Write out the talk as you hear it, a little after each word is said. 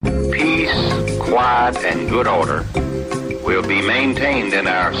quiet and good order will be maintained in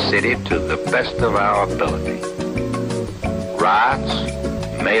our city to the best of our ability. Riots,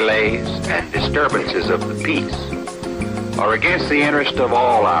 melees, and disturbances of the peace are against the interest of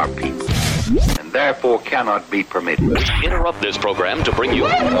all our people, and therefore cannot be permitted. Interrupt this program to bring you,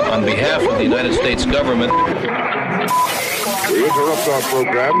 on behalf of the United States government, we interrupt our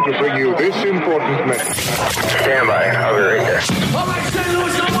program to bring you this important message. Stand by, I'll be right there. All right, St.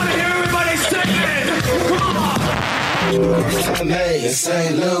 Louis, I want to hear everybody singing. Come on. Hey, in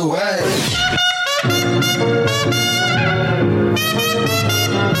St. Louis.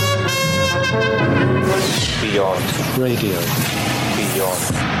 Beyond Radio. Beyond.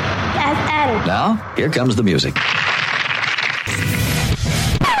 FM. Now, here comes the music.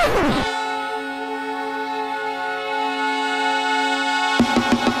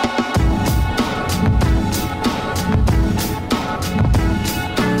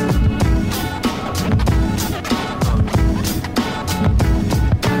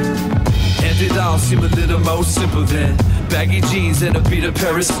 Seem a little more simple than baggy jeans and a beat of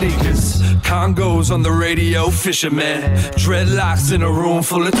pair of sneakers. Congos on the radio, fishermen. Dreadlocks in a room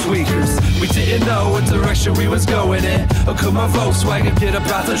full of tweakers. We didn't know what direction we was going in, or could my Volkswagen get up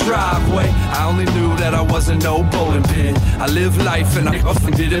out the driveway? I only knew that I wasn't no bowling pin. I live life and I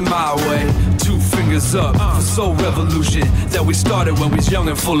often did it my way. 2 fingers up for soul revolution that we started when we was young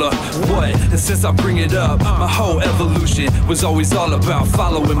and full of what? And since I bring it up, my whole evolution was always all about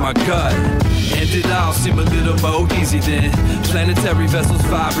following my gut. And it all seemed a little more easy then. Planetary vessels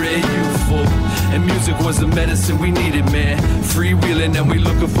vibrating youthful, and music was the medicine we needed, man. Freewheeling and we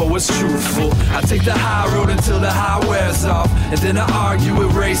looking for what's truthful. I take the high road until the high wears off, and then I argue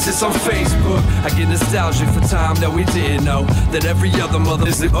with racists on Facebook. I get nostalgic for time that we didn't know that every other mother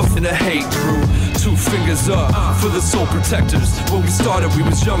is up in a hate group. 2 fingers up for the soul protectors. When we started we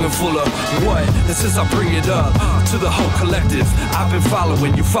was young and full of what? And since I bring it up to the whole collective, I've been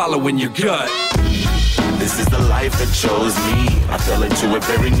following you, following your gut. This is the life that chose me. I fell into it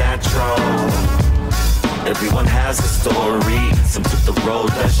very natural. Everyone has a story. Some took the road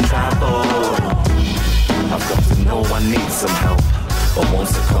less traveled. I've come to know I need some help, but won't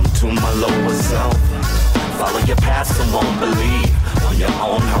succumb to my lower self. Follow your path and won't believe on your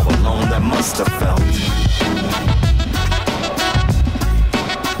own how alone that must have felt.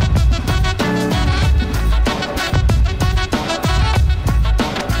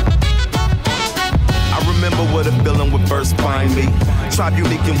 What a feeling would first find me. Tribe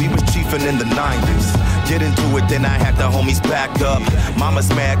unique and we was chiefin' in the 90s. Get into it, then I had the homies back up. Mama's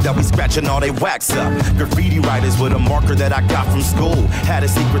mad that we scratching all they wax up. Graffiti writers with a marker that I got from school. Had a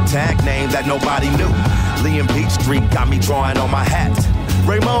secret tag name that nobody knew. Lee and Beach Street got me drawing on my hat.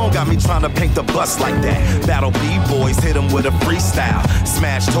 Raymond got me trying to paint the bus like that. Battle B-boys, hit them with a freestyle.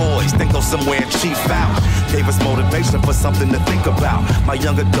 Smash toys, then go somewhere and cheap out. Gave us motivation for something to think about. My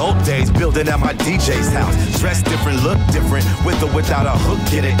young adult days, building at my DJ's house. Dressed different, look different, with or without a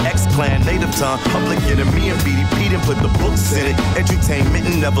hook in it. X-Clan, native tongue, public enemy and BDP didn't put the books in it. Edutainment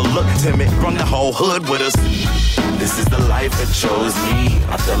and never looked timid, brung the whole hood with us. This is the life that chose me.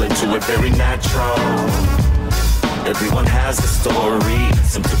 I fell into it very natural. Everyone has a story.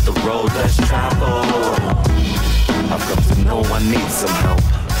 Some took the road less traveled. I've come to know I need some help,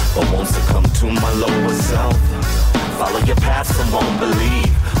 but won't succumb to my lower self. Follow your path and won't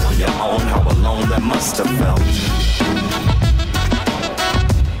believe on your own how alone that must have felt.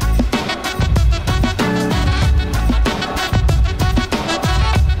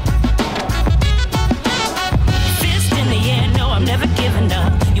 Fist in the air, no, I'm never giving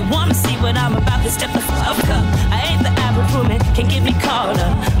up. You wanna see what I'm about to step the fuck up. I ain't the average woman, can get me caught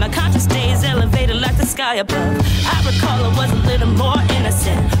up. My conscience stays elevated like the sky above. I recall I was a little more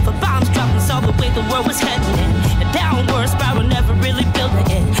innocent, but bombs dropping saw the way the world was heading in. A downward spiral, never really building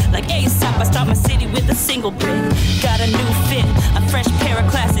it. Like ASAP, I start my city with a single brick. Got a new fit, a fresh pair of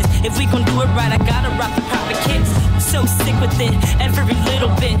glasses. If we gon' do it right, I gotta rock the proper kicks. I'm so sick with it, every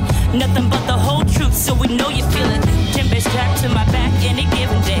little bit. Nothing but the whole truth, so we know you feel it. Timbers strapped to my back any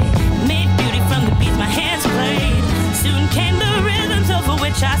given day. Made beauty from the beats my hands played. Soon came the rhythms over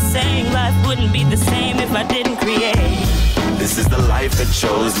which I sang. Life wouldn't be the same if I didn't create. This is the life that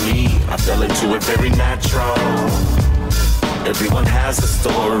chose me. I fell into it very natural. Everyone has a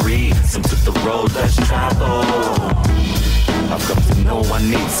story. Some took the road less traveled. I've come to know I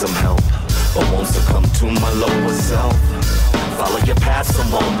need some help, but won't succumb to my lower self. Follow your path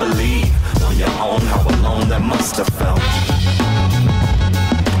and won't believe on your own how alone that must have felt.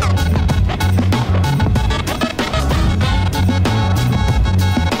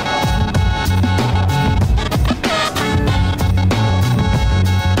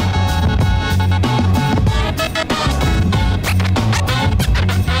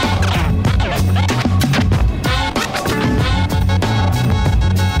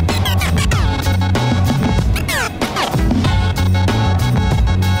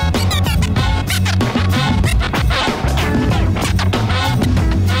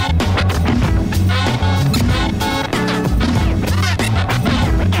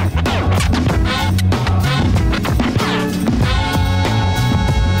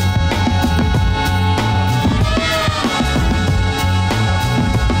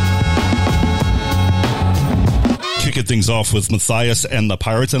 things off with Matthias and the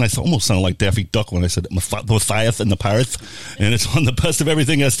Pirates, and I almost sounded like Daffy Duck when I said Matthias and the Pirates, and it's on the Best of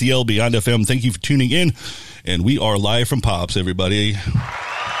Everything STL Beyond FM. Thank you for tuning in, and we are live from Pops, everybody.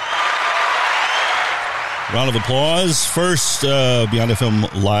 Round of applause. First Beyond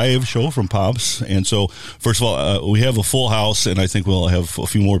FM live show from Pops. And so, first of all, we have a full house, and I think we'll have a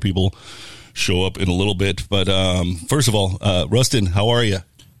few more people show up in a little bit. But first of all, Rustin, how are you?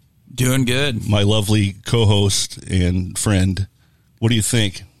 Doing good. My lovely co-host and friend. What do you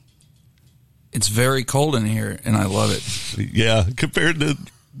think? It's very cold in here, and I love it. Yeah, compared to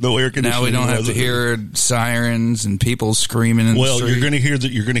no air conditioning. Now we don't have to hear sirens and people screaming in the street. Well, you're going to hear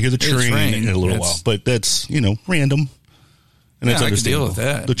the train in a little while, but that's random, and that's I can understandable. deal with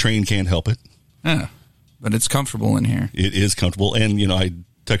that. The train can't help it. Yeah, but it's comfortable in here. It is comfortable, and I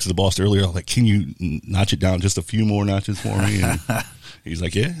texted the boss earlier. I was like, "Can you notch it down just a few more notches for me?" And he's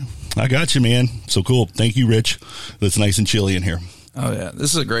like, "Yeah, I got you, man." So cool. Thank you, Rich. It's nice and chilly in here. Oh yeah,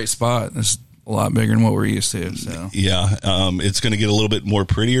 this is a great spot. This is a lot bigger than what we're used to. So yeah, it's going to get a little bit more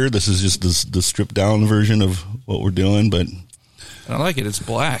prettier. This is just the stripped down version of what we're doing, but I like it. It's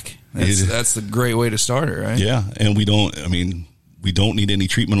black. That's the great way to start it, right? Yeah, and we don't need any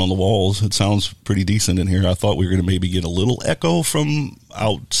treatment on the walls. It sounds pretty decent in here. I thought we were going to maybe get a little echo from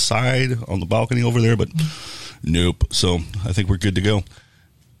outside on the balcony over there, but nope. So I think we're good to go.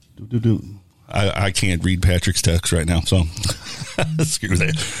 I can't read Patrick's text right now, so screw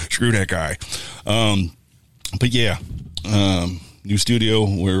that guy. But yeah, new studio.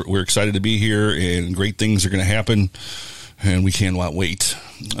 We're excited to be here, and great things are going to happen, and we cannot wait.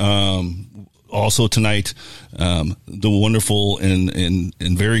 Also tonight, the wonderful and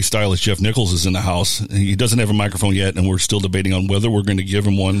very stylish Jeff Nichols is in the house. He doesn't have a microphone yet, and we're still debating on whether we're going to give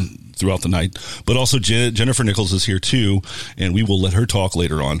him one throughout the night. But also Jennifer Nichols is here too, and we will let her talk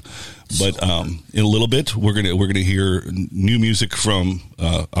later on. But in a little bit, we're gonna hear new music from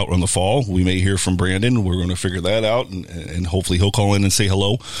Outrun the Fall. We may hear from Brandon. We're going to figure that out, and hopefully he'll call in and say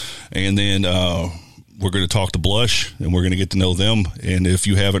hello. And then we're going to talk to Blush, and we're going to get to know them. And if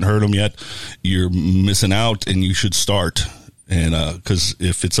you haven't heard them yet, you're missing out, and you should start. And because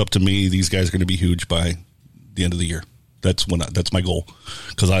if it's up to me, these guys are going to be huge by the end of the year. That's my goal,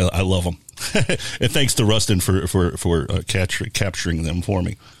 because I love them. And thanks to Rustin for capturing them for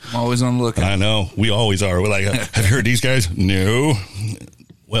me. I'm always on the lookout. I know, we always are. We're like, have you heard these guys? No.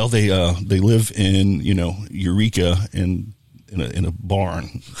 Well, they live in Eureka in a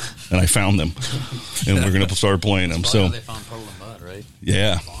barn, and I found them, and we're gonna start playing them. So they found Puddle of Mud, right?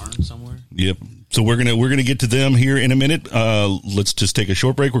 Yeah, barn somewhere. Yep. So we're gonna get to them here in a minute. Let's just take a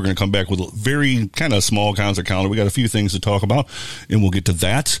short break. We're gonna come back with a very kind of small concert calendar. We got a few things to talk about, and we'll get to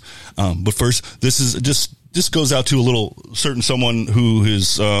that. But first, this goes out to a little certain someone who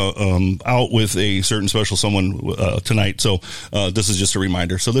is out with a certain special someone tonight. So this is just a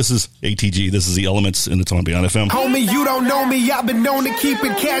reminder. So this is ATG. This is The Elements, and it's on Beyond FM. Homie, you don't know me. I've been known to keep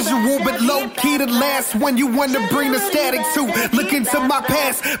it casual, but low-key the last one you want to bring the static to. Look into my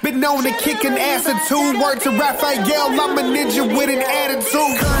past. Been known to kick an attitude. Word to Raphael, I'm a ninja with an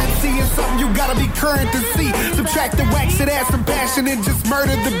attitude. Currency is something you gotta be current to see. Subtract the wax, it adds some passion, and just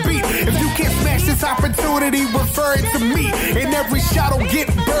murder the beat. If you can't smash this opportunity, refer it to me. And every shot will get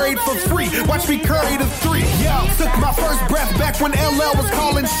buried for free. Watch me curry the 3. Yo, took my first breath back when LL was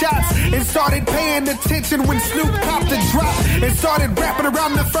calling shots, and started paying attention when Snoop popped a drop, and started rapping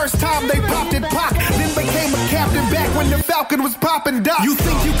around the first time they popped it Pac. Then became a captain back when the Falcon was popping Doc. You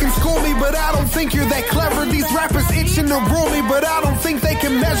think you can school me, but I don't think you're that clever. These rappers itching to rule me, but I don't think they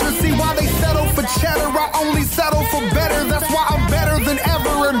can measure. See why they settle for cheddar, I only settle for better. That's why I'm better than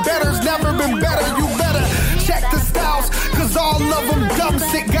ever, and better's never been better. You better check the styles, cause all of them dumb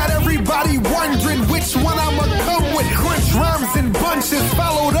sick. Got everybody wondering which one I'ma come with. Crunch rhymes and bunches,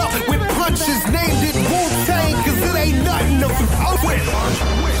 followed up with punches. Named it Wu-Tang, cause it ain't nothing to fuck with.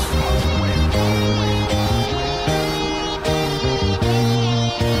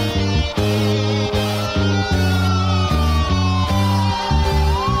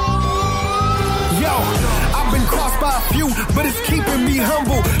 By a few, but it's keeping me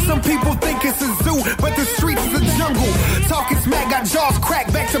humble. Some people think it's a zoo, but the streets is a jungle. Talking smack, got jaws cracked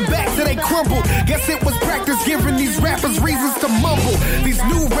back to back till they crumble. Guess it was practice giving these rappers reasons to mumble. These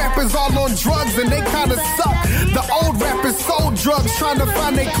new rappers all on drugs and they kinda suck. The old rappers sold drugs trying to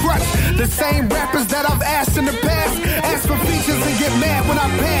find their crutch. The same rappers that I've asked in the past ask for features and get mad when I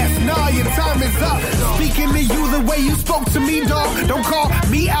pass. Nah, your time is up. Speaking to you the way you spoke to me, dog. Don't call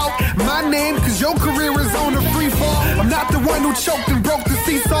me out my name, cause your career is on a free fall. I'm not the one who choked and broke the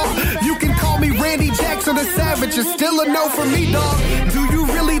seesaw. You can call me Randy Jackson the Savage. It's still a no for me, dog. Do you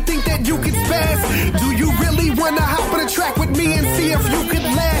really think that that you could spaz? Do you really wanna hop on a track with me and see if you could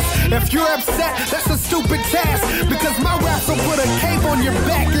last? If you're upset, that's a stupid task, because my raps will put a cape on your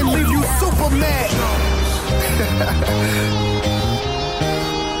back and leave you super mad.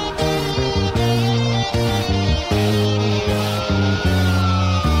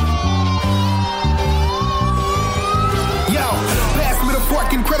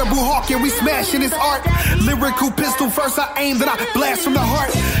 Incredible Hawk, and we smashing his art. Lyrical pistol first, I aim, then I blast from the heart.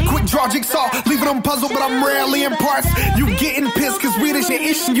 Quick draw jigsaw, leaving them puzzled, but I'm rarely in parts. You getting pissed cause weird is your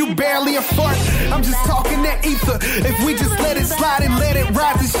issue, you barely a fart. I'm just talking that ether. If we just let it slide and let it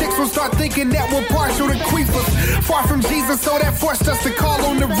ride, the chicks will start thinking that we're partial to queefers. Far from Jesus, so that forced us to call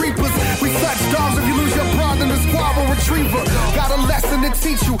on the reapers. We such dogs, if you lose your brother, the squad will retriever. Got a lesson to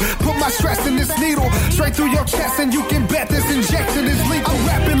teach you, put my stress in this needle straight through your chest, and you can bet this injection is lethal. I'm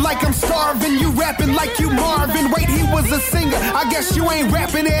rapping like I'm starving, you rapping like you Marvin. Wait, he was a singer, I guess you ain't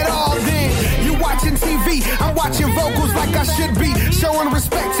rapping at all then. You watching TV, I'm watching vocals like I should be. Showing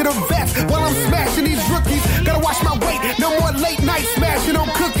respect to the vets while I'm smashing these rookies. Gotta watch my weight, no more late night smashing on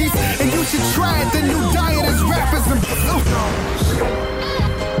cookies. And you should try it, the new diet is rappers and...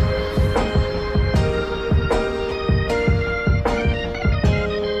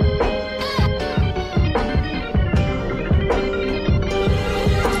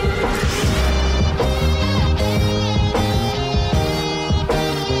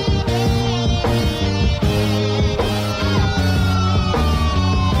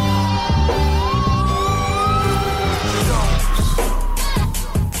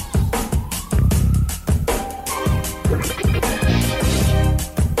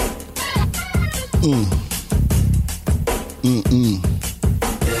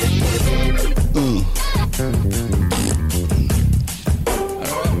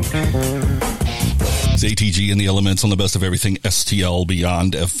 It's ATG and the Elements on the Best of Everything STL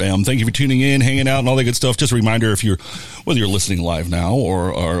Beyond FM. Thank you for tuning in, hanging out, and all that good stuff. Just a reminder, whether you're listening live now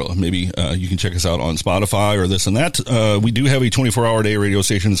or maybe you can check us out on Spotify or this and that. We do have a 24-hour day radio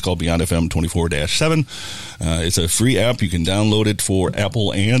station. It's called Beyond FM 24-7. It's a free app. You can download it for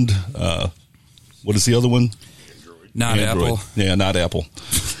Apple and what is the other one? Not Android. Apple. Yeah, not Apple.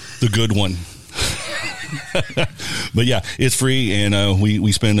 The good one. But yeah, it's free, and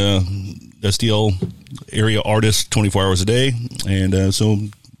we spend STL area artists 24 hours a day, and so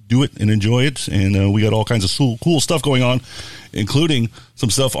do it and enjoy it. And we got all kinds of cool stuff going on, including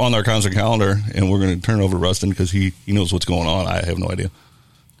some stuff on our concert calendar. And we're going to turn it over to Rustin because he knows what's going on. I have no idea.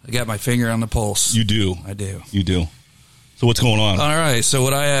 I got my finger on the pulse. You do. I do. You do. So what's going on? All right. So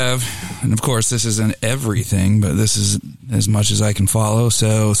what I have, and of course this isn't everything, but this is as much as I can follow.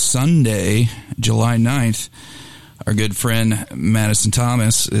 So Sunday, July 9th, our good friend Madison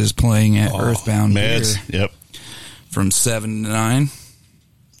Thomas is playing at Earthbound Mads, Beer. Yep. From 7 to 9.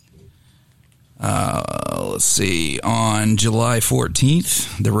 Let's see. On July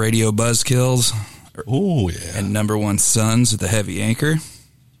 14th, the Radio Buzzkills. Oh, yeah. And Number One Sons at the Heavy Anchor.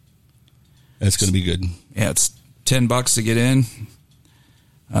 That's going to be good. Yeah, it's $10 to get in.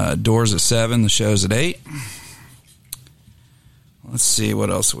 Doors at 7. The show's at 8. Let's see what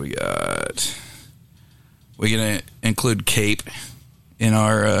else we got. We're going to include Cape in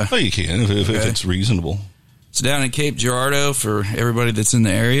our... oh, you can if it's reasonable. So down in Cape Girardeau, for everybody that's in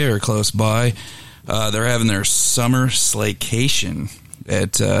the area or close by, they're having their summer slaycation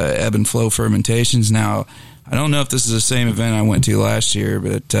at Ebb and Flow Fermentations. Now, I don't know if this is the same event I went to last year,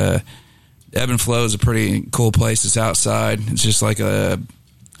 but Ebb and Flow is a pretty cool place. It's outside. It's just like a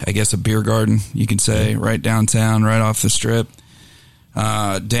beer garden, you could say, right downtown, right off the strip.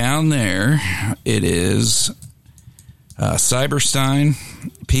 Down there, it is Cyberstein,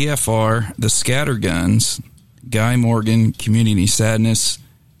 PFR, the Scatterguns, Guy Morgan, Community Sadness,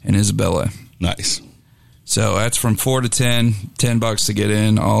 and Isabella. Nice. So that's from 4 to 10, $10 to get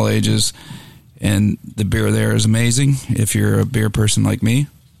in, all ages. And the beer there is amazing if you're a beer person like me.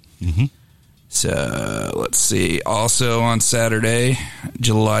 Mm-hmm. So let's see. Also on Saturday,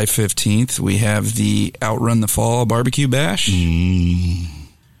 July 15th, we have the Outrun the Fall Barbecue Bash. Who's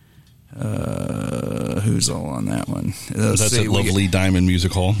all on that one? That's at Lovely Diamond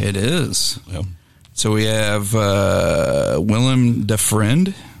Music Hall. It is. Yep. So we have Willem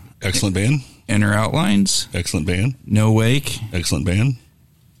DeFriend. Excellent band. Inner Outlines. Excellent band. No Wake. Excellent band.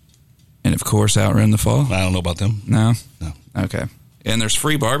 And, of course, Outrun the Fall. I don't know about them. No? No. Okay. And there's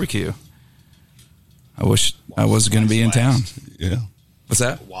free barbecue. I wish I was going to be in town. Yeah. What's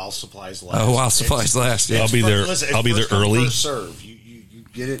that? While supplies last. Oh, while supplies last. Yeah. I'll be there. Listen, I'll be there early. First serve. You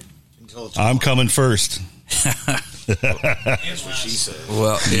get it until it's. I'm coming first. That's what she said.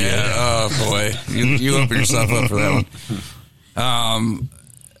 Well, yeah. Oh boy, you open yourself up for that one.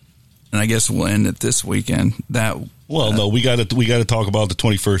 and I guess we'll end it this weekend. No, we got to talk about the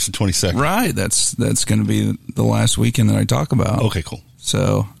 21st and 22nd. Right, that's going to be the last weekend that I talk about. Okay, cool.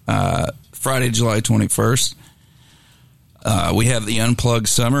 So Friday, July 21st, we have the Unplugged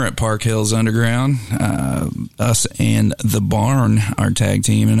Summer at Park Hills Underground. Us and The Barn are tag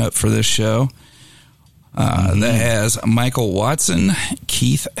teaming up for this show. That has Michael Watson,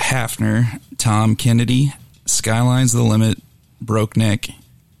 Keith Hafner, Tom Kennedy, Skyline's the Limit, Broke Neck,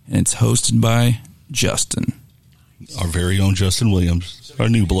 and it's hosted by Justin. Our very own Justin Williams, our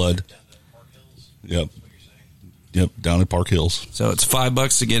new blood. Yep, down at Park Hills. So it's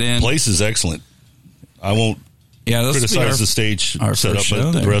 $5 to get in. Place is excellent. I won't criticize the stage setup,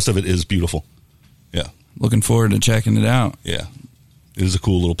 but the rest of it is beautiful. Yeah. Looking forward to checking it out. Yeah. It is a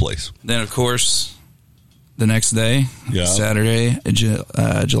cool little place. Then, of course, the next day, Saturday,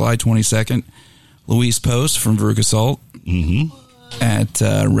 July 22nd, Louise Post from Veruca Salt at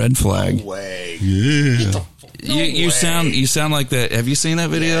Red Flag. No way. Yeah. You sound like that. Have you seen that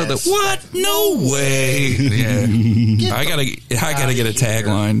video? Yes. What? No way. Yeah. I gotta get a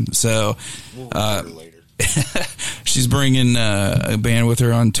tagline. So, she's bringing a band with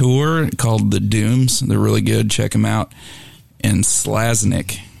her on tour called The Dooms. They're really good. Check them out. And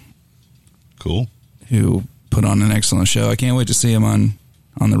Slaznik. Cool. Who put on an excellent show. I can't wait to see him on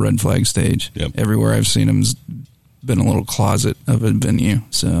the Red Flag stage. Yep. Everywhere I've seen him's been a little closet of a venue.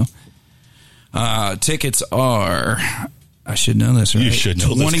 So, tickets are, I should know this, right? You should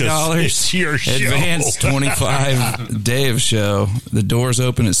know this. $20. It's your show. Advance 25 day of show. The doors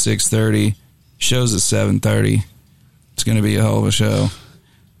open at 6:30. Show's at 7:30. It's going to be a hell of a show.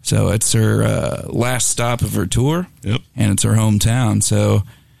 So it's her last stop of her tour. Yep. And it's her hometown. So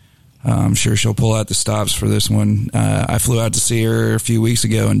I'm sure she'll pull out the stops for this one. I flew out to see her a few weeks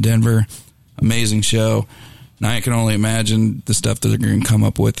ago in Denver. Amazing show. Now I can only imagine the stuff that they're going to come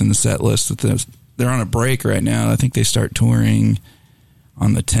up with in the set list. They're on a break right now. I think they start touring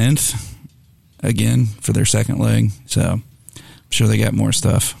on the 10th again for their second leg. So I'm sure they got more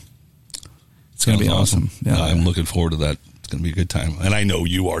stuff. It's going to be awesome. Yeah. I'm looking forward to that. It's going to be a good time. And I know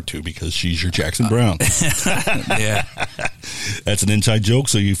you are too, because she's your Jackson Brown. Yeah. That's an inside joke.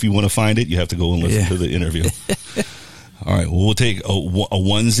 So if you want to find it, you have to go and listen to the interview. All right. Well, we'll take a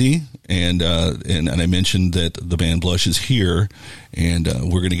onesie, and I mentioned that the band Blush is here, and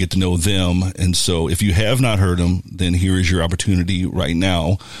we're going to get to know them. And so, if you have not heard them, then here is your opportunity right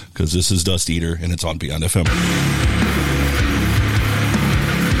now, because this is Dust Eater, and it's on Beyond FM.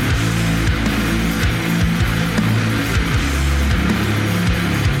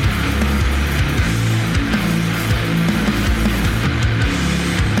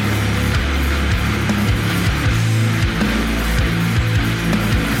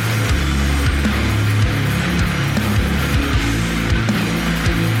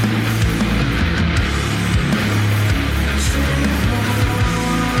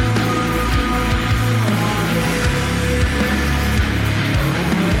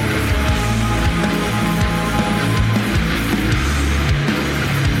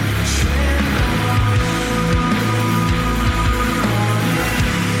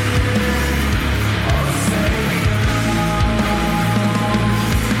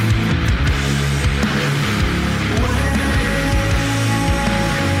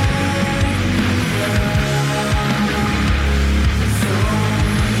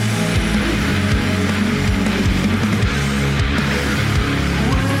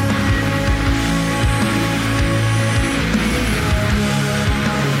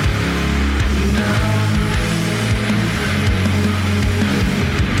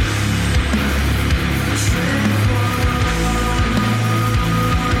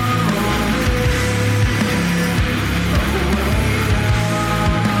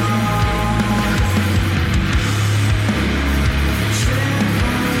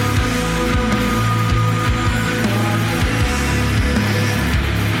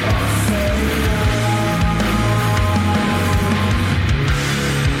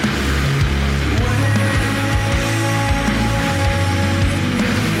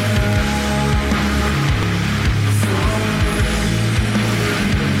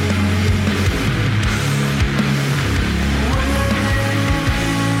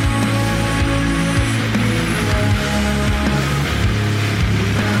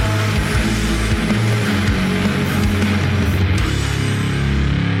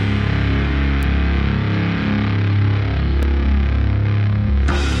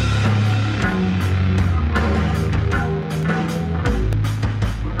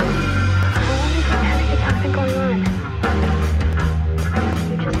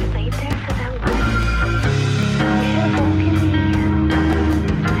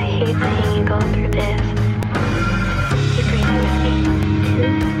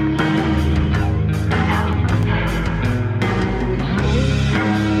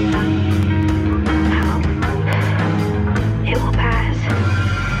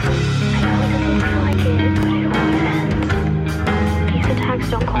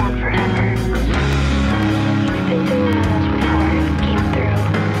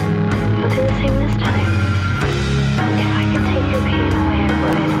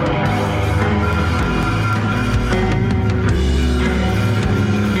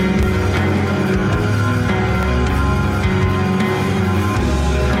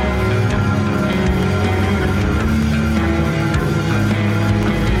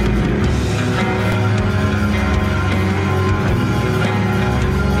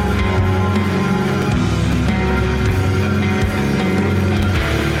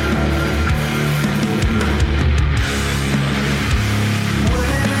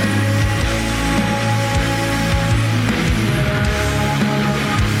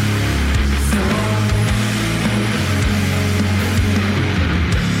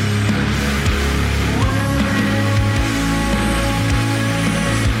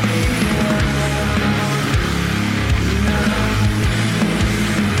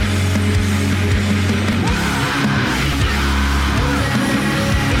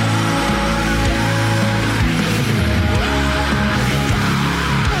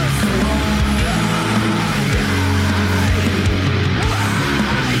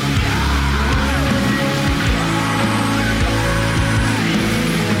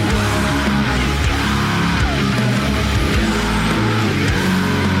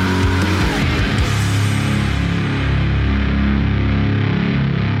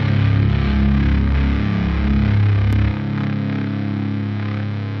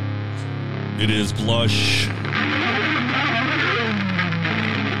 It is Blush.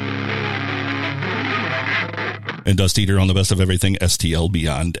 And Dust Eater on the Best of Everything, STL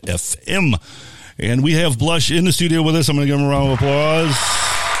Beyond FM. And we have Blush in the studio with us. I'm going to give him a round of applause.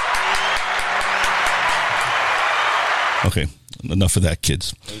 Okay, enough of that,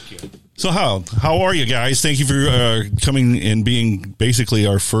 kids. Thank you. So how are you guys? Thank you for coming and being basically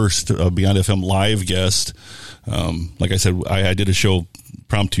our first Beyond FM live guest. Like I said, I did a show,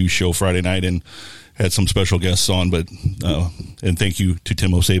 impromptu show Friday night, and had some special guests on. But and thank you to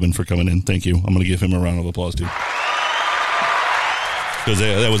Tim O'Sabin for coming in. Thank you. I'm going to give him a round of applause too, because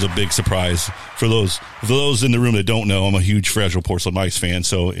that was a big surprise for those in the room that don't know. I'm a huge Fragile Porcelain Mice fan,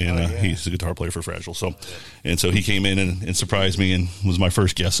 he's a guitar player for Fragile. So he came in and surprised me and was my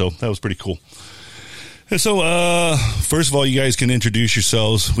first guest. So that was pretty cool. And so first of all, you guys can introduce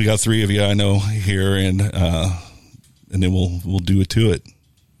yourselves. We got 3 of you I know here, and then we'll do it to it.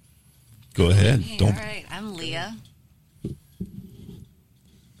 Go ahead. All right, I'm Leah.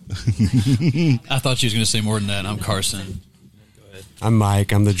 I thought she was going to say more than that. I'm Carson. I'm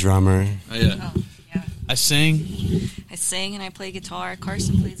Mike. I'm the drummer. Oh, yeah. I sing. I sing and I play guitar.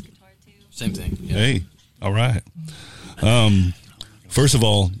 Carson plays guitar too. Same thing. Yeah. Hey, all right. First of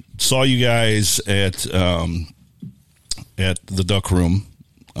all, saw you guys at the Duck Room.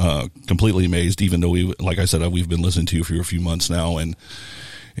 Completely amazed, even though like I said, we've been listening to you for a few months now, and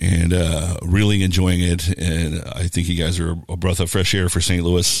really enjoying it. And I think you guys are a breath of fresh air for St.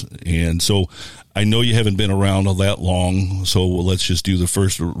 Louis. And so I know you haven't been around all that long, so let's just do the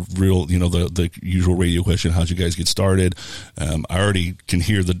first real, the usual radio question. How'd you guys get started? I already can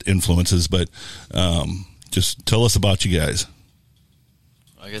hear the influences, but just tell us about you guys.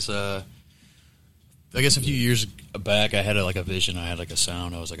 I guess a few years back, I had a vision. I had a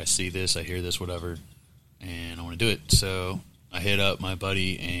sound. I was like, I see this, I hear this, whatever, and I want to do it. So I hit up my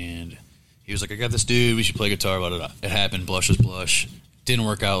buddy, and he was like, I got this dude, we should play guitar. It happened. Blush was Blush. Didn't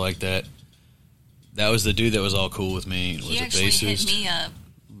work out like that. That was the dude that was all cool with me. He actually hit me up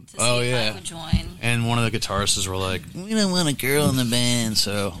to see if I would join. And one of the guitarists were like, we don't want a girl in the band.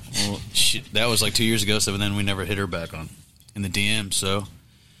 So that was 2 years ago, so then we never hit her back in the DM. So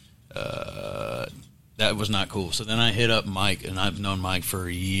that was not cool. So then I hit up Mike, and I've known Mike for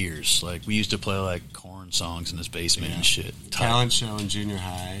years. We used to play Korn songs in his basement and shit. Talent show in junior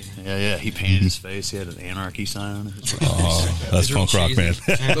high. Yeah. He painted his face. He had an Anarchy sign on it. Oh, that's punk rock, man.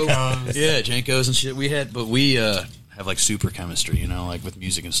 Yeah, Jankos and shit. We have super chemistry, with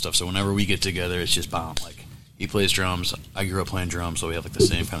music and stuff. So whenever we get together, it's just bomb. He plays drums. I grew up playing drums, so we have the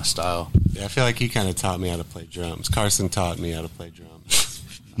same kind of style. Yeah, I feel like he kind of taught me how to play drums. Carson taught me how to play drums.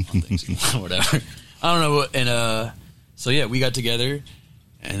 Whatever. I don't know. And so yeah, we got together,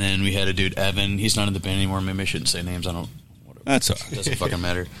 and then we had a dude, Evan. He's not in the band anymore. Maybe I shouldn't say names. I don't. Whatever. That's all right. It doesn't fucking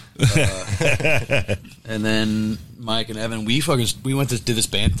matter. And then Mike and Evan, we went to do this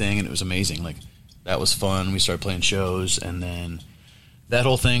band thing, and it was amazing. That was fun. We started playing shows, and then that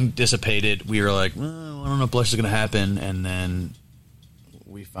whole thing dissipated. We were like, well, I don't know if Blush is going to happen. And then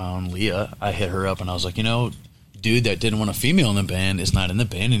we found Leah. I hit her up, and I was like, dude that didn't want a female in the band is not in the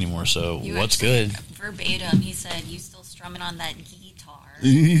band anymore, so what's good? Verbatim, he said, you still strumming on that guitar.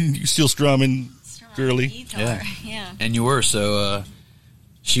 You still strumming, girly? Guitar. Yeah. And you were, so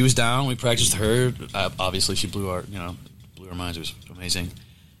she was down. We practiced her. Obviously, she blew our minds. It was amazing.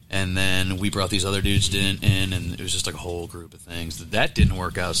 And then we brought these other dudes in, and it was just a whole group of things. That didn't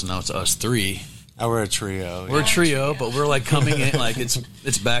work out, so now it's us 3. We're a trio. We're a trio, but we're coming in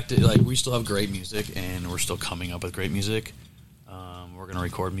it's back to we still have great music, and we're still coming up with great music. We're gonna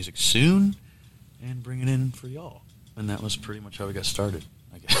record music soon and bring it in for y'all, and that was pretty much how we got started,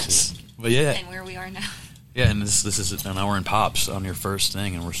 I guess. But yeah, and where we are now. Yeah, and this is an hour in Pops on your first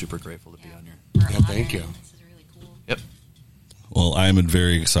thing, and we're super grateful to be on your. Thank you. This is really cool. Yep. Well, I'm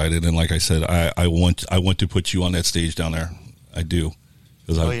very excited, and like I said, I want to put you on that stage down there. I do,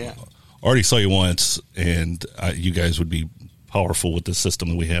 because I already saw you once, and you guys would be powerful with the system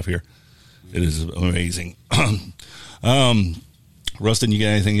that we have here. It is amazing. Rustin, you got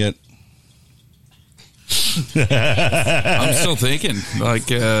anything yet? I'm still thinking.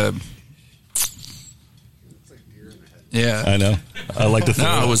 Yeah, I know. I like to think.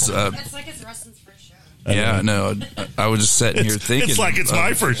 No, it was. It's like it's Rustin's first show. Yeah, no, I was just sitting here thinking. It's like it's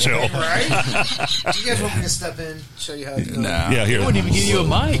my first show. Right? Do you guys want me to step in, show you how it goes? Nah. Yeah, here. I wouldn't even give you a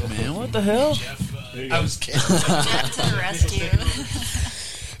mic, man. What the hell? I was kidding. Jeff to the rescue.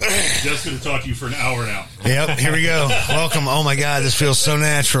 Jeff's going to talk to you for an hour now. Yep, here we go. Welcome. Oh, my God, this feels so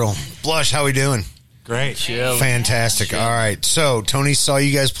natural. Blush, how we doing? Great. Fantastic. All right. So, Tony saw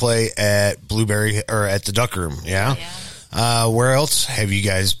you guys play at Blueberry, or at the Duck Room, yeah? Where else have you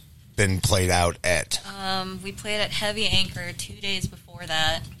guys been played out at? We played at Heavy Anchor 2 days before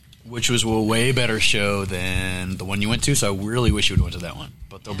that. Which was a way better show than the one you went to, so I really wish you would have went to that one.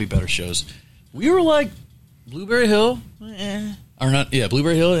 But there'll be better shows. We were like, Blueberry Hill, or not? Yeah,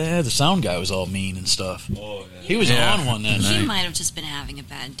 Blueberry Hill. Yeah, the sound guy was all mean and stuff. Oh, yeah. He was on one that night. He might have just been having a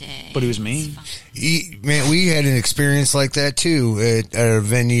bad day. But he was mean. Man, we had an experience like that too at a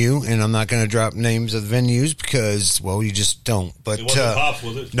venue, and I'm not going to drop names of the venues because, well, you just don't. But it wasn't Pops,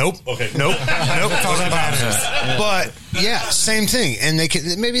 was it? Nope. Okay. Nope. That's all that matters. But yeah, same thing. And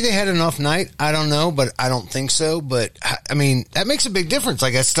maybe they had enough night. I don't know, but I don't think so. But I mean, that makes a big difference.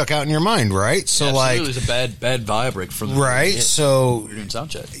 Like, that stuck out in your mind, right? So it was a bad vibe break from the right. So we were doing sound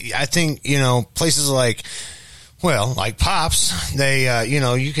check. I think places like. Well, like Pops, they,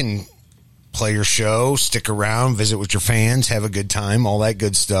 you can play your show, stick around, visit with your fans, have a good time, all that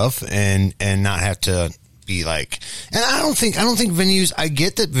good stuff, and not have to be like. And I don't think venues. I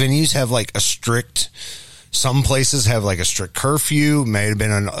get that venues have like a strict. Some places have like a strict curfew. May have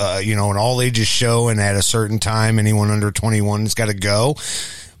been an all ages show, and at a certain time, anyone under 21 has got to go.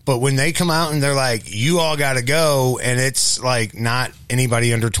 But when they come out and they're like, you all got to go, and it's like not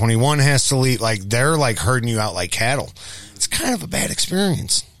anybody under 21 has to leave, like they're like herding you out like cattle. It's kind of a bad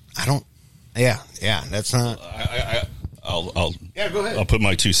experience. That's not. I'll go ahead. I'll put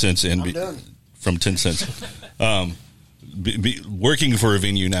my 2 cents in from Tencents. Working for a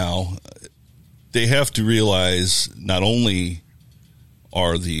venue now, they have to realize not only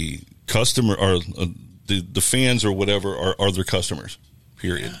are the customer or the fans or whatever are their customers.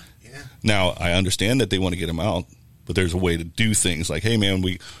 Period. Yeah. Now, I understand that they want to get them out, but there's a way to do things like, hey, man,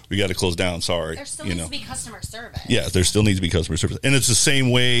 we got to close down. Sorry. There still needs to be customer service. Yeah, there still needs to be customer service. And it's the same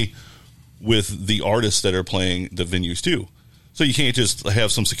way with the artists that are playing the venues, too. So you can't just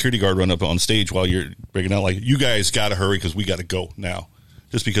have some security guard run up on stage while you're breaking out. Like, you guys got to hurry because we got to go now.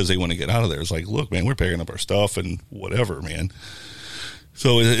 Just because they want to get out of there. It's like, look, man, we're picking up our stuff and whatever, man.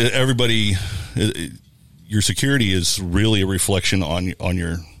 So everybody... your security is really a reflection on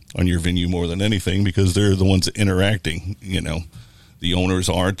your venue more than anything because they're the ones interacting. The owners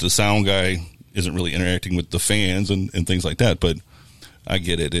aren't. The sound guy isn't really interacting with the fans and things like that. But I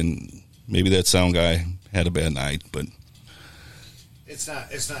get it, and maybe that sound guy had a bad night. But it's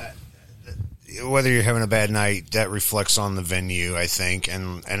not. Whether you're having a bad night, that reflects on the venue, I think,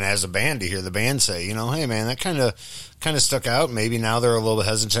 and as a band to hear the band say, hey man, that kind of stuck out. Maybe now they're a little bit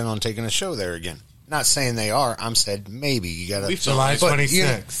hesitant on taking a show there again. Not saying they are. I'm said maybe you got to. July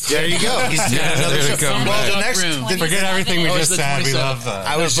 26th. There you go. Well, the next. Forget everything we just said. We love that.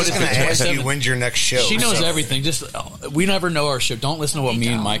 I was just going to ask you when's your next show. She knows everything. Just we never know our show. Don't listen to what me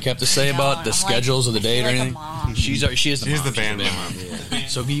and Mike have to say about the schedules of the date or anything. She's the band mom. Yeah.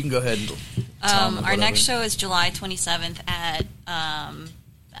 So you can go ahead and. Our next show is July 27th at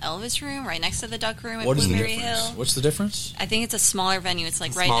the Elvis Room, right next to the Duck Room at Blueberry Hill. What's the difference? I think it's a smaller venue. It's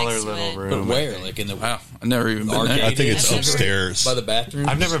like right next to it. Room. But where? Like in the I've never even been there. I think it's upstairs by the bathroom.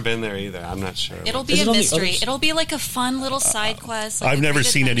 I've never been there either. I'm not sure. It'll be a mystery. It'll be like a fun little side quest. I've never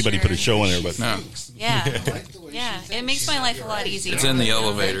seen anybody put a show in there, but no. Yeah, it makes my life a lot easier. It's in the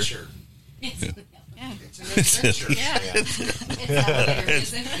elevator. It's an adventure.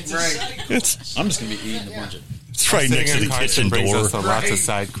 I'm just gonna be eating a bunch of. It's right next to the kitchen door. Lots of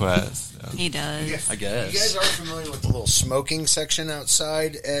side quests. He does. I guess. You guys are familiar with the little smoking section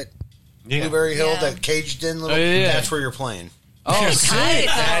outside at Blueberry Hill, that caged-in little... That's where you're playing. Oh, sick.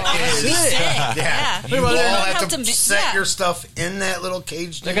 That is sick. Yeah. You all have to set your stuff in that little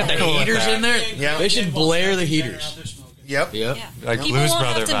cage. They got the heaters in there? Yeah. They should blare the heaters. Yep. Like people Blues won't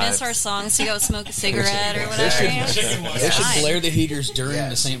Brother have to vibes. miss our songs to go smoke a cigarette or whatever. They should blare the heaters during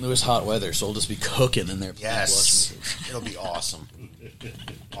the St. Louis hot weather, so we'll just be cooking in there. Yes. It'll be awesome.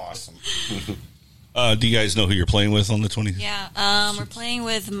 Awesome. Do you guys know who you're playing with on the 20th? Yeah. We're playing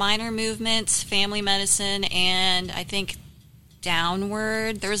with Minor Movements, Family Medicine, and I think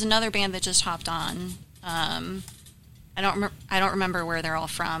Downward. There was another band that just hopped on. I don't remember where they're all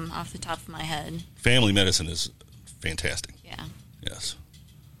from off the top of my head. Family Medicine is fantastic. Yeah. Yes.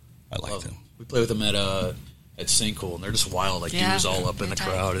 I like them. We play with them at Sinkhole, and they're just wild, like dudes all up in the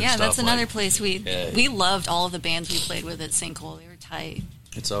crowd and stuff. Yeah, that's another place we loved all of the bands we played with at Sinkhole. They were tight.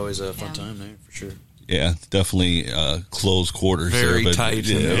 It's always a fun time there, for sure. Yeah, definitely close quarters. Very there, but tight.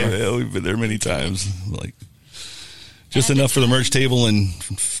 Yeah, we've been there many times. Like just enough for the merch table and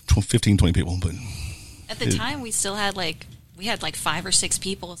 15, 20 people. But at the time, we still had we had 5 or 6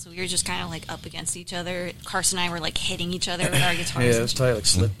 people, so we were just kind of up against each other. Carson and I were hitting each other with our guitars. Yeah, it was tight, like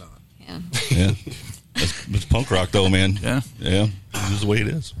Slipknot. Yeah. It's punk rock though, man. Yeah. This is the way it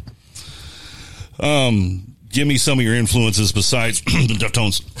is. give me some of your influences besides the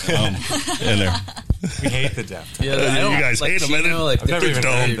Deftones in there. We hate the Deftones. Yeah, you guys hate them, you know, like I've never even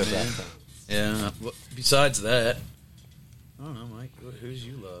heard the man. Deftones. Yeah. Well, besides that, I don't know, Mike. Who's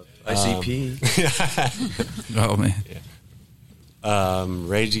you love? ICP. Oh man.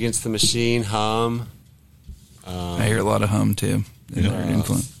 Rage Against the Machine, Hum. I hear a lot of Hum too. They're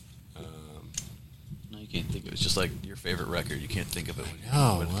influence. No, you can't think of it. It's just like your favorite record. You can't think of it when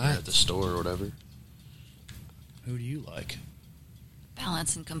you're what? at the store or whatever. Who do you like?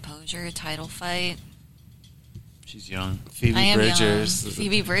 Balance and Composure, Title Fight. She's young. Phoebe I am Bridgers. young.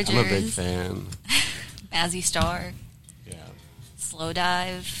 Phoebe Bridgers. I'm a big fan. Mazzy Star. Yeah. Slow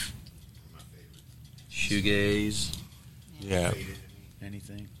Dive. Shoegaze. Yeah.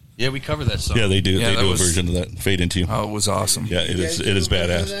 Anything? Yeah, we covered that song. Yeah, they do. Yeah, They that do was- a version of that. Fade Into You. Oh, it was awesome. Yeah, it is. It is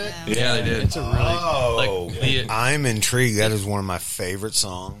badass. Yeah, they did. It's a really I'm intrigued. That is one of my favorite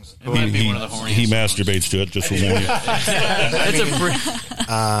songs. It might be one of the horniest. He masturbates to it. Just to warn you.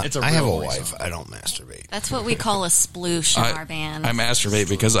 It's a I have a real wife. song. I don't masturbate. That's what we call a sploosh in our band. I masturbate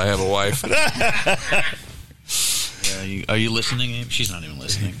because I have a wife. Yeah, are you listening? Amy? She's not even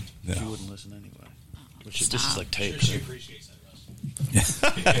listening. No. She wouldn't listen anyway. This is like tapes. She appreciates that,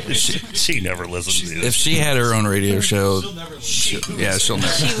 Russ. she never listens to If she had her own radio show, She'll never listen. she'll never.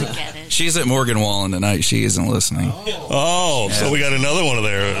 She would get it. She's at Morgan Wallen tonight. She isn't listening. Oh, so we got another one of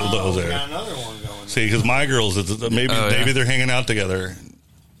there. Those there. Got another one going. See, because my girls, maybe Oh, yeah. maybe they're hanging out together.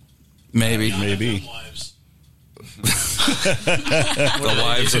 Maybe. The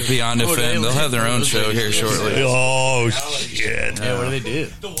wives of Beyond FM. They'll have their own show here shortly. Oh shit! Yeah, what do they do?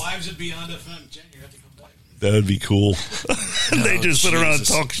 The wives of Beyond FM. Jen, you have to come play. That would be cool. They just sit around and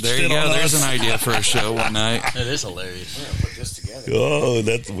talk There shit you go. on There's us. an idea for a show one night. That is hilarious. We're gonna put this together. Oh,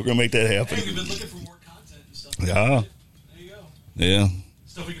 we're gonna make that happen. Hey, we've been looking for more content and stuff. Yeah, There you go. yeah.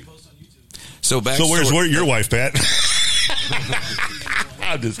 Stuff we can post on YouTube. So back. So where's your wife, Pat?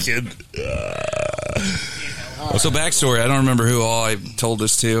 I'm just kidding. So backstory. I don't remember who all I told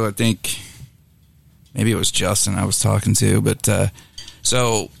this to. I think maybe it was Justin I was talking to. But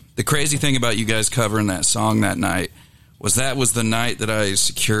so the crazy thing about you guys covering that song that night was the night that I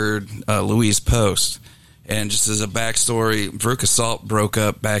secured Louise Post. And just as a backstory, Veruca Salt broke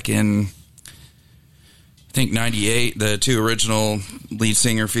up back in, I think, 98. The two original lead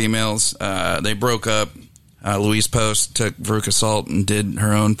singer females, they broke up. Louise Post took Veruca Salt and did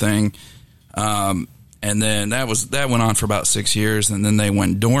her own thing. And then that went on for about 6 years, and then they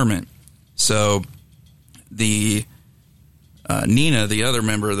went dormant. So the Nina, the other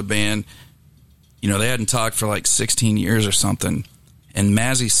member of the band, they hadn't talked for like 16 years or something. And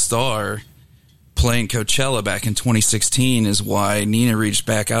Mazzy Star playing Coachella back in 2016 is why Nina reached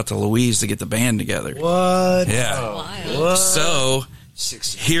back out to Louise to get the band together. What? Yeah. What? So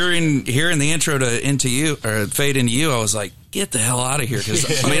hearing the intro to Into You or Fade Into You, I was like, get the hell out of here, because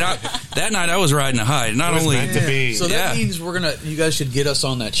that night I was riding a high. Not only meant to be. So that means you guys should get us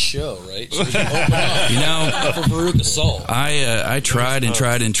on that show, right? So we can open up for Veruca Salt. I tried and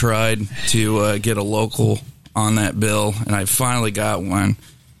tried and tried to get a local on that bill, and I finally got one.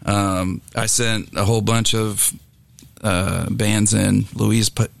 I sent a whole bunch of bands in. Louise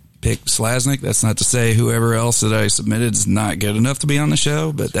picked Slasnik. That's not to say whoever else that I submitted is not good enough to be on the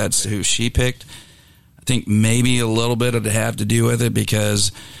show, but that's who she picked. I think maybe a little bit would have to do with it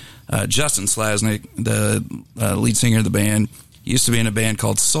because Justin Slasnik, the lead singer of the band, used to be in a band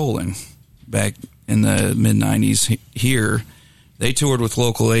called Solon back in the mid-'90s here. They toured with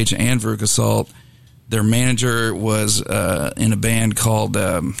Local H and Veruca Salt. Their manager was in a band called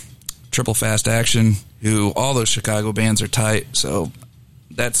Triple Fast Action, who all those Chicago bands are tight. So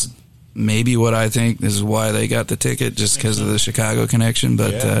that's maybe what I think. This is why they got the ticket, just because of the Chicago connection.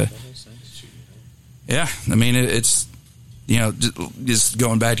 But yeah, I mean, it's just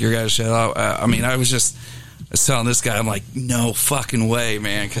going back to your guys' show. I mean, I was telling this guy, I'm like, no fucking way,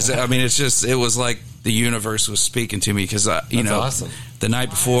 man, because I mean, it was like the universe was speaking to me because awesome. The night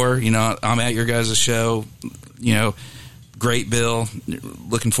before, I'm at your guys' show, great bill,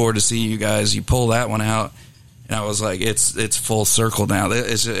 looking forward to seeing you guys. You pull that one out, and I was like, it's full circle now.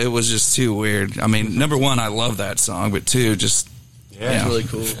 It was just too weird. I mean, number one, I love that song, but two, just. Yeah, it's really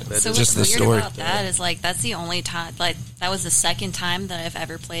cool. So just what's the weird story. about that is that's the only time, that was the second time that I've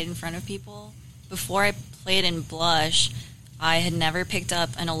ever played in front of people. Before I played in Blush, I had never picked up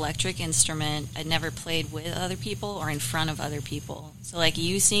an electric instrument. I'd never played with other people or in front of other people. So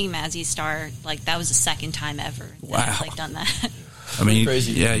you seeing Mazzy Star, that was the second time ever that I've done that. I mean,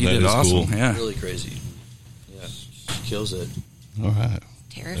 crazy. Yeah, you That did is awesome. cool. Yeah, Really crazy. Yeah, she kills it. All right.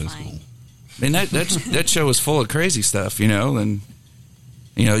 Terrifying. I mean that show was full of crazy stuff, and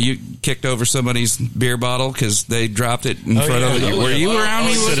you kicked over somebody's beer bottle because they dropped it in front of you. Were you around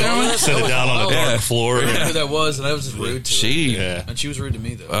me? Set it down on the dark floor. I remember who that was, and I was just rude to her. And she was rude to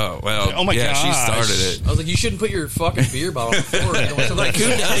me, though. Oh, well. Oh, my gosh. She started it. I was like, you shouldn't put your fucking beer bottle on the floor. Like, who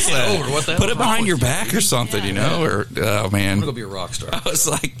does that? Over. What the Put hell it behind your back or something, Or, oh, man. I'm going to go be a rock star. I was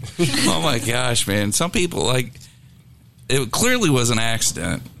like, oh, my gosh, man. Some people, like, it clearly was an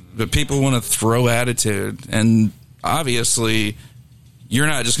accident, but people want to throw attitude. And obviously, you're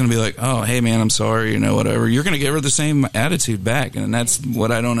not just going to be like, oh, hey, man, I'm sorry, whatever. You're going to give her the same attitude back. And that's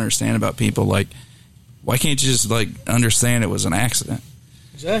what I don't understand about people. Like, why can't you just, like, understand it was an accident?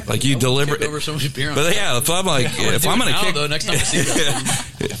 Exactly. Like, you deliberately. Over somebody's beer. But, yeah, if I'm like, if I'm going to kick. Though, next time I see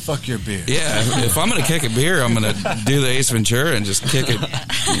that, fuck your beer. Yeah, if I'm going to kick a beer, I'm going to do the Ace Ventura and just kick it,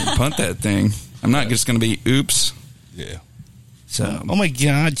 punt that thing. I'm not just going to be oops. Yeah. So. Oh, my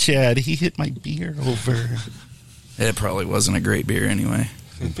God, Chad, he hit my beer over. It probably wasn't a great beer anyway.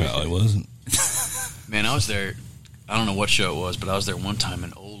 It probably wasn't. Man, I was there. I don't know what show it was, but I was there one time.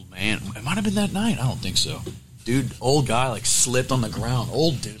 An old man. It might have been that night. I don't think so. Dude, old guy, like, slipped on the ground.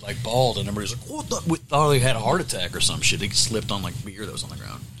 Old dude, like, bald. And everybody's like, what the? We thought he had a heart attack or some shit. He slipped on, like, beer that was on the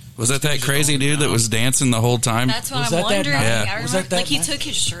ground. Was that crazy dude that was dancing the whole time? That's what I'm wondering. Yeah. I remember, like, he took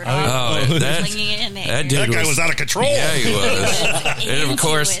his shirt off. Oh, flinging it in the air. That guy was out of control. Yeah, he was. And of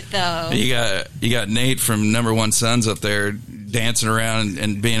course, though. you got Nate from Number One Sons up there dancing around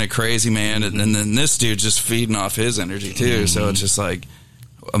and being a crazy man, and then this dude's just feeding off his energy too. So it's just like,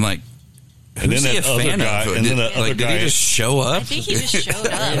 I'm like, who's he a fan of? And then that other did guy, he just show up? I think he just showed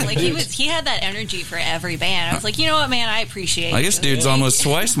up. Like, he had that energy for every band. I was like, you know what, man, I appreciate I guess you. dude's almost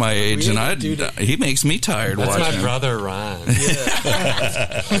twice my age, and he makes me tired That's watching my him. brother Ryan.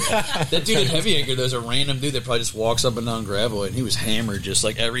 That dude at Heavy Anchor, there's a random dude that probably just walks up and down gravel, and he was hammered just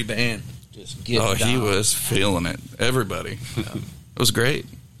like every band. Just getting down. He was feeling it. Everybody. It was great.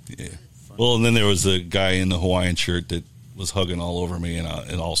 Yeah. Well, and then there was a guy in the Hawaiian shirt that was hugging all over me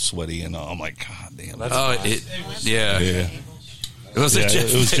and all sweaty, and I'm like, God damn. Yeah. It was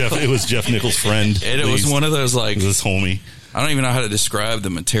Jeff Nichols' friend. And it was one of those, like, it was his homie. I don't even know how to describe the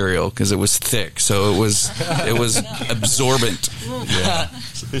material because it was thick, so it was absorbent. Yeah,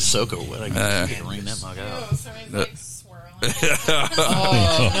 it's so cool. I can wring that mug out. Oh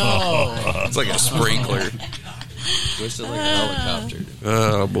no! It's like a sprinkler. Twisted like a helicopter.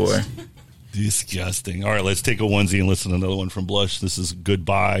 Oh boy. Disgusting. All right, let's take a onesie and listen to another one from Blush. This is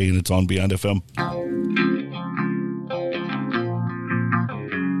Goodbye, and it's on Beyond FM.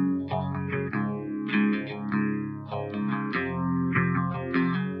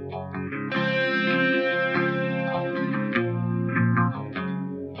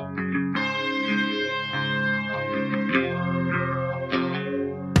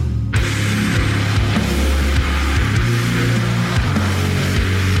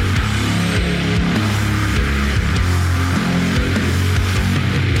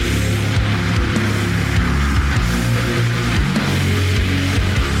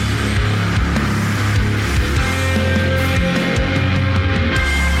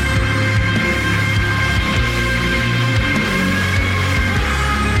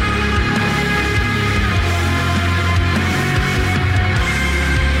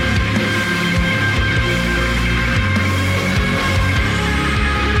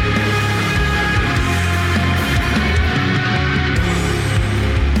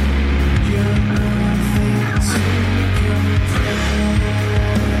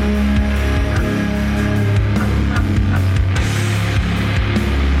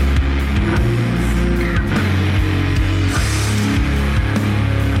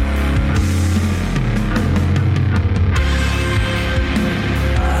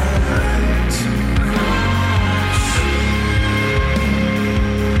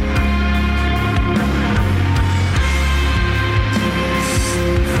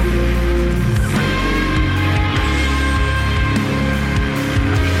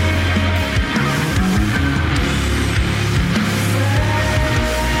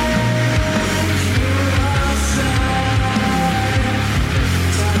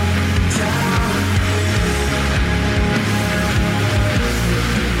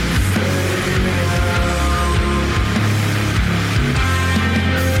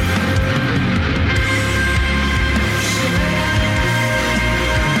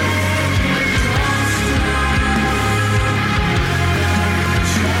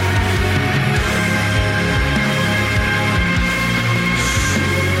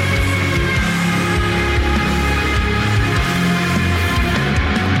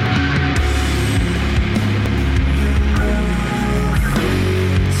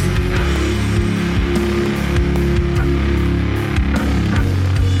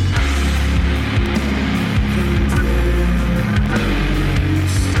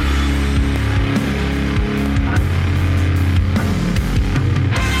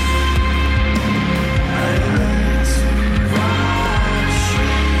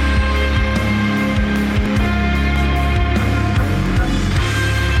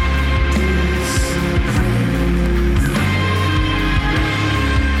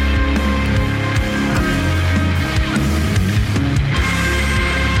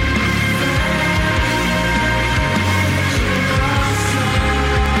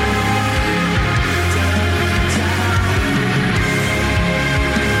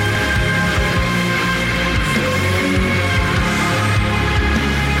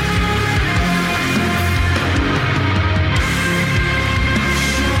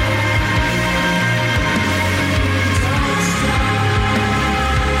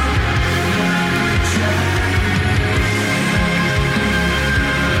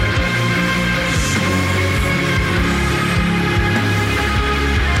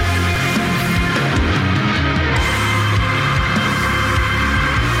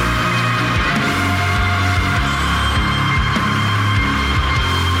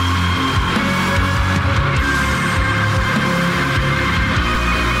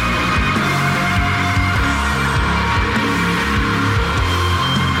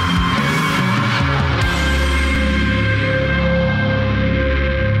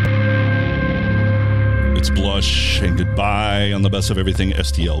 best of everything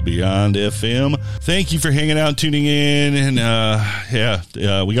STL Beyond FM. Thank you for hanging out and tuning in.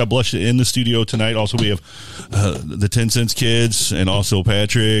 And we got Blush in the studio tonight. Also, we have the Tencents kids and also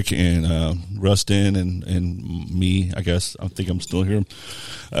Patrick and Rustin and me, I guess. I think I'm still here.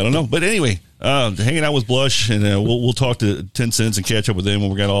 I don't know. But anyway, hanging out with Blush, and we'll talk to Tencents and catch up with them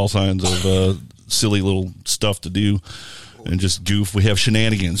when we got all kinds of silly little stuff to do and just goof. We have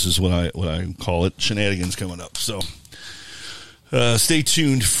shenanigans is what I call it. Shenanigans coming up. So stay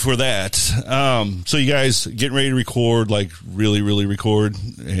tuned for that. So you guys getting ready to record, like really, really record,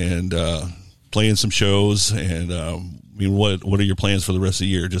 and playing some shows. And I mean, what are your plans for the rest of the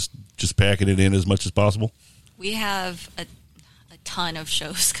year? Just packing it in as much as possible? We have a ton of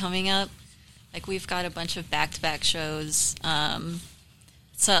shows coming up. Like, we've got a bunch of back-to-back shows.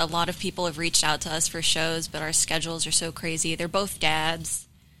 So a lot of people have reached out to us for shows, but our schedules are so crazy. They're both dads.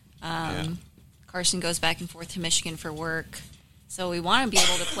 Carson goes back and forth to Michigan for work. So we want to be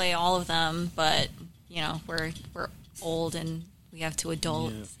able to play all of them, but, we're old and we have two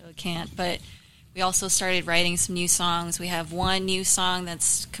adults, so we can't. But we also started writing some new songs. We have one new song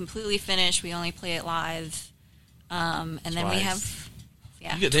that's completely finished. We only play it live. And then we have...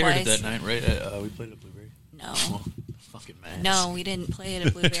 Yeah, they heard it that night, right? We played it at Blueberry. No. Fucking man. No, we didn't play it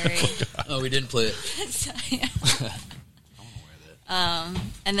at Blueberry. Oh, we didn't play it.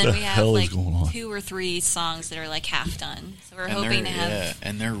 And then we have like 2 or 3 songs that are like half done. So we're hoping to have... Yeah,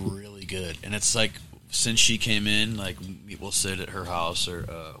 and they're really good. And it's like, since she came in, like, we'll sit at her house or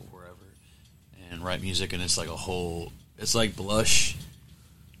wherever and write music, and it's like a whole... It's like Blush.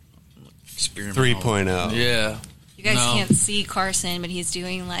 3.0. Yeah. You guys can't see Carson, but he's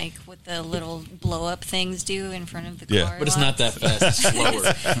doing like what the little blow up things do in front of the car. But it's not that fast. It's slower.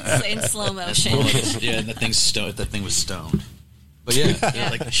 It's in slow motion. And that thing was stoned. But yeah,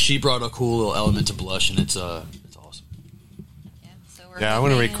 like she brought a cool little element to Blush, and it's awesome. I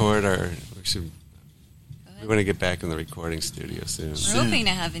want to record we want to get back in the recording studio soon. We're hoping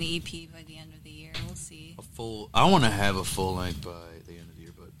to have an EP by the end of the year. We'll see. I want to have a full length by the end of the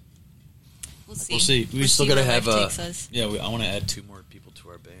year, but we'll see. We'll see. We still got to have I want to add 2 more people to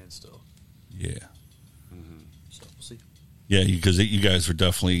our band still. Yeah. So we'll see. Yeah, because you guys were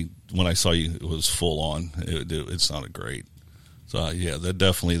definitely, when I saw you, it was full on. It sounded great. So that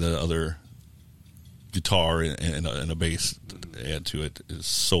definitely the other guitar and a bass to add to it is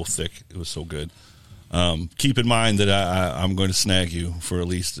so thick. It was so good. Keep in mind that I'm going to snag you for at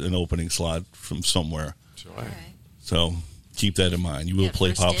least an opening slot from somewhere. Sure. Right. So keep that in mind. You will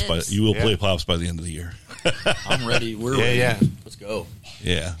play Pops play Pops by the end of the year. I'm ready. We're ready. Yeah. Let's go.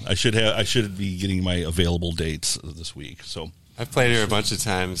 Yeah, I should be getting my available dates this week. So I've played here a bunch of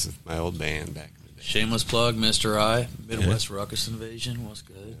times with my old band back in the day. Shameless plug, Mr. I, Midwest Ruckus Invasion. What's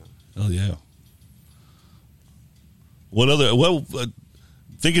good? Oh yeah.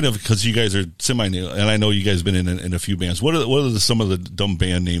 Thinking of, because you guys are semi-new, and I know you guys have been in a few bands. What are some of the dumb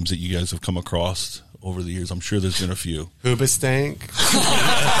band names that you guys have come across over the years? I'm sure there's been a few. Hoobastank.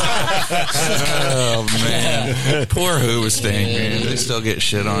 Oh man, poor Hoobastank, man. They still get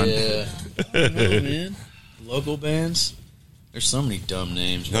shit on. Yeah, I don't know, man. Local bands. There's so many dumb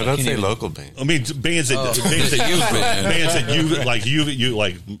names. No, don't say local bands. I mean, bands that you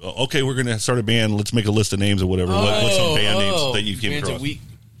like. Okay, we're gonna start a band. Let's make a list of names or whatever. What's some band names that you came across?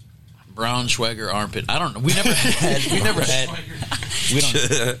 Braunschweiger Armpit. I don't know. We never had. We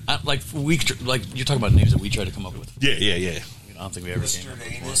don't. Like you're talking about names that we tried to come up with. Yeah. I don't think we ever came up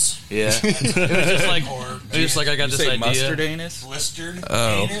with one. Yeah. It was just like I got this idea. Mustard anus? Blistered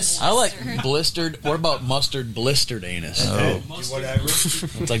anus? I like blistered. What about mustard blistered anus? Oh. Whatever.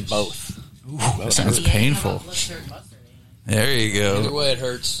 It's like both. Ooh, that sounds painful. There you go. Either way, it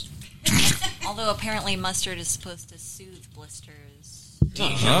hurts. Although apparently mustard is supposed to soothe blisters.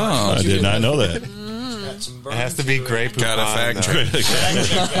 Oh, I did not know that. It has to be grape. Got a fact check.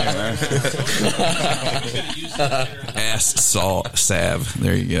 Ass salt salve.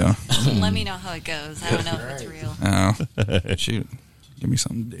 There you go. Let me know how it goes. I don't know if it's real. Oh, shoot! Give me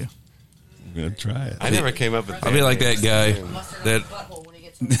something to do. I'm gonna try it. I never came up with. I'll be like that guy that.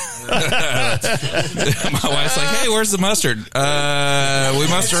 My wife's like, "Hey, where's the mustard? We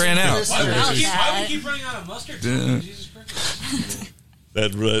must have ran out." Why we keep running out of mustard? Jesus Christ.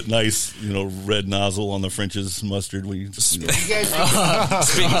 That nice, red nozzle on the French's mustard. You guys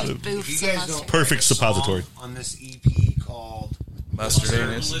don't perfect suppository on this EP called Mustard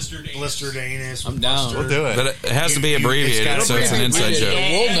Anus. Blistered Anus. I'm down. We'll do it. But it has to be abbreviated, so it's an inside joke.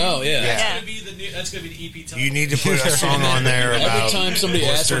 We'll know, yeah. That's going to be the EP title. You need to put a song on there about every time somebody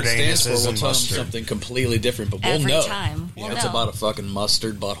asks what it stands for, we'll tell them mustard. something completely different, but we'll Every know. time. We'll It's know. about a fucking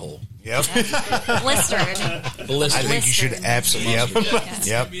mustard butthole. Yep. Blistered. I think you should absolutely. Yep.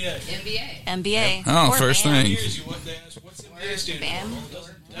 Yep. NBA. Oh, Or first bam. thing. Bam.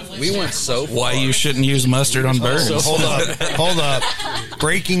 We went so far. Why you shouldn't use mustard on burns. Hold up.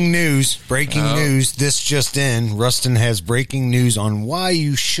 Breaking news. This just in. Rustin has breaking news on why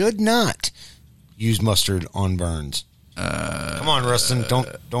you should not use mustard on burns. Come on, Rustin. Don't.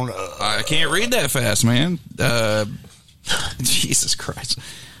 I can't read that fast, man. Jesus Christ.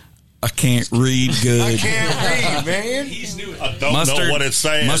 I can't read good. I can't read, man. He's new. I don't know what it's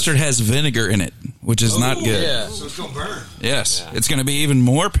saying. Mustard has vinegar in it, which is not good. Yeah. So it's going to burn. Yes. It's going to be even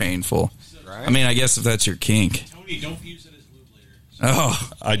more painful. Right. I mean, I guess if that's your kink. Tony, don't use it as lube later.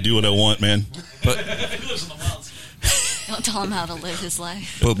 Oh. I do what I want, man. But He lives in the wilds. Don't tell him how to live his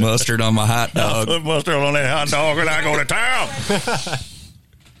life. put mustard on my hot dog. Put mustard on that hot dog and I go to town.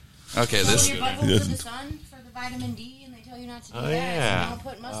 Okay, this. Your butthole to the sun for the vitamin D. Not to do that. So don't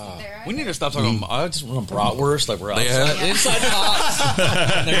put mustard there. We need to stop talking about. I just want bratwurst like we're outside. Yeah. Inside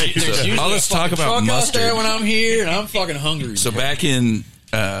pots. There's usually I'll just talk about truck mustard. out there when I'm here, and I'm fucking hungry. So back in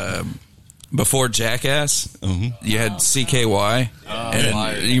before Jackass, you had CKY,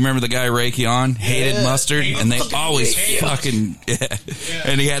 and you remember the guy Raytheon hated mustard, and they always fucking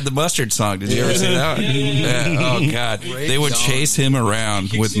and he had the mustard song. Did you ever see that one? Yeah. Oh god, they would chase him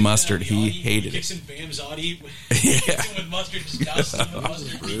around with mustard. He hated it. Bam's Audi Yeah. with mustard, just dousing him with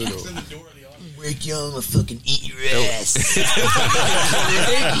mustard. He kicks in the door of the audience. Rick Young will fucking eat your ass.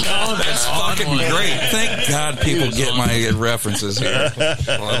 That's fucking great. Thank God people get my references here.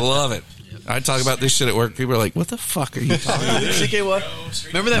 I love it. I talk about this shit at work. People are like, "What the fuck are you talking about?" CKY.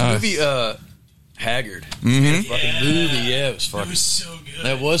 Remember that movie, Haggard? Mm-hmm. Fucking movie, yeah, it was fucking. It was so good.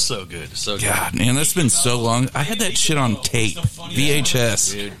 That was so good. So good. God, man, that's been so long. I had that shit on tape,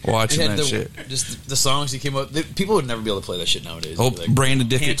 VHS, Dude. watching He had that shit. Just the songs he came up. People would never be able to play that shit nowadays. Oh, Like, Brandon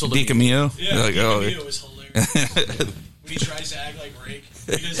canceled DiCamillo. Yeah, Like, DiCamillo was hilarious. When he tries to act like Rake,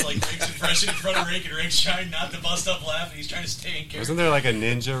 he does like Rake's impression in front of Rake, and Rake's trying not to bust up laughing. He's trying to stay in character. Wasn't there like a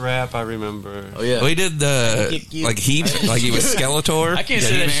ninja rap? I remember. Oh yeah. Well, he did the like he was Skeletor. I can't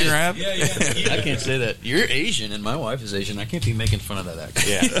say that shit. Rap. Yeah. I can't say that. You're Asian and my wife is Asian. I can't be making fun of that actor.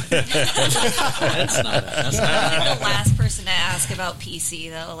 Yeah. That's not. I'm the last person to ask about PC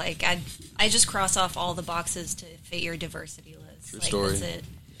though. Like I just cross off all the boxes to fit your diversity list. True like, story. That's it.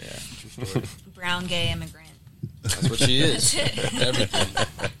 Yeah. True story. Brown gay immigrant. That's what she is. That's it. Everything.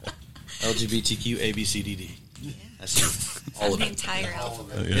 LGBTQ ABCDD. That's it. All of the it. entire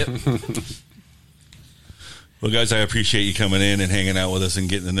alphabet. Yep. Well, guys, I appreciate you coming in and hanging out with us and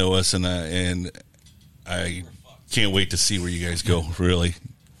getting to know us, and I can't wait to see where you guys go, really,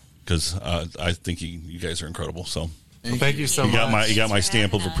 because I think you guys are incredible. So, Well, thank you so much. You got my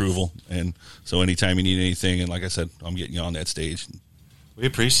stamp of approval, and so anytime you need anything, and like I said, I'm getting you on that stage. We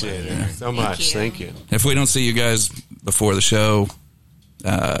appreciate it so much. Thank you. If we don't see you guys before the show,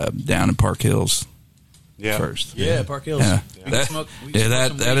 down in Park Hills, first. Yeah, Park Hills. Yeah, We that, can smoke that is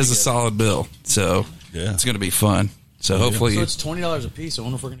a together. solid bill. So it's going to be fun. So hopefully, So it's $20 a piece. I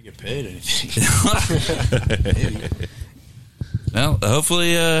wonder if we're going to get paid anything. well,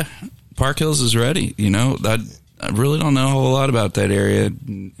 hopefully, Park Hills is ready. You know, I really don't know a whole lot about that area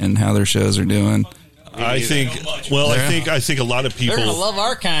and how their shows are doing. I think a lot of people They're going to love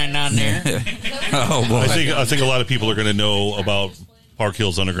our kind down there. Oh boy, I think a lot of people are going to know about Park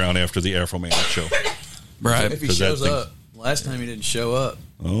Hills Underground after the Afro Man show. Right. If he shows up. Last time he didn't show up.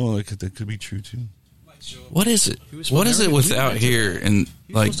 Oh, that could be true too. What is it? What is it with out here and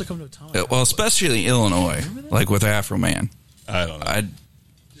like? supposed to come to a town Well, especially Illinois, like with Afro Man. I don't know.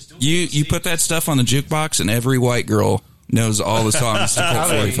 You put that stuff on the jukebox, and every white girl knows all the songs to Colt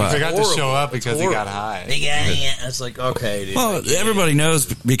 45. He forgot to show up because he got high. It's like, okay, dude. Well, everybody knows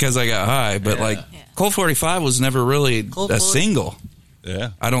because I got high, but like Colt 45 was never really a single.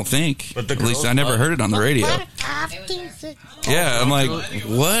 Yeah, I don't think. But at least I never heard it on the radio. Yeah, I'm like,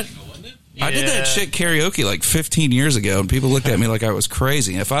 what? I did that shit karaoke like 15 years ago, and people looked at me like I was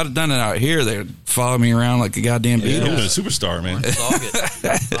crazy. If I'd have done it out here, they'd follow me around like a goddamn Beatles. You've been a superstar, man.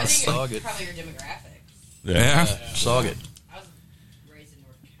 I saw it. Probably your demographics. Yeah. Saw it. I was raised in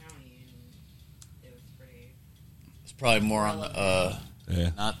North County, and it was pretty. It's probably more on the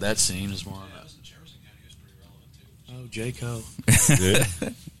not that scene. It's more on that. Oh, J. Cole. Yeah.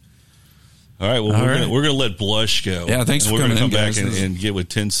 All right, well, we're gonna let Blush go. Yeah, thanks for we're coming gonna in, come guys. back and get with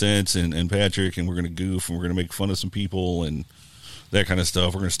Tencents and Patrick, and we're gonna goof and we're gonna make fun of some people and that kind of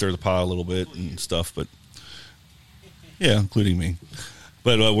stuff. We're gonna stir the pot a little bit and stuff, but yeah, including me.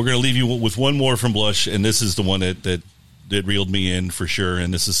 But we're gonna leave you with one more from Blush, and this is the one that reeled me in for sure.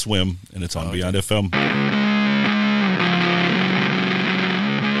 And this is Swim, and it's on Beyond FM.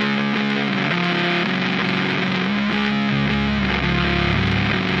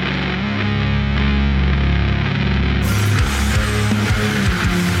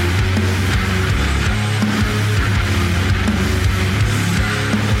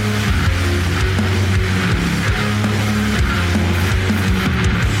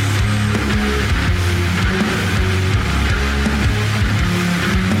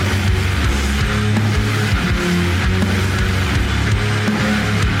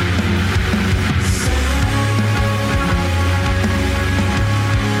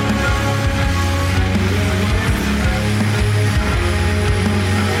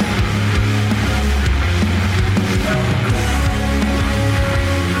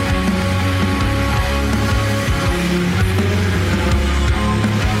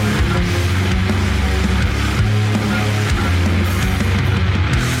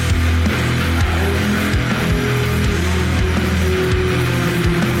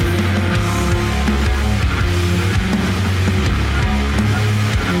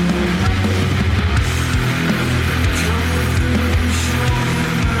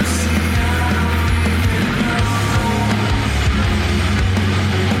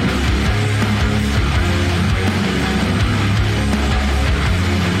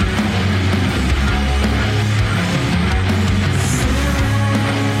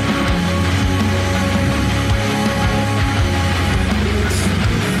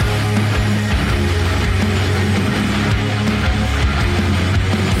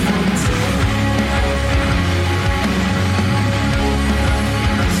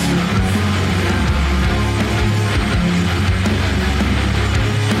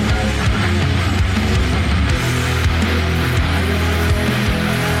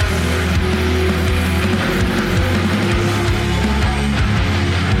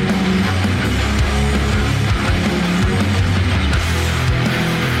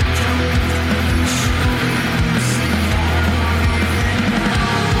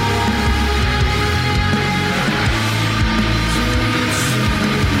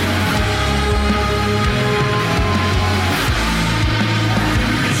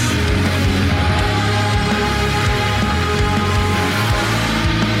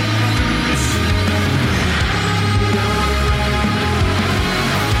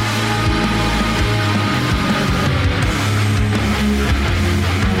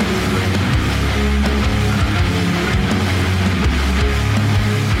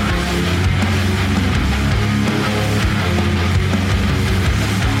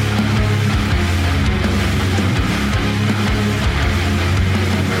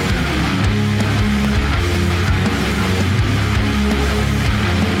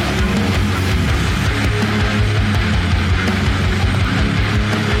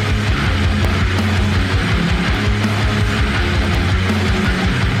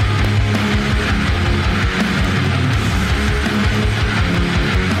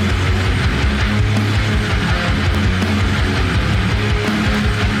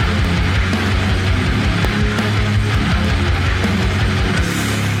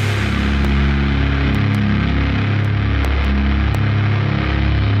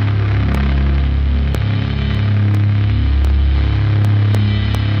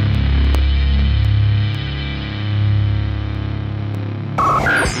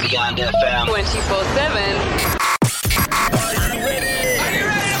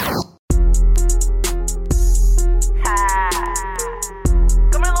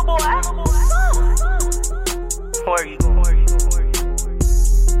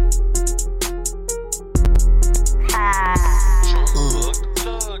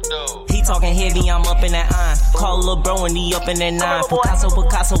 talking heavy, I'm up in that iron. Call a little bro and he up in that 9.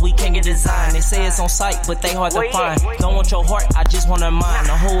 Picasso, we can't get design. They say it's on site, but they hard to find. Don't want your heart, I just want her mind.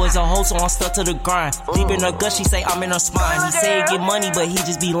 A hoe is a hoe, so I'm stuck to the grind. Deep in her gut, she say I'm in her spine. He say he get money, but he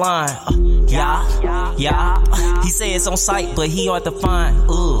just be lying. Yeah. He say it's on site, but he hard to find.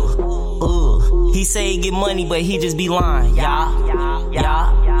 He say he get money, but he just be lying. Yeah.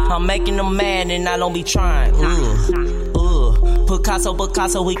 I'm making them mad and I don't be trying.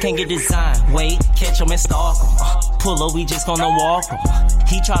 Picasso, we can't get design. Wait, catch him and stalk him. Pull up, we just gonna walk him.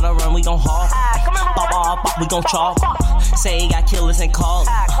 He try to run, we gon' hawk him. Bop, we gon' chalk him. Say he got killers and call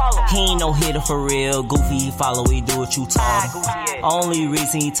him. He ain't no hitter for real. Goofy, he follow, he do what you taught him. Only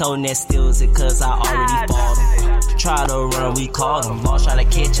reason he told that still is it cause I already fought him. Try to run, we caught him. Lost, try to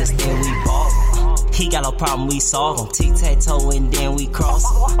catch us, then we bought him. He got a problem, we solve him. Tic-tac-toe and then we cross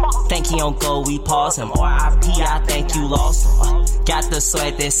him. Think he don't go, we pause him. R.I.P. I think you lost him. Got the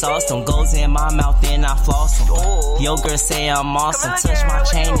sweat that sauced him. Goes in my mouth, then I floss him. Yo girl say I'm awesome. Touch my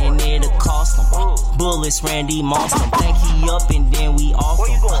chain and it'll cost him. Bullets, Randy Moss him. Think he up and then we off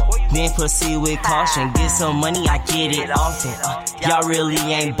him. Then proceed with caution. Get some money, I get it often. Y'all really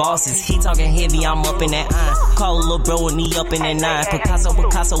ain't bosses. He talking heavy, I'm up in that iron. Call a little bro and he up in that 9.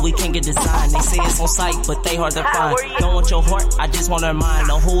 Picasso, we can't get design. They say it's on site, but they hard to find. Don't want your heart, I just want her mind.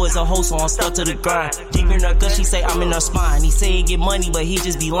 No who is a hoe, so I'm stuck to the grind. Deep in her gut, she say I'm in her spine. He say he get money, but he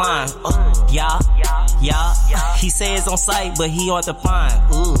just be lying. Yeah. He say it's on site, but he hard to find.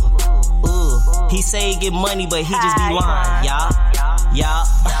 He say he get money, but he just be lying. Yeah.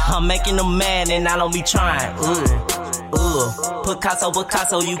 I'm making them mad and I don't be trying.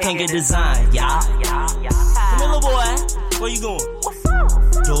 Picasso, you can't get design. Yeah. Come on, little boy, where you going? What's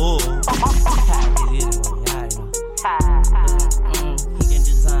up? He can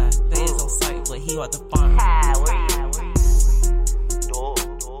design. They is on site, but he hard to find.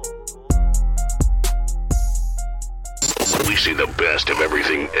 We see the best of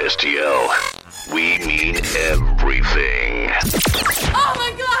everything STL. We mean everything. Oh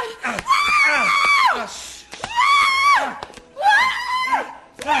my God!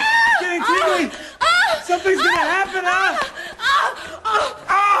 Getting tingly! Something's gonna happen,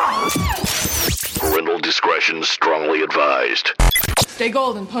 Parental discretion strongly advised. Stay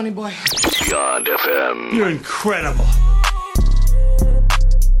golden, pony boy. Beyond FM. You're incredible.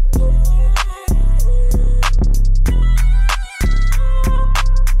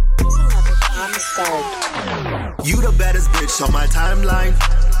 You the baddest bitch on my timeline.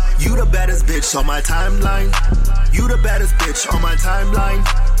 You the baddest bitch on my timeline. You the baddest bitch on my timeline.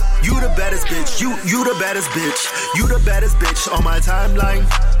 You the baddest bitch. You the baddest bitch. You the baddest bitch on my timeline.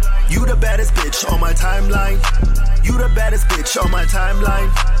 You the baddest bitch on my timeline. You the baddest bitch on my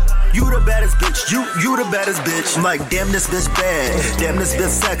timeline. You the baddest bitch, you the baddest bitch. I'm like, damn this bitch bad, damn this bitch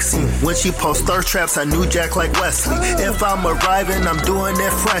sexy. When she posts thirst traps, I knew Jack like Wesley. If I'm arriving, I'm doing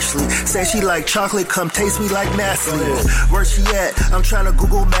it freshly. Say she like chocolate, come taste me like Nestle. Where she at? I'm trying to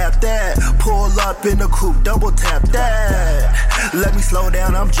Google map that. Pull up in the coupe, double tap that. Let me slow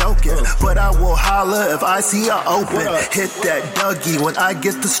down, I'm joking. But I will holler if I see her open. Hit that Dougie when I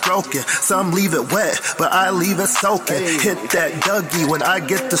get to stroking. Some leave it wet, but I leave it soaking. Hit that Dougie when I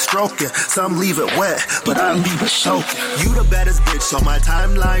get to stroking. Some leave it wet, but I leave it soaking. You the baddest bitch on my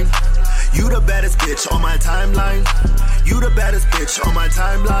timeline. You the baddest bitch on my timeline. You the baddest bitch on my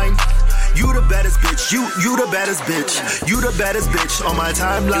timeline. You the baddest bitch. You the baddest bitch. You the baddest bitch on my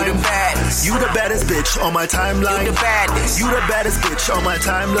timeline. You the baddest bitch on my timeline. You the baddest. You the baddest bitch on my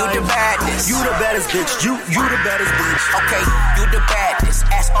timeline. You the baddest. You the baddest bitch. You the baddest bitch. Okay, you the baddest.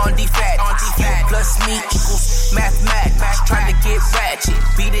 Ass on the fat. You plus me equals mathematics. Trying to get ratchet.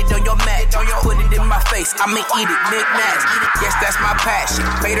 Beat it on your mat. Put it in my face. I'ma eat it. Knick-knacks. Yes, that's my passion.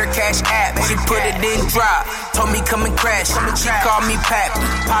 Paid her cash app. She put it in drop. Told me come and crash. She called me Pappy.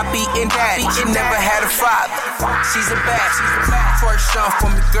 Poppy and Daddy. She never had a father. She's a bad. First song for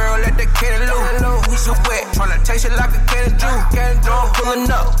me, girl, let the cantaloupe. We so wet. Tryna taste it like a can of juice. I'm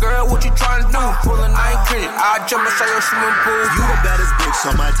pulling up. Girl, what you tryna do? I ain't kidding. I'll jump inside your swimming pool. You the baddest bitch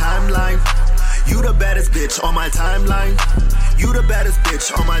on my timeline. You the baddest bitch on my timeline. You the baddest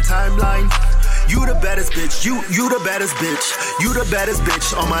bitch on my timeline. You the baddest bitch. You the baddest bitch. You the baddest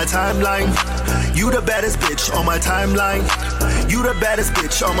bitch on my timeline. You the baddest bitch on my timeline. You the baddest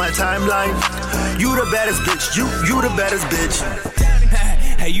bitch on my timeline. You the baddest bitch. You the baddest bitch.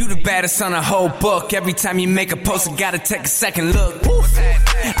 Hey, you the baddest on the whole book. Every time you make a post, I gotta take a second look. Woof.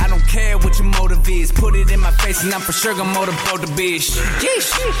 I don't care what your motive is. Put it in my face and I'm for sure gonna motivate the bitch.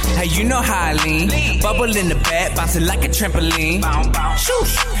 Yeesh. Hey, you know how I lean. Bubble in the back, bouncing like a trampoline.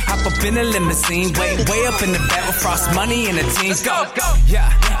 Shoosh. Hop up in a limousine. Way up in the back with Frost Money and the team. Go.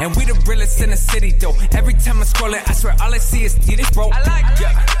 Yeah. And we the realest in the city, though. Every time I scroll it, I swear all I see is this, bro. I like it.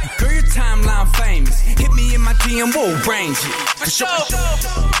 Yeah. Girl, your timeline famous. Hit me in my DM, we'll range it. For sure.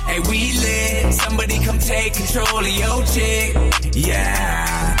 Hey, we lit. Somebody come take control of your chick.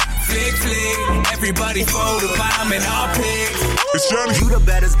 Yeah. Flick, flick. Everybody photobomb and all pics. You the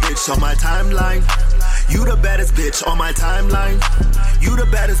baddest bitch on my timeline. You the baddest bitch on my timeline. You the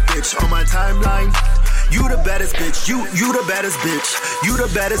baddest bitch on my timeline. You the baddest bitch. You the baddest bitch. You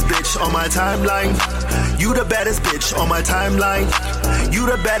the baddest bitch on my timeline. You the baddest bitch on my timeline. You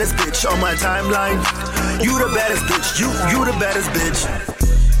the baddest bitch on my timeline. You the baddest bitch. You the baddest bitch.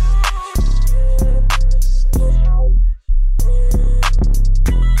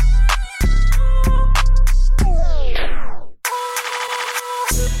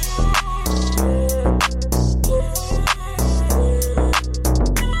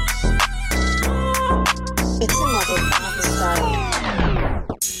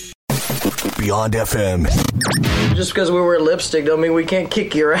 Beyond FM. Just because we wear lipstick don't mean we can't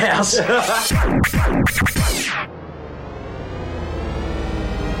kick your ass.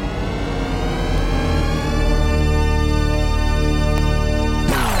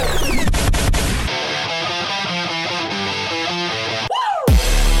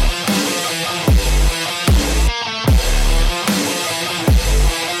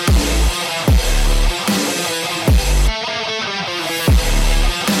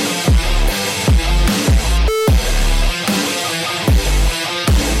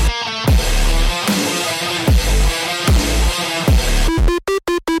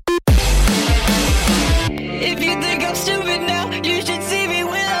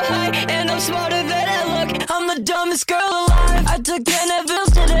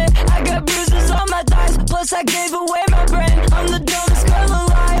 I gave away my brain. I'm the dumbest girl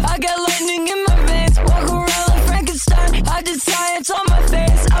alive. I got lightning in my veins. Walk around like Frankenstein. I did science on my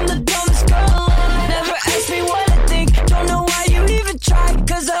face. I'm the dumbest girl alive. Never ask me what I think. Don't know why you even try.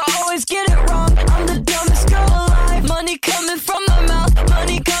 Cause I always get it wrong. I'm the dumbest girl alive. Money coming from my mouth.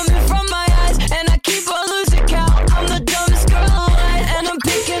 Money coming from my eyes. And I keep on losing count. I'm the dumbest girl alive. And I'm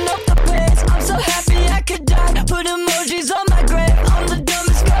picking up the pace. I'm so happy I could die. Put emojis on my grave. I'm the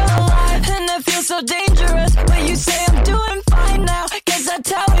dumbest girl alive. And I feel so dangerous. But you say I'm doing fine now. Guess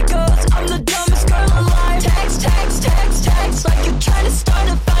that's how it goes. I'm the dumbest girl alive. Text, text, text, text. Like you're trying to start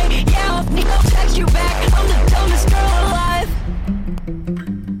a fight. Yeah, I'll text you back. I'm the dumbest girl alive.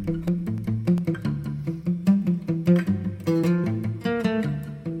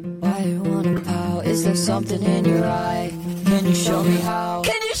 Why you wanna pout? Is there something in your eye? Can you show me how?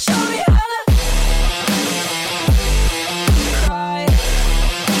 Can you show me how to cry?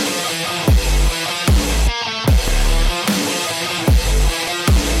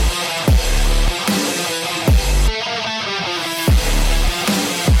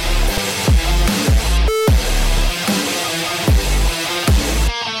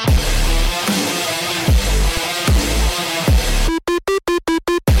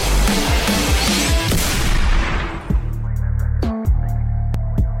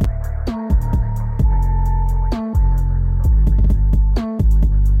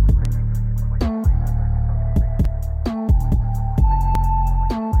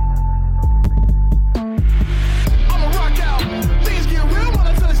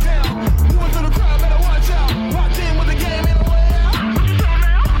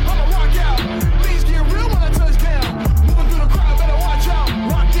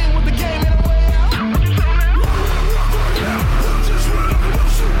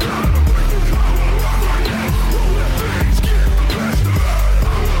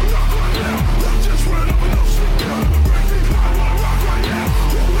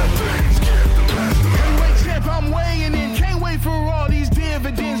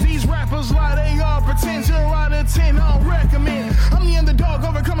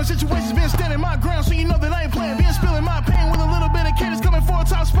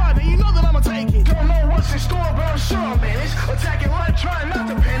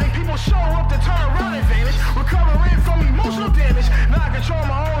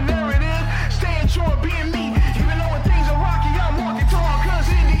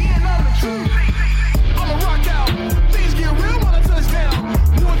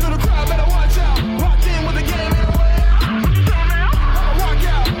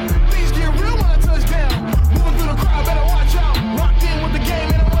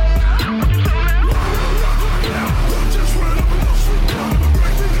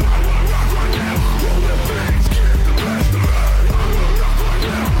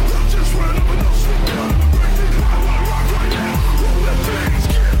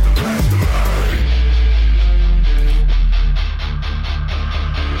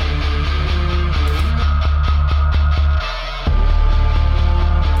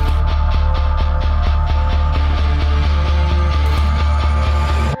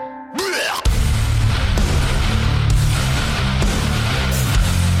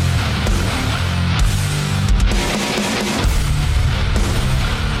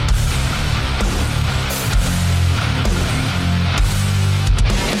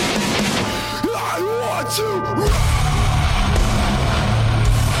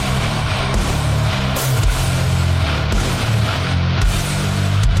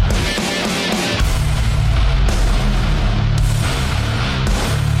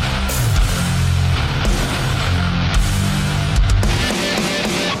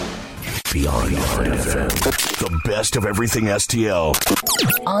 Beyond FM. The best of everything STL.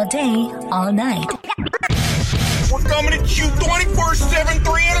 All day, all night. We're coming at you 24/7,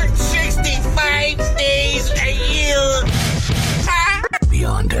 365 days a year.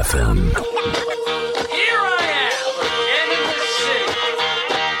 Beyond FM. Here I am, in the city,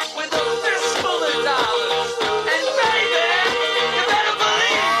 with a fistful of dollars. And baby, you better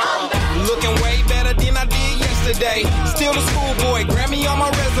believe Looking way better than I did yesterday. Still a schoolboy, Grammy on my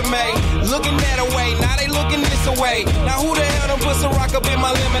resume. Looking that away, now they looking this away. Now who the hell done put some rock up in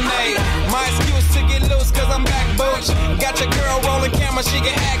my lemonade? My excuse to get loose, cause I'm back, booch. Got your girl rolling camera, she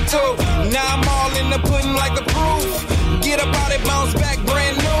can act too. Now I'm all in the pudding like the proof. Get up out it, bounce back,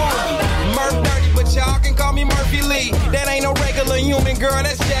 brand new. Murph dirty, but y'all can call me Murphy Lee. That ain't no regular human, girl,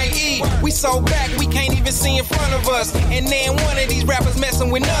 that's J.E. We so back, we can't even see in front of us. And then one of these rappers messing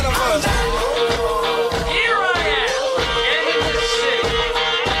with none of us. here I am, in the city,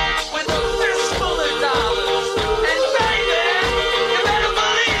 with a fistful of dollars. And baby, you better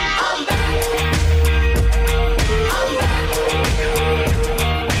believe I'm back.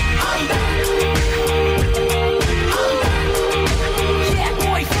 Yeah,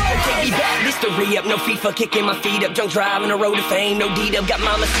 boy, okay, be back. This the re-up, no FIFA, kicking my feet up. Drunk driving the road to fame, no D-dub. Got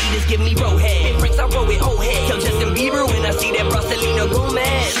mama Cetus, give me road head. Brinks, I roll with old head. Tell Justin Bieber when I see that Brasilino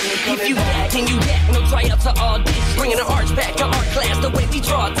Gomez. If you back, then you back. No tryouts to all this. Bringing the arch back to art class, the way we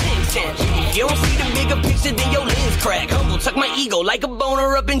draw Tencents. If you don't see the bigger picture, then your lens crack. Humble, tuck my ego like a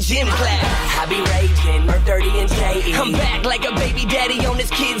boner up in gym class. I be raging, Murph 30 and J.E. I'm back like a baby daddy on his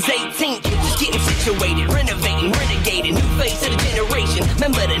kid's 18th. Just getting situated, renovating, renegading. New face of the generation,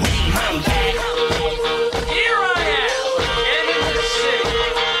 remember the name, I'm back. Here I am, in the city,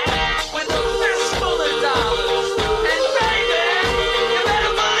 with a fistful of dollars. And baby, you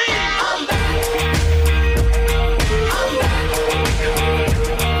better believe I'm back.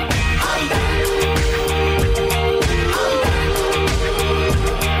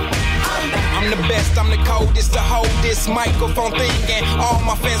 I'm the best, I'm the coldest to hold this microphone thing, and all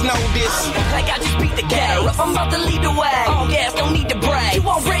my fans know this. Like I just beat the cat up, I'm about to lead the way. All gas, don't need to brag. You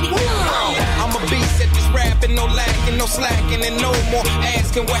already know. I'm a beast at this rapping, no lacking, no slacking, and no more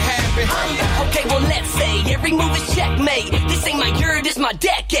asking what happened. Okay, well let's say every move is checkmate. This ain't my year, this my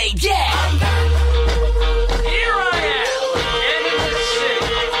decade, yeah. Here I am, in the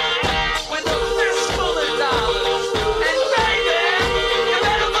city, with a fistful of dollars. And baby, you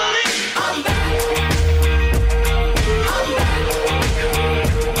better believe I'm back.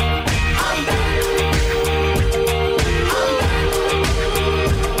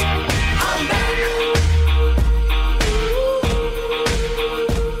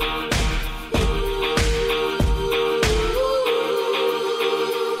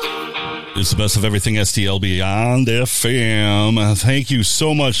 It's the best of everything STL Beyond FM. Thank you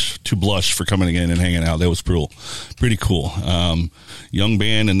so much to Blush for coming in and hanging out. That was pretty cool. Young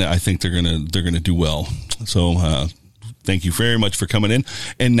band, and I think they're gonna do well. So thank you very much for coming in.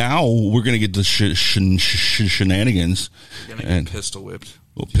 And now we're gonna get the shenanigans. We're gonna get pistol whipped.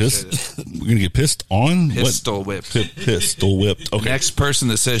 Well, we're gonna get pissed on. Pistol whipped. Pistol whipped. Okay. Next person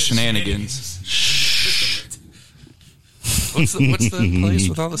that says shenanigans. What's the place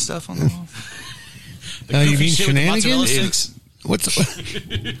with all the stuff on the wall? You mean shenanigans? What's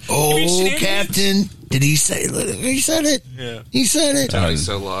oh, Captain? Did he say? He said it. Yeah, he said it. Tony's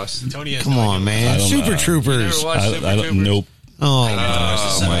so lost. Tony has Come on, man. Super Troopers. I don't. Nope. Oh,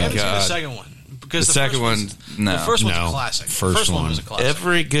 my God. The second one. Because the second one, no. The first one's a classic. First one was a classic.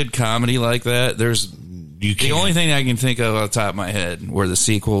 Every good comedy like that, the only thing I can think of off the top of my head where the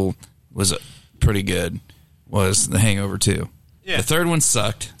sequel was pretty good was The Hangover 2. Yeah. The third one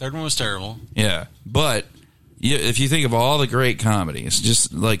sucked. Third one was terrible. Yeah. But if you think of all the great comedies,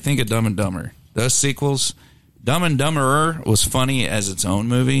 just like think of Dumb and Dumber. Those sequels, Dumb and Dumberer was funny as its own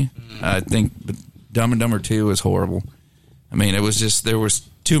movie. I think Dumb and Dumber 2 was horrible. I mean, it was just, there was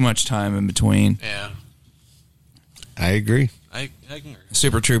too much time in between. Yeah. I agree. I can agree.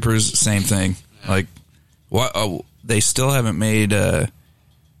 Super Troopers, same thing. Yeah. Like, what? Oh, they still haven't made,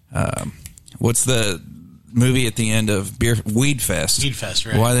 what's the movie at the end of Weed Fest? Weed Fest,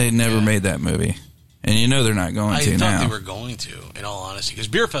 right. Why they never made that movie. And you know they're not going to now. I thought they were going to, in all honesty, because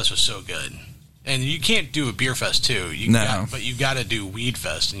Beer Fest was so good. And you can't do a Beer Fest, too. But you got to do Weed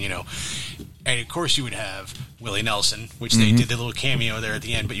Fest. And, and of course you would have Willie Nelson, which they did the little cameo there at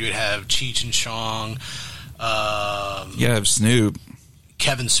the end, but you would have Cheech and Chong. You have Snoop.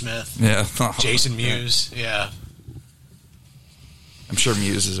 Kevin Smith. Yeah. Jason Mewes. Yeah. I'm sure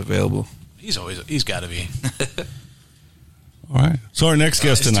Mewes is available. He's got to be. All right. So our next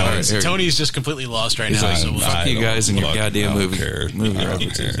guest tonight. Tony's just completely lost right now. Fuck you guys and your goddamn movie. Care. Movie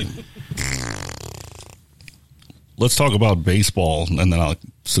references. let's talk about baseball, and then I'll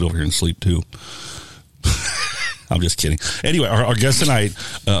sit over here and sleep too. I'm just kidding. Anyway, our guest tonight,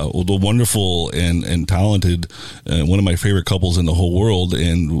 the wonderful and talented, one of my favorite couples in the whole world,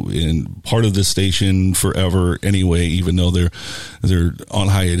 and part of this station forever anyway, even though they're on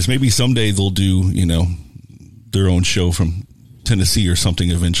hiatus. Maybe someday they'll do, their own show from Tennessee or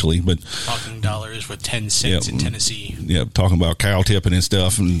something eventually. But Talking Dollars with 10 cents in Tennessee. Yeah, talking about cow tipping and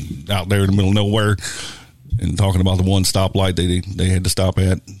stuff, and out there in the middle of nowhere, and talking about the one stoplight they had to stop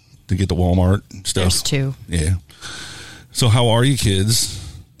at to get to Walmart and stuff. There's two. Yeah. So how are you kids?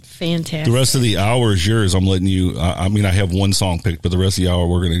 Fantastic. The rest of the hour is yours. I'm letting you, I have one song picked, but the rest of the hour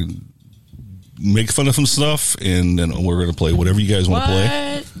we're going to make fun of some stuff, and then we're going to play whatever you guys want to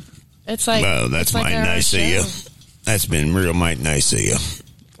play. It's like, well, that's mighty nice of you. That's been real mighty nice of you.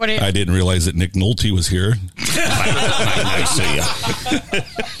 I didn't realize that Nick Nolte was here. Mighty nice of you.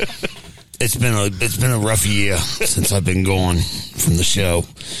 It's been a rough year since I've been gone from the show.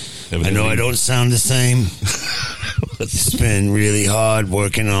 I know I don't sound the same. It's been really hard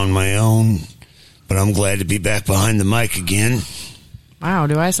working on my own, but I'm glad to be back behind the mic again. Wow,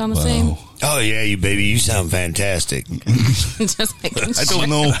 do I sound the same? Oh yeah, you sound fantastic. Just making I don't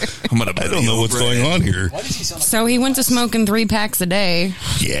know. I don't know what's going on here. So he went to smoking 3 packs a day.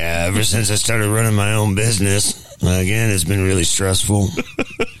 Yeah, ever since I started running my own business, again, it's been really stressful.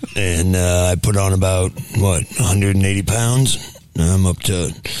 And I put on about 180 pounds. Now I'm up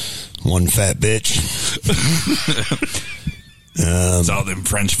to one fat bitch. It's all them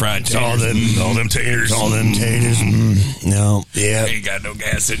French fried taters. All them taters. All them taters. No, yeah. Ain't got no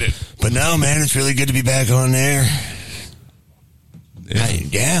gas in it. But no, man, it's really good to be back on there.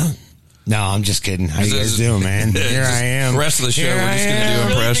 Yeah. No, I'm just kidding. How you guys doing, man? Here I am. The rest of the show, we're just going to do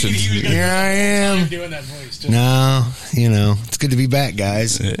impressions. Here I am. Doing that voice too. No, it's good to be back,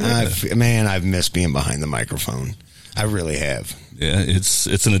 guys. I've missed being behind the microphone. I really have. Yeah,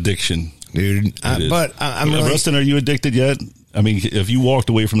 it's an addiction, dude. But I'm really... Rustin, are you addicted yet? I mean, if you walked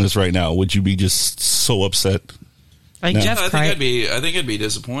away from this right now, would you be just so upset? Like Jeff I think I'd be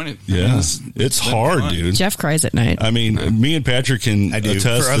disappointed. Yeah, it's hard, dude. Jeff cries at night. I mean, me and Patrick can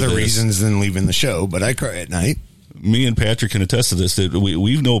attest for other to this. reasons than leaving the show, but I cry at night. Me and Patrick can attest to this, that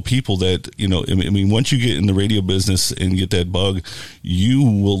we know people that, I mean, once you get in the radio business and get that bug, you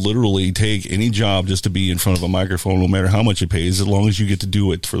will literally take any job just to be in front of a microphone, no matter how much it pays, as long as you get to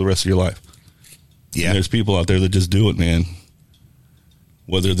do it for the rest of your life. Yeah. And there's people out there that just do it, man.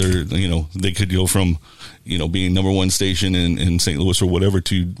 Whether they're, they could go from, being number one station in St. Louis or whatever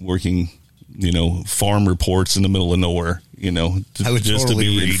to working, farm reports in the middle of nowhere, I would just totally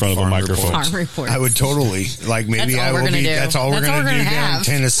to be in front of a microphone. Farm reports. I would totally, maybe I will be. That's all we're going to do down in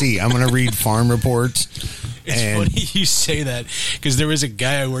Tennessee. I'm going to read farm reports. It's funny you say that, because there was a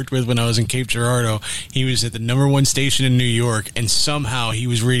guy I worked with when I was in Cape Girardeau. He was at the number one station in New York, and somehow he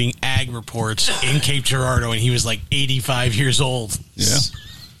was reading ag reports in Cape Girardeau, and he was like 85 years old. Yeah.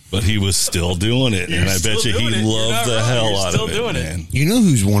 But he was still doing it, and I bet you he loved the hell out of it, man. You know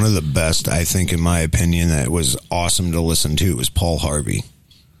who's one of the best, I think, in my opinion, that was awesome to listen to was Paul Harvey.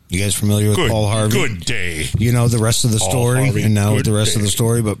 You guys familiar with Paul Harvey? Good day. You know the rest of the story, and now with the rest of the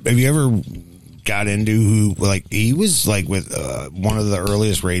story. But have you ever got into who, he was with one of the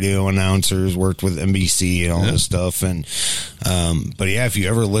earliest radio announcers, worked with NBC and all this stuff. And but yeah, if you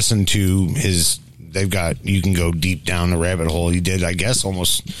ever listen to his, you can go deep down the rabbit hole. He did, I guess,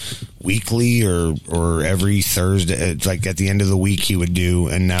 almost weekly or every Thursday, at the end of the week he would do,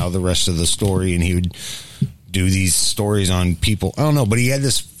 and now the rest of the story, and he would do these stories on people. I don't know, but he had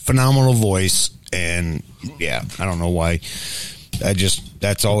this phenomenal voice, and yeah, I don't know why.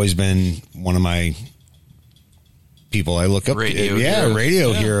 That's always been one of my people I look up to. Yeah,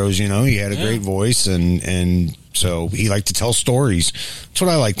 radio heroes, he had a great voice, and so he liked to tell stories. That's what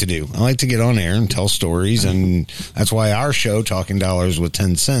I like to do. I like to get on air and tell stories, and that's why our show, Talking Dollars with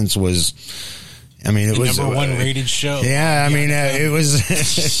 10 Cents, was, it was number one rated show. Yeah, it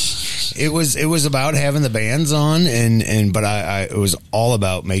was it was about having the bands on, but it was all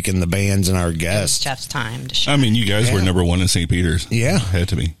about making the bands and our guests. Jeff's time to shine. You guys were number one in St. Peter's. Yeah, had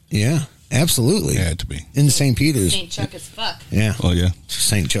to be. Yeah, absolutely, had to be in St. Peter's. St. Chuck as fuck. Yeah. Oh yeah,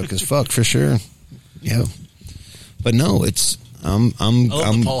 St. Chuck as fuck for sure. Yeah, but no, it's I love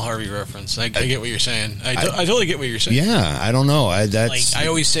the Paul Harvey reference. I get what you're saying. I totally get what you're saying. Yeah, I don't know. I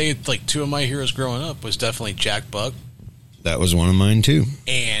always say, two of my heroes growing up was definitely Jack Buck. That was one of mine too.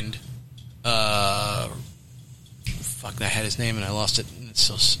 And I had his name and I lost it.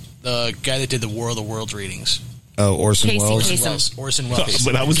 It's the guy that did the War of the Worlds readings. Oh, Orson Welles. Orson Welles.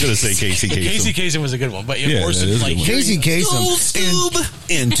 But I was going to say Casey Kasem. Casey Kasem was a good one. But Orson, Casey Kasem.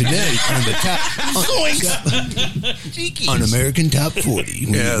 And today on the top on American Top 40.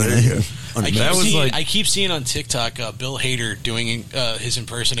 Yeah, there you go. I keep seeing on TikTok Bill Hader doing his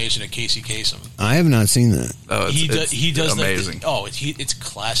impersonation of Casey Kasem. I have not seen that. Oh, He does amazing. It's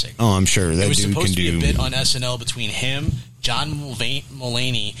classic. Oh, I'm sure that it was dude supposed can to be do. a bit on SNL between him, John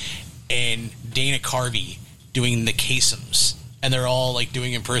Mulaney, and Dana Carvey doing the Kasems, and they're all like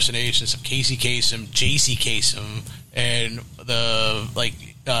doing impersonations of Casey Kasem, J.C. Kasem, and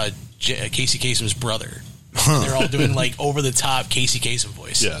Casey Kasem's brother. Huh. They're all doing like over the top Casey Kasem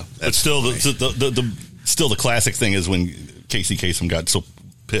voice. Yeah, but still, the classic thing is when Casey Kasem got so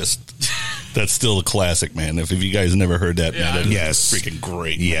pissed. That's still a classic, man. If you guys never heard that, man, that is freaking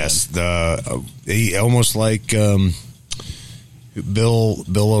great. Yes, he almost like Bill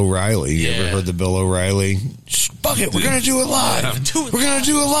O'Reilly. You ever heard the Bill O'Reilly? Fuck it, we're gonna do it live. We're gonna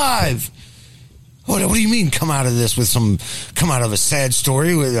do it live. What do you mean? Come out of this with come out of a sad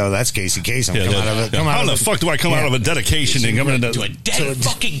story? That's Casey Kasem. How the fuck do I come out of a dedication and come into a dead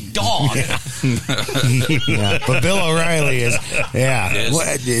fucking dog? Yeah, but Bill O'Reilly is fucking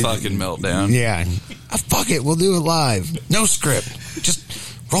meltdown. Yeah, fuck it, we'll do it live. No script, just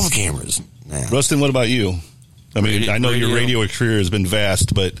roll the cameras. Yeah. Rustin, what about you? I mean, I know your radio career has been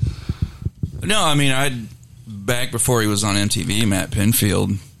vast, but no, I mean, back before he was on MTV, Matt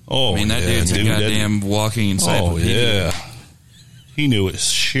Pinfield. Oh, I mean, that dude's a goddamn walking encyclopedia. Oh, yeah. He knew his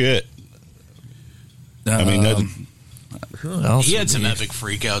shit. I mean, who else? He had some epic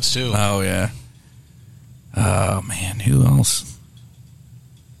freakouts, too. Oh, yeah. Oh, man. Who else?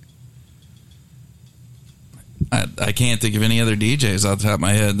 I can't think of any other DJs off the top of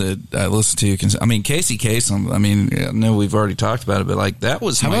my head that I listen to. I mean, Casey Kasem, I mean, I know we've already talked about it, but like that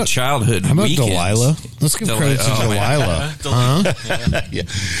was my childhood. How about weekends. Delilah? Let's give credit to Delilah. yeah.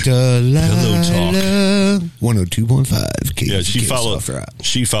 Delilah. 102.5. Yeah,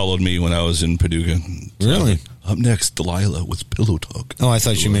 she followed me when I was in Paducah. Really? Up next, Delilah with Pillow Talk. Oh, I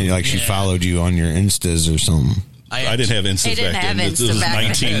thought you meant like she followed you on your Instas or something. I didn't have Instas back then. This was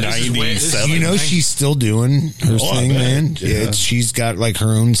 1997. You know she's still doing her thing, man. Yeah. She's got like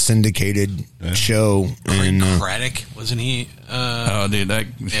her own syndicated show. And Craddock, wasn't he? Oh, dude,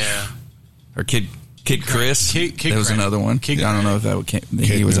 or Kid Chris. That was another one. I don't know if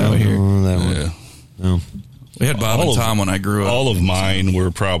he was out here. No. We had Bob and Tom when I grew up. All of mine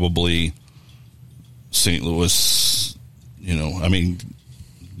were probably St. Louis. You know, I mean.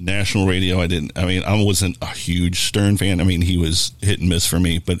 National radio, I wasn't a huge Stern fan. I mean, he was hit and miss for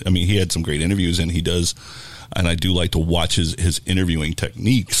me, but I mean, he had some great interviews, and he does, and I do like to watch his interviewing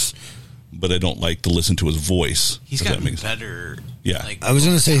techniques, but I don't like to listen to his voice. He's gotten better. Yeah. I was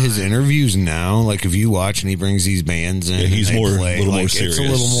going to say his interviews now, like if you watch and he brings these bands in, he's and a little more it's serious.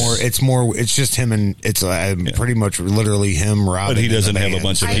 It's just him and it's pretty much literally him, Robin. But he doesn't have a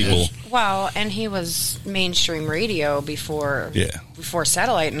bunch of people. Well, and he was mainstream radio before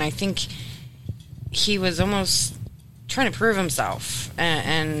satellite, and I think he was almost trying to prove himself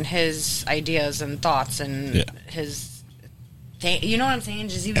and his ideas and thoughts and his. You know what I'm saying?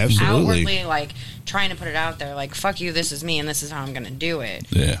 Just even outwardly, like, trying to put it out there, like, fuck you, this is me, and this is how I'm going to do it.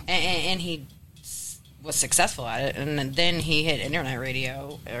 Yeah. And he was successful at it, and then he hit internet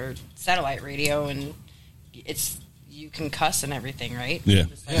radio, or satellite radio, and you can cuss and everything, right? Yeah.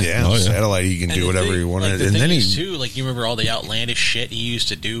 Satellite, you can do whatever you want. Like, and then too, like, you remember all the outlandish shit he used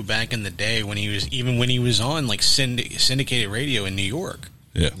to do back in the day when he was on, like, syndicated radio in New York.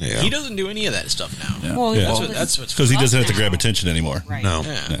 Yeah. He doesn't do any of that stuff now. Yeah. Well, that's what's because he doesn't have to grab attention anymore. Right. No.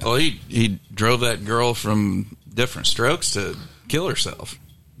 Yeah. Well, he drove that girl from Different Strokes to kill herself.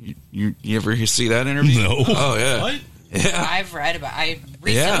 You ever see that interview? No. Oh yeah. What? Yeah. I've read about. I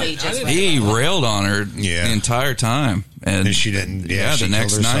recently just read he about railed on her the entire time, and she didn't. the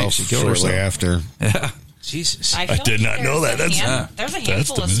next night she killed herself after. Yeah. Jesus, I did not know that. There's a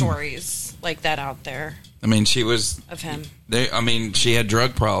handful of stories like that out there. I mean, she was of him. She had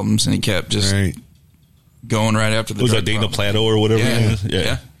drug problems, and he kept just going right after the. Was drug that Dana problems. Plato or whatever?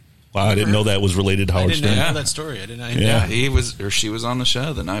 Yeah. Wow, I didn't know that was related to Howard Stern. I didn't know that story. I didn't. Yeah, she was on the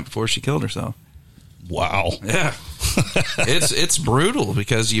show the night before she killed herself. Wow. Yeah. it's brutal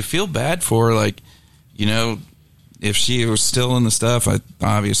because you feel bad for her, like, you know, if she was still in the stuff,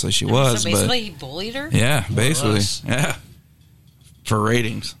 obviously she was. So basically, but he bullied her. Yeah, basically, yeah, for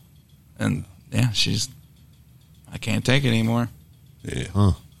ratings, and I can't take it anymore. Yeah.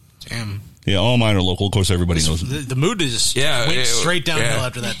 Huh. Damn. Yeah, all mine are local. Of course, everybody knows. The mood is went straight downhill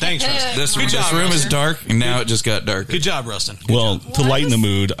after that. Thanks, Rustin. This room is dark, and now it just got darker. Good job, Rustin. To lighten the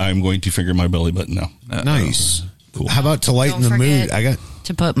mood, I'm going to finger my belly button now. Nice. Cool. How about to lighten the mood? I got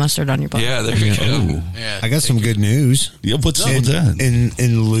To put mustard on your butt. Yeah, there you go. Yeah, I got some good news. Yeah, what's that?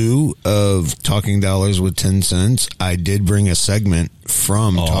 In lieu of Talking Dollars with 10 cents, I did bring a segment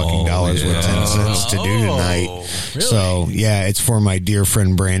from Talking Dollars with 10 cents to do tonight. Really? So, yeah, it's for my dear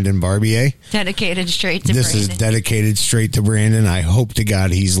friend Brandon Barbier. Dedicated straight to This Brandon. is dedicated straight to Brandon. I hope to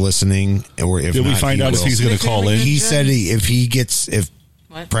God he's listening. Or if Did we not, find out if he's going to call in? He said if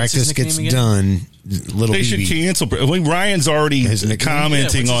practice gets done, Little they BB. should cancel. Ryan's already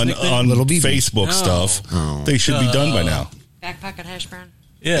commenting on Little BB. Facebook stuff. They should be done by now. Back pocket hash brown.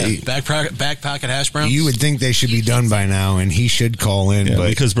 Yeah, back pocket hash browns. You would think they should be done by now, and he should call in. But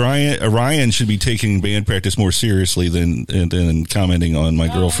because Ryan should be taking band practice more seriously than commenting on my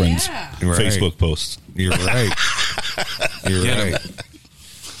girlfriend's Facebook posts. You're right. You're right.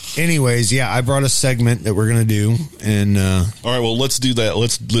 Anyways, I brought a segment that we're gonna do, and all right, well, let's do that.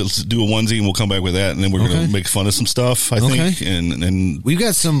 Let's do a onesie, and we'll come back with that, and then we're gonna make fun of some stuff. I think, and we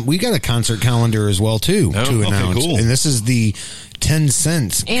got a concert calendar as well too to announce. Cool. And this is the 10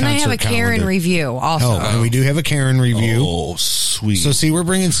 cents. And I have a Karen calendar. review also. And we do have a Karen review. Oh, sweet. So see, we're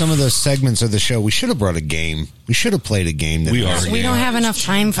bringing some of those segments of the show. We should have brought a game. We should have played a game. We don't have enough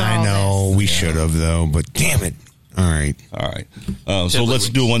time for all I know this. we should have though, but damn it. All right. So let's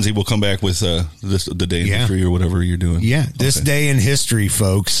do a onesie. We'll come back with the day in history or whatever you're doing. Yeah, this day in history,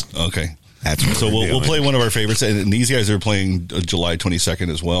 folks. Okay. That's what so we're we'll doing. play one of our favorites, and these guys are playing July 22nd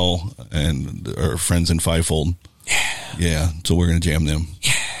as well, and our friends in Fivefold. Yeah. So we're gonna jam them.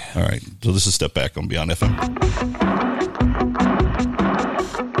 Yeah. All right. So this is Step Back on Beyond FM.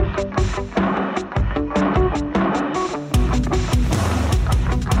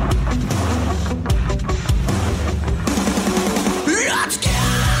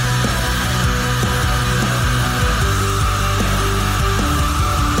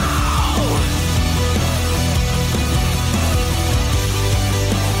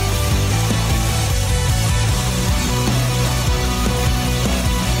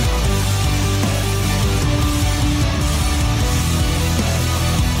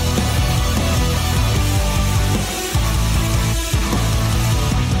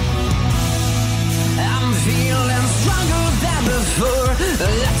 I'm feeling stronger than before.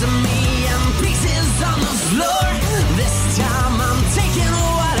 Left of me in pieces on the floor. This time I'm taking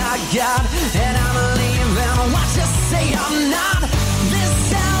what I got, and I'm leaving what you say I'm not.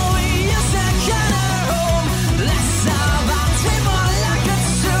 This how we used to get at home. Let's survive, dream more like a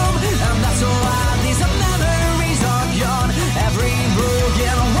tomb, and that's why these memories are gone. Every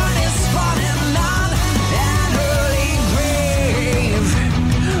broken one is spawning on an early grave.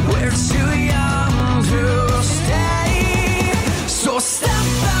 We're too young to stay. So step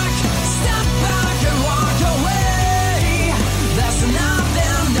back and walk away. There's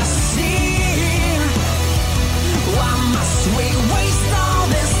nothing to see. Why must we waste all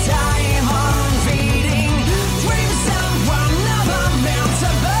this time on feeding dreams that were never meant to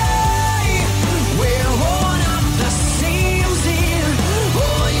be? We're worn up the seams here.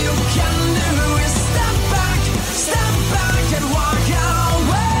 All you can do is step back and walk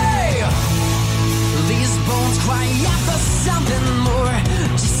away. These bones cry out for something more.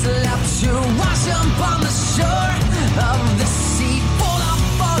 Just left to wash up on the shore of the sea full of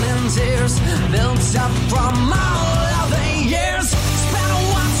fallen tears, built up from all of the years spent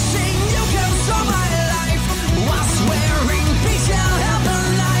watching you control my life, while swearing peace shall help the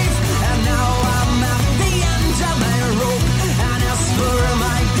life. And now I'm at the end of my rope, and as for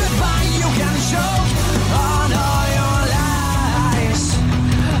my goodbye, you can choke on all your lies.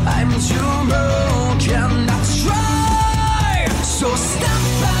 I'm too broken to try. So step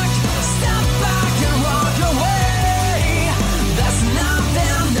back and walk away. There's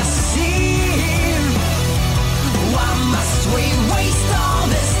nothing to see. Why must we waste all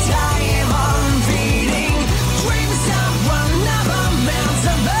this time on feeding dreams that were never meant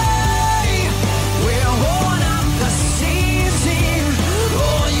to be? We're worn up the seams here.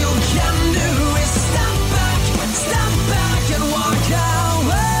 All you can do is step back and walk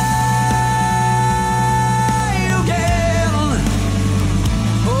away again.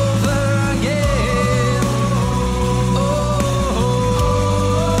 Oh,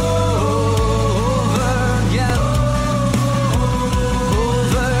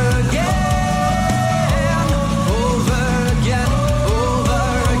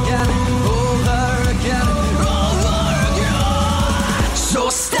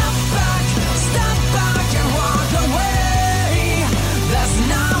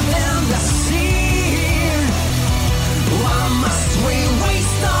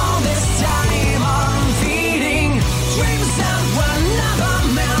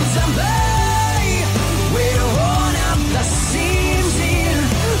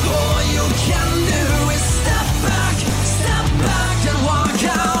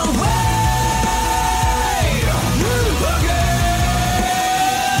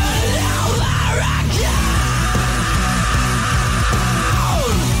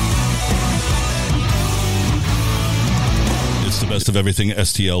 best of everything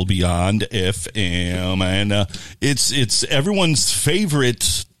STL Beyond FM, and it's everyone's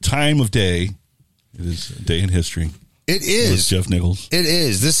favorite time of day. It is a day in history. It is. With Jeff Nichols. It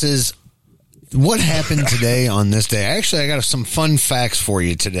is. This is what happened today on this day. Actually, I got some fun facts for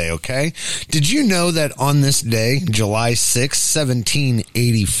you today, okay? Did you know that on this day, July 6,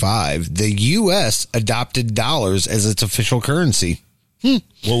 1785, the U.S. adopted dollars as its official currency?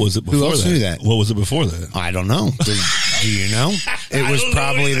 What was it before Who else that? knew that? What was it before that? I don't know. Do you know? It was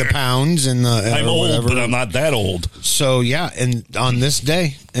probably the pounds and the I'm old, whatever. but I'm not that old. So, yeah, and on this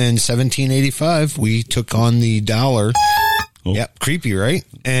day in 1785, we took on the dollar. Oh. Yep, creepy, right?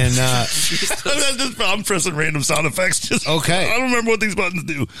 And I'm pressing random sound effects. Okay. I don't remember what these buttons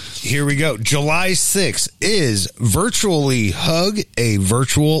do. Here we go. July 6th is Virtually Hug a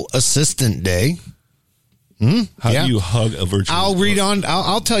Virtual Assistant Day. How do you hug a virtual? I'll read on.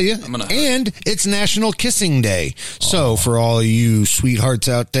 I'll tell you. And it's National Kissing Day. So for all you sweethearts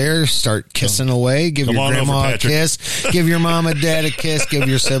out there, start kissing away. Give Come your on grandma over, a Patrick. kiss. Give your mom and dad a kiss. Give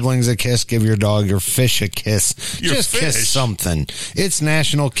your siblings a kiss. Give your dog, your fish a kiss. Your Just fish? kiss something. It's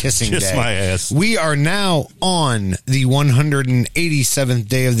National Kissing Kiss Day. my ass. We are now on the 187th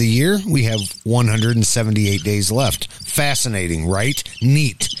day of the year. We have 178 days left. Fascinating, right?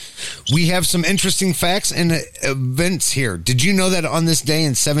 Neat. We have some interesting facts and events here. Did you know that on this day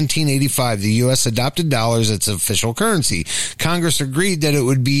in 1785, the U.S. adopted dollars as its official currency? Congress agreed that it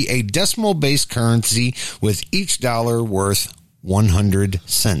would be a decimal-based currency with each dollar worth 100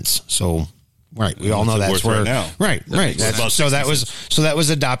 cents. So, right, we all know What's it that's worth where. right now? Right. That's about So that 60 was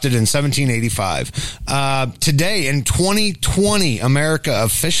adopted in 1785. Today in 2020, America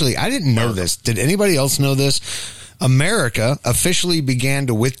officially. I didn't know this. Did anybody else know this? America officially began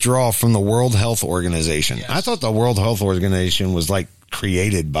to withdraw from the World Health Organization. Yes. I thought the World Health Organization was like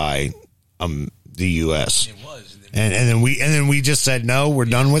created by the U.S. It was, and then we just said no, we're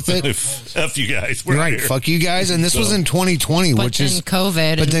done with it. F you guys, we're right? here. Fuck you guys. And this was in 2020, But which then is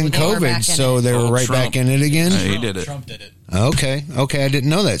COVID. But then and they were COVID, back in so it. they were right Trump. back in it again. He did it. Trump did it. Okay, I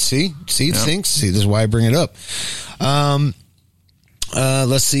didn't know that. See, thinks. See, this is why I bring it up.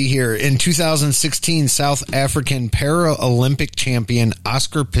 Let's see here. In 2016, South African Paralympic champion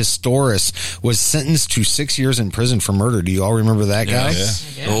Oscar Pistorius was sentenced to 6 years in prison for murder. Do you all remember that guy?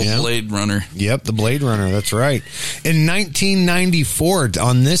 The old Blade Runner. Yep, the Blade Runner. That's right. In 1994,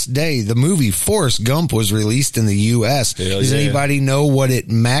 on this day, the movie Forrest Gump was released in the U.S. Does anybody know what it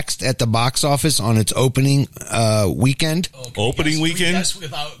maxed at the box office on its opening weekend? Opening weekend?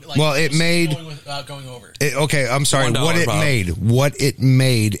 Well, it made... Without going over. Okay, I'm sorry. $1, What it Bob. made. What it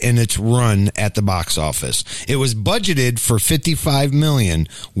made in its run at the box office. It was budgeted for $55 million.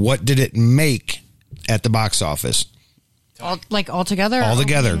 What did it make at the box office? Altogether?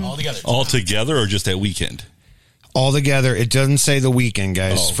 Altogether. Altogether or just that weekend? Altogether. It doesn't say the weekend,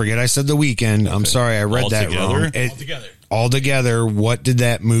 guys. Oh. Forget I said the weekend. I'm sorry. I read that wrong. Altogether, what did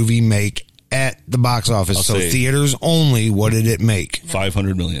that movie make at the box office? I'll So say- theaters only, what did it make?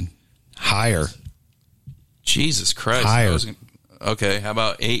 $500 million. Higher. Jesus Christ. Higher. Okay, how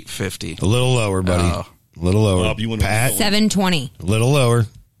about 850? A little lower, buddy. Oh. A little lower. Bob, you wanna- Pat? 720. A little lower.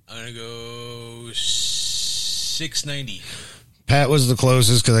 I'm going to go 690. Pat was the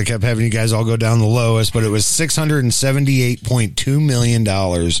closest because I kept having you guys all go down the lowest, but it was $678.2 million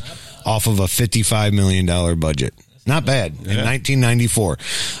off of a $55 million budget. Not bad. In 1994.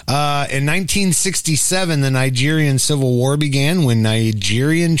 In 1967, the Nigerian Civil War began when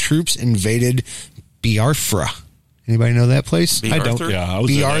Nigerian troops invaded Biafra. Anybody know that place? B. I don't. Arthur? Yeah, I was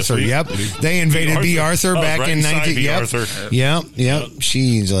B. there last Arthur, week. yep. They invaded B. Arthur I was back right in inside 19... B. Yep. Arthur. Yep.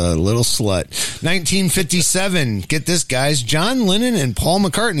 She's a little slut. 1957. Get this, guys. John Lennon and Paul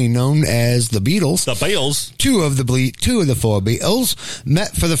McCartney, known as the Beatles. The Bales. Two of the four Beatles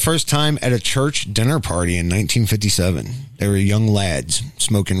met for the first time at a church dinner party in 1957. They were young lads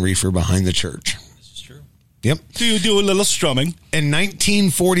smoking reefer behind the church. Yep. Do you do a little strumming? In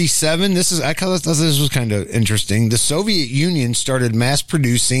 1947, I thought this was kind of interesting. The Soviet Union started mass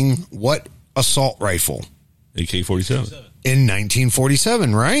producing what assault rifle? AK-47. In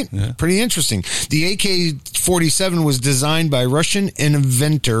 1947, right? Yeah. Pretty interesting. The AK-47 was designed by Russian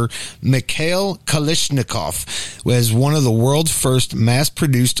inventor Mikhail Kalashnikov as one of the world's first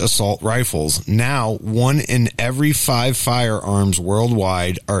mass-produced assault rifles. Now, 1 in every 5 firearms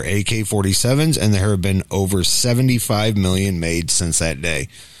worldwide are AK-47s, and there have been over 75 million made since that day.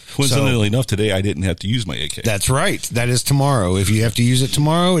 Coincidentally enough, today I didn't have to use my AK. That's right. That is tomorrow. If you have to use it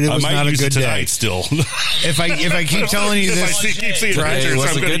tomorrow, it was not a good day. Still, if I keep telling you this, I keep seeing pictures,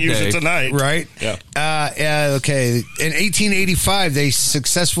 I'm going to use it tonight. Right? Yeah. Okay. In 1885, they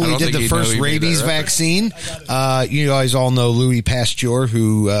successfully did the first rabies vaccine. You guys all know Louis Pasteur,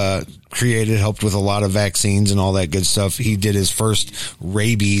 who helped with a lot of vaccines and all that good stuff. He did his first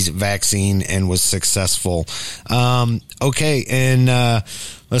rabies vaccine and was successful. Okay, and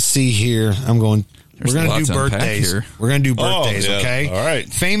let's see here. We're going to do birthdays. We're going to do birthdays, okay? All right.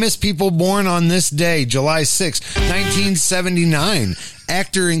 Famous people born on this day, July 6, 1979.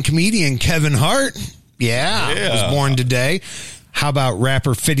 Actor and comedian Kevin Hart, was born today. How about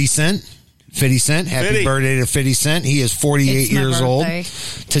rapper 50 Cent? 50 Cent, happy birthday to 50 Cent. He is 48 years old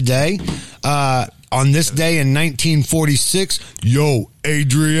today. On this day in 1946,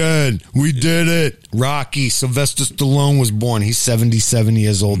 Adrian, we did it. Rocky, Sylvester Stallone was born. He's 77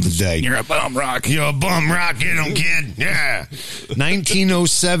 years old today. You're a bum rock. You're a bum rock, kid. Yeah.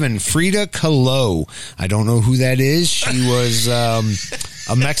 1907, Frida Kahlo. I don't know who that is. She was a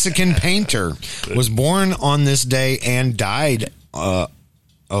Mexican painter. Was born on this day and died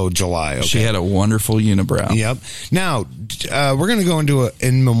July. Okay. She had a wonderful unibrow. Yep. Now, we're going to go into an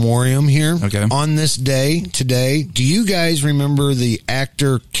in memoriam here. Okay. On this day, today, do you guys remember the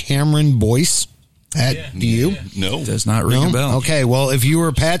actor Cameron Boyce? Pat, do you? No. Does not ring a bell. Okay, well, if you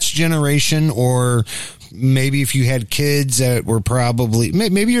were Pat's generation, or maybe if you had kids that were probably,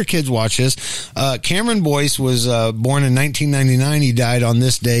 maybe your kids watch this. Cameron Boyce was born in 1999. He died on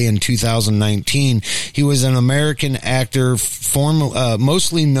this day in 2019. He was an American actor,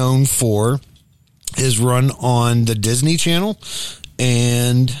 mostly known for his run on the Disney Channel.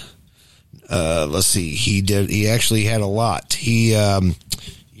 And let's see, he actually had a lot. You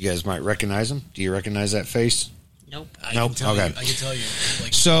guys might recognize him. Do you recognize that face? Nope. Nope. Okay. I can tell you.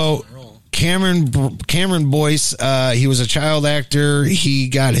 So Cameron Boyce, he was a child actor. He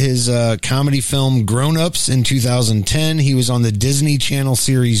got his comedy film Grown Ups in 2010. He was on the Disney Channel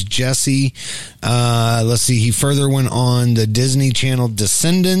series Jessie. Let's see. He further went on the Disney Channel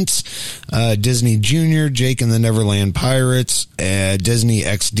Descendants, Disney Junior, Jake and the Neverland Pirates, Disney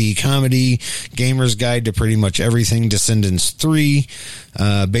XD Comedy, Gamer's Guide to Pretty Much Everything, Descendants 3.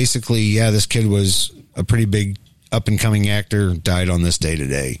 Basically, this kid was a pretty big up-and-coming actor, died on this day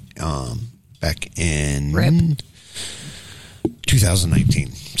today, back in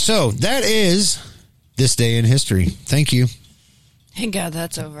 2019. So that is this day in history. Thank you. Thank God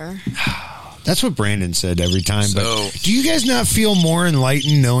that's over. That's what Brandon said every time. But do you guys not feel more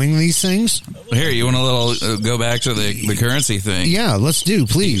enlightened knowing these things? Here, you want a little go back to the currency thing? Yeah, let's do,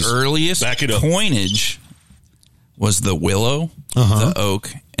 please. The earliest coinage was the willow, the oak,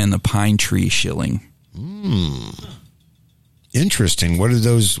 and the pine tree shilling. Interesting. What did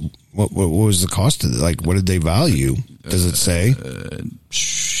those? What was the cost of it? Like, what did they value? Does it say?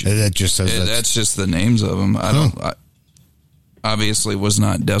 That just says that's just the names of them. I obviously was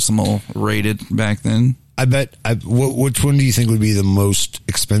not decimal rated back then. I bet. Which one do you think would be the most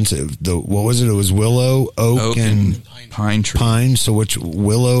expensive? What was it? It was willow, oak and pine tree. Pine. So which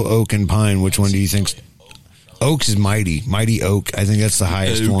willow, oak, and pine? Which one do you think? Oak is mighty oak. I think that's the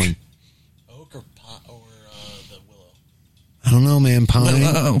highest one. I don't know, man. Pine.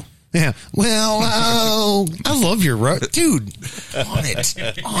 Willow. Yeah. Willow. I love your dude. On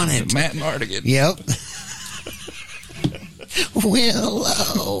it. Matt Mardigan. Yep.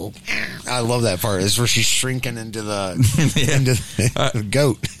 Willow. I love that part. It's where she's shrinking into the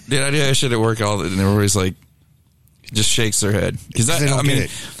goat. Dude, I do that shit at work all the time, and everybody's like, just shakes their head. Because I mean,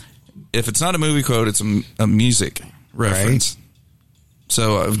 if it's not a movie quote, it's a music reference. Right.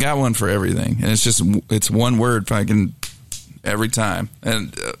 So I've got one for everything, and it's one word fucking every time.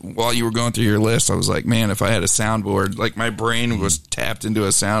 And while you were going through your list, I was like, man, if I had a soundboard, like my brain was tapped into a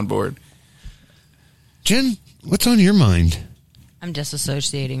soundboard. Jen, what's on your mind? I'm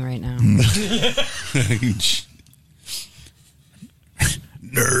disassociating right now.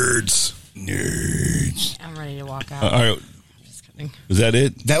 Nerds. I'm ready to walk out. All right. Just kidding. Was that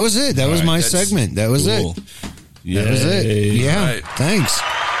it? That was it. That was my segment. That was cool. it. That was it. Yeah. Right.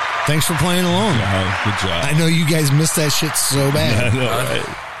 Thanks for playing along. Good job. I know you guys missed that shit so bad.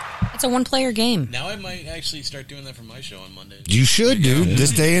 It's a one-player game. Now I might actually start doing that for my show on Monday. You should, dude. Yeah.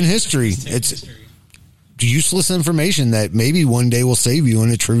 This day in history. It's useless information that maybe one day will save you in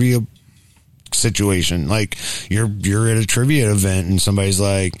a trivia situation. Like you're at a trivia event and somebody's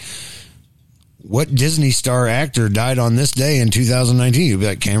like, what Disney star actor died on this day in 2019? You'll be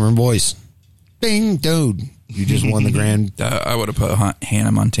like, Cameron Boyce. Bing, dude. You just won the grand. I would have put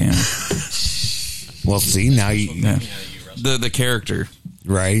Hannah Montana. Well, see, now you... Yeah. The character.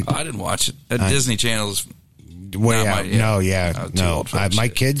 Right. I didn't watch it. Disney Channel's way not out. my- No. My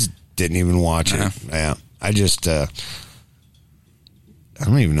kids didn't even watch it. Yeah. I just, I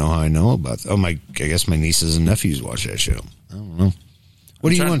don't even know how I know about it. I guess my nieces and nephews watch that show. I don't know. What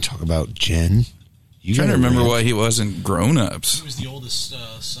do you want to talk about, Jen? I'm trying to remember why he wasn't Grown Ups. He was the oldest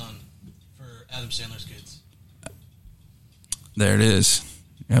son for Adam Sandler's kids. There it is.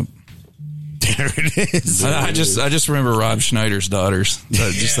 Yep. There it is. I just remember Rob Schneider's daughters.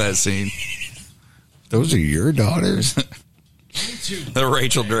 Just that scene. Those are your daughters? The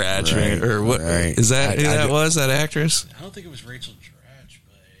Rachel Dratch, right? Or what? Right. Is that who that was? That actress? I don't think it was Rachel Dratch,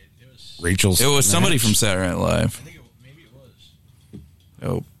 but it was Rachel. It was somebody from Saturday Night Live. I think maybe it was.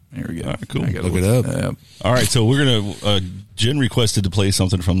 Oh, here we go. All right, cool. Look it up. All right, so we're gonna. Jen requested to play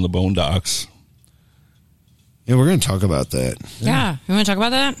something from the Bone Docs. Yeah, we're going to talk about that. Yeah. You want to talk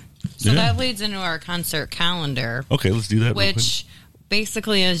about that? So Yeah. that leads into our concert calendar. Okay, let's do that. real Which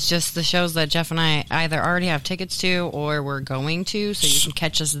basically is just the shows that Jeff and I either already have tickets to or we're going to, so you can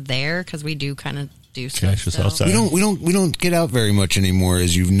catch us there because we do kind of do stuff. Catch us still. outside. We don't get out very much anymore,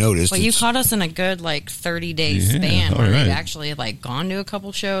 as you've noticed. But you It's- caught us in a good 30-day Yeah, span all where right. we've actually gone to a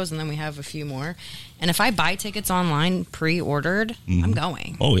couple shows and then we have a few more. And if I buy tickets online pre-ordered, I'm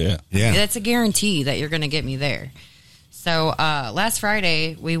going. Oh yeah, That's a guarantee that you're going to get me there. So last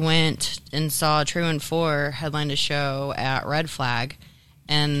Friday we went and saw True and Four headline a show at Red Flag,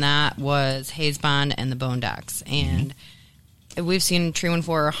 and that was Hayes Bond and the Bone Docs. And we've seen True and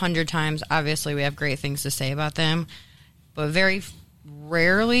Four 100 times. Obviously, we have great things to say about them, but very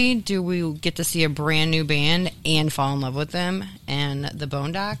rarely do we get to see a brand new band and fall in love with them. And the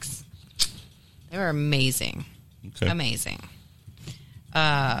Bone Docs, they were amazing. Okay. Amazing.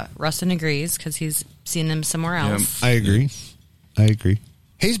 Rustin agrees because he's seen them somewhere else. I agree.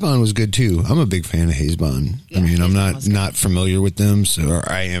 Hayes Bond was good too. I'm a big fan of Hayes Bond. I mean, I'm not familiar with them, or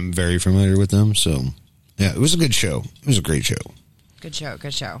I am very familiar with them. So, yeah, it was a good show. It was a great show. Good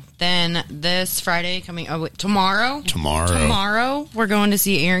show. Then this Friday tomorrow we're going to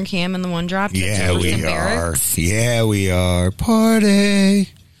see Aaron Cam and the One Drop. Yeah, we are. Yeah, we are. Party.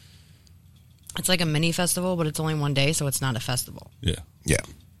 It's like a mini festival, but it's only one day, so it's not a festival. Yeah.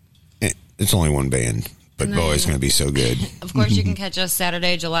 It's only one band, but And then- boy, it's going to be so good. Of course, you can catch us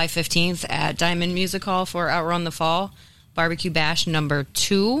Saturday, July 15th at Diamond Music Hall for Outrun the Fall. Barbecue Bash number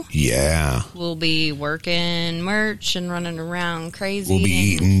 2. Yeah. We'll be working merch and running around crazy. We'll be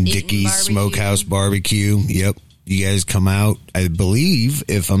eating Dickie's barbecue. Smokehouse Barbecue. Yep. You guys come out. I believe,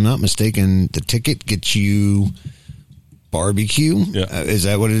 if I'm not mistaken, the ticket gets you barbecue. Yeah. Is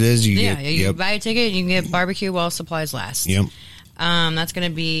that what it is? You buy a ticket, you can get barbecue while supplies last. Yep. That's going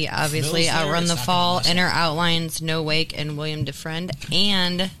to be obviously Bill's there, Outrun it's the not Fall, gonna Inner Outlines, No Wake, and William DeFriend.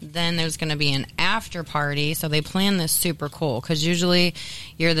 And then there's going to be an after party. So they plan this super cool because usually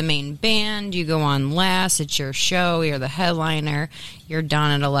you're the main band, you go on last, it's your show, you're the headliner, you're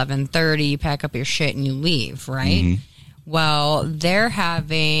done at 11:30, you pack up your shit and you leave, right? Mm-hmm. Well, they're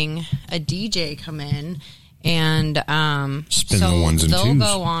having a DJ come in. And Spin so the ones and they'll twos.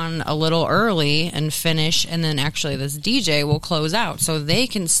 go on a little early and finish, and then actually this DJ will close out, so they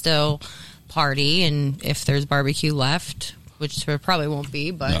can still party. And if there's barbecue left, which there probably won't be,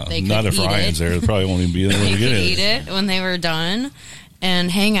 but they could not if eat Ryan's it. there. It probably won't even be there when They we could get eat it. it when they were done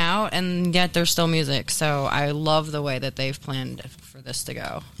and hang out, and yet there's still music. So I love the way that they've planned for this to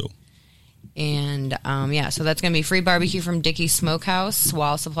go. Cool. And so that's going to be free barbecue from Dickie's Smokehouse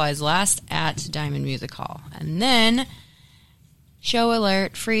while supplies last at Diamond Music Hall. And then show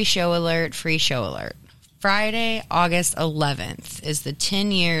alert, free show alert, free show alert. Friday, August 11th is the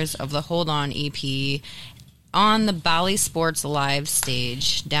 10 years of the Hold On EP on the Bally Sports Live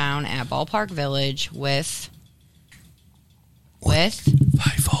stage down at Ballpark Village with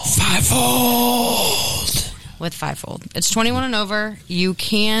Fivefold. It's 21 and over. You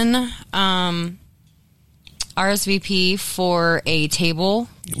can RSVP for a table.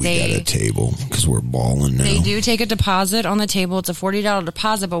 We got a table because we're balling now. They do take a deposit on the table. It's a $40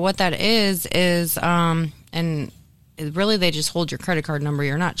 deposit, but what that is and really they just hold your credit card number.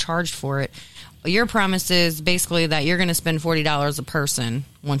 You're not charged for it. Your promise is basically that you're going to spend $40 a person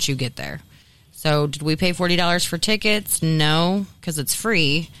once you get there. So did we pay $40 for tickets? No, because it's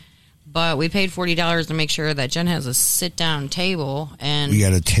free. But we paid $40 to make sure that Jen has a sit-down table, and We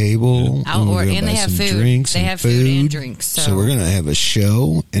got a table, Outdoor- we're gonna and they buy have some food. drinks They and have food and drinks, so- we're gonna have a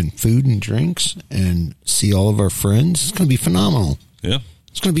show and food and drinks and see all of our friends. It's gonna be phenomenal. Yeah,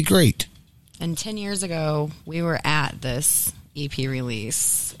 it's gonna be great. And 10 years ago, we were at this EP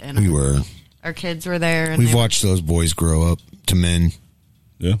release, and We were. our kids were there. And We've they were- watched those boys grow up to men.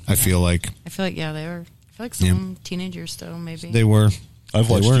 Yeah, I feel like I feel like they were. I feel like some teenagers still, maybe. they were. I've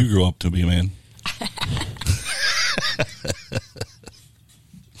watched you grow up to be a man.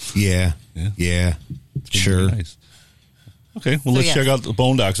 Yeah. Sure. Nice. Okay, well, let's check out the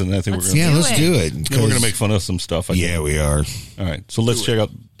Bone Docs, and I think let's do it. We're going to make fun of some stuff. We are. All right, so let's check out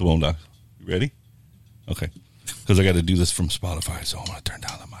the Bone Docs. You ready? Okay, because I got to do this from Spotify, so I'm going to turn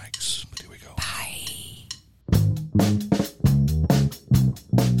down the mics. But here we go.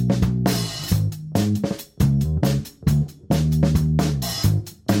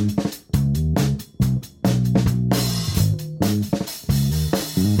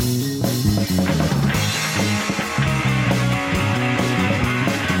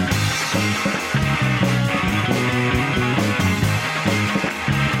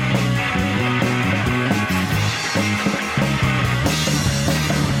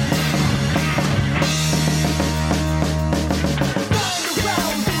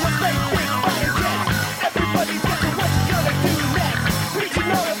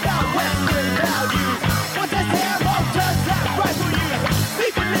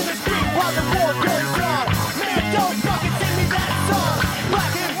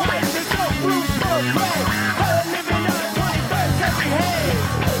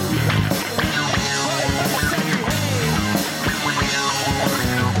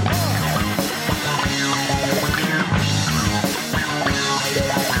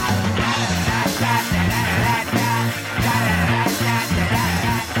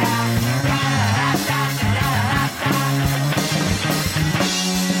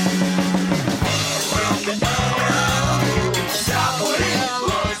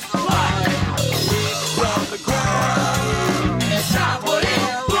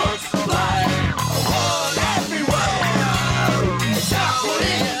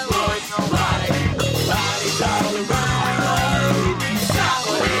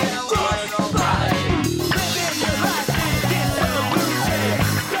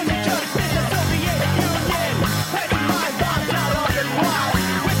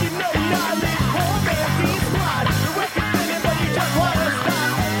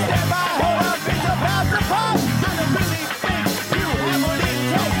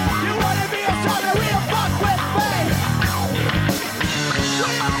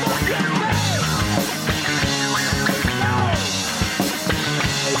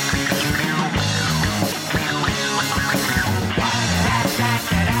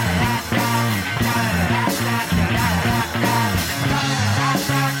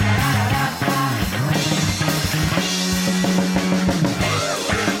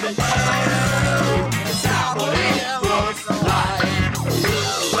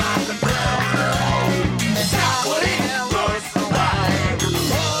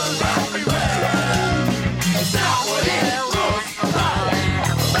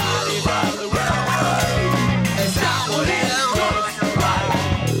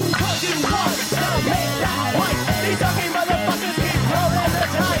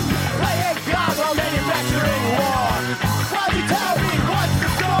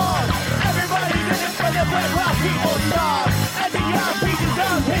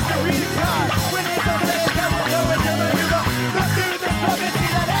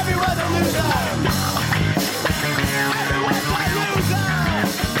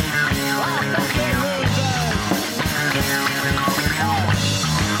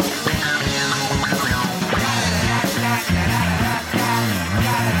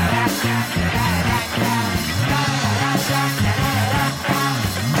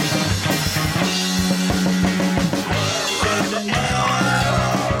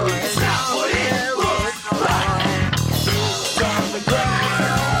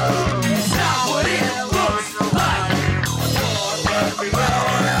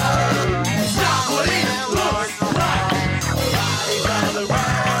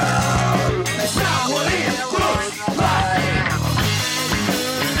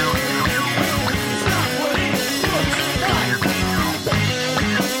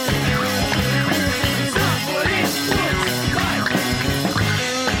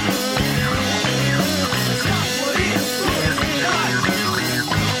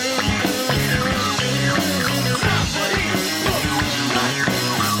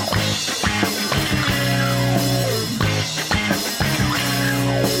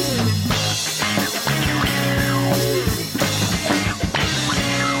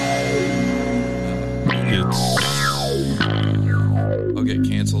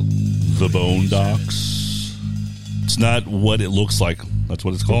 The Bone Docs. It's not what it looks like. That's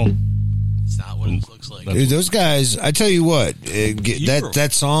what it's called. It's not what it looks like. Dude, those guys, I tell you what, that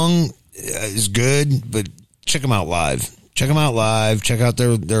song is good, but check them out live. Check them out live. Check out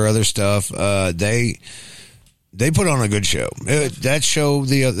their other stuff. They they put on a good show. That show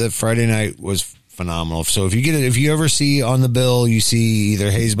the Friday night was phenomenal. So if you ever see on the bill, you see either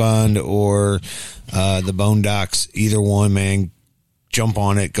Hayes Bond or the Bone Docs, either one, man, jump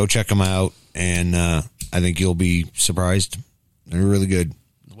on it, go check them out, and I think you'll be surprised. They're really good.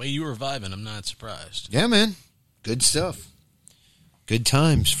 The way you were vibing, I'm not surprised. Yeah, man. Good stuff. Good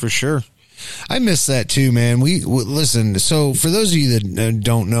times, for sure. I miss that too, man. We listen. So for those of you that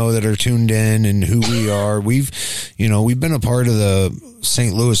don't know, that are tuned in and who we are, we've been a part of the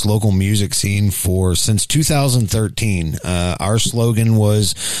St. Louis local music scene since 2013. Our slogan was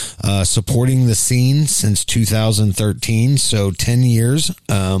supporting the scene since 2013. So 10 years.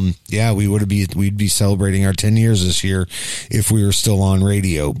 We'd be celebrating our 10 years this year if we were still on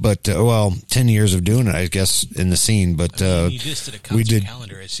radio. But 10 years of doing it, I guess, in the scene. But you just did a concert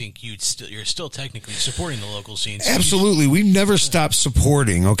calendar. I think you're still technically supporting the local scene. So absolutely, we've never stopped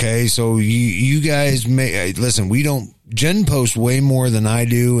supporting. Okay, so you guys may listen. We don't. Jen posts way more than I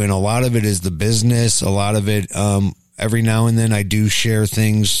do, and a lot of it is the business. A lot of it, every now and then, I do share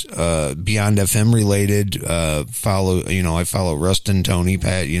things beyond FM related. I follow Rustin, Tony,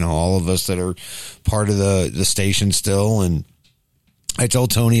 Pat. All of us that are part of the station still, and I tell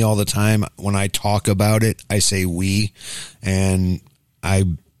Tony all the time when I talk about it, I say we, and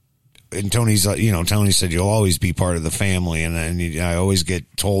Tony's, Tony said you'll always be part of the family, and I always get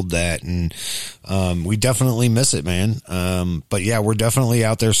told that, and we definitely miss it, man. But yeah, we're definitely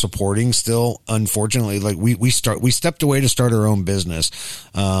out there supporting still. Unfortunately, like we stepped away to start our own business.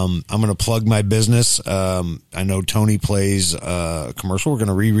 I'm going to plug my business. I know Tony plays a commercial. We're going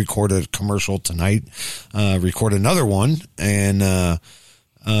to re-record a commercial tonight, record another one, and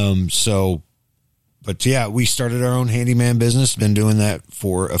But yeah, we started our own handyman business. Been doing that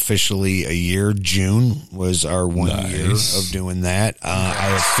for officially a year. June was our 1 year of doing that.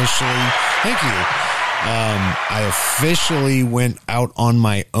 I officially went out on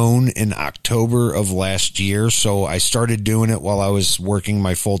my own in October of last year. So I started doing it while I was working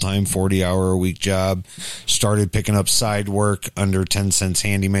my full-time 40-hour-a-week job. Started picking up side work under Tencents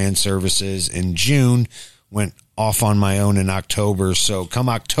handyman services in June. Went off on my own in October. So come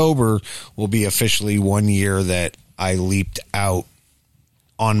October will be officially 1 year that I leaped out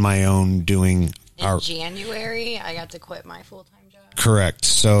on my own doing in January. I got to quit my full-time job. Correct.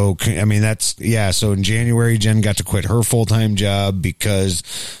 So, so in January, Jen got to quit her full-time job because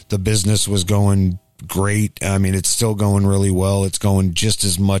the business was going great. I mean, it's still going really well. It's going just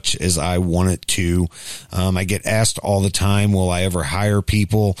as much as I want it to. I get asked all the time, will I ever hire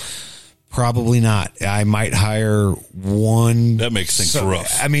people? Probably not. I might hire one. That makes things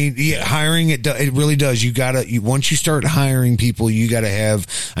rough. I mean, hiring it really does. Once you start hiring people, you got to have.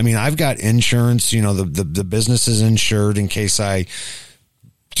 I mean, I've got insurance. The business is insured in case I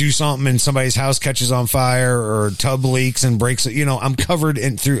do something and somebody's house catches on fire or tub leaks and breaks it. I'm covered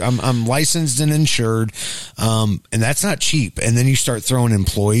I'm licensed and insured. And that's not cheap. And then you start throwing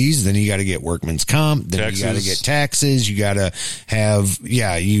employees, then you got to get workman's comp, then taxes. You got to get taxes. You got to have,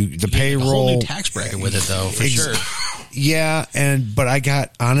 the payroll. A whole new tax bracket with it though, for sure. Yeah. But I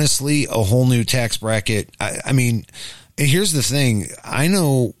got honestly a whole new tax bracket. I mean, here's the thing. I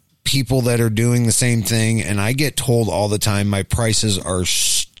know people that are doing the same thing, and I get told all the time my prices are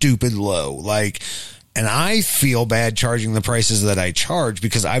stupid low. And I feel bad charging the prices that I charge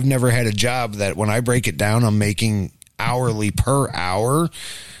because I've never had a job that when I break it down, I'm making hourly per hour.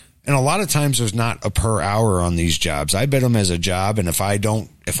 And a lot of times there's not a per hour on these jobs. I bid them as a job. And if I don't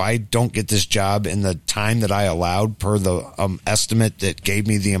get this job in the time that I allowed per the estimate that gave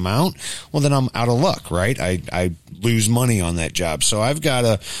me the amount, well, then I'm out of luck, right? I lose money on that job. So I've got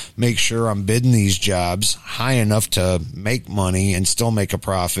to make sure I'm bidding these jobs high enough to make money and still make a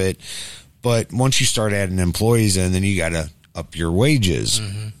profit. But once you start adding employees in, then you got to up your wages.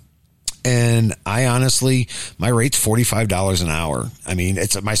 Mm-hmm. And I honestly, my rate's $45 an hour. I mean,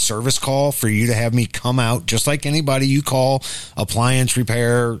 it's my service call for you to have me come out just like anybody you call, appliance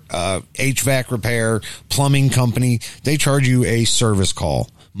repair, HVAC repair, plumbing company. They charge you a service call.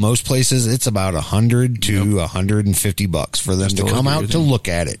 Most places it's about $100 to $150 for them to come out to look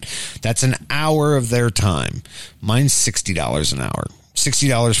at it. That's an hour of their time. Mine's $60 an hour.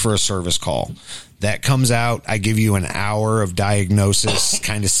 $60 for a service call. That comes out. I give you an hour of diagnosis,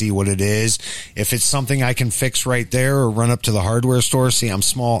 kind of see what it is. If it's something I can fix right there or run up to the hardware store, see, I'm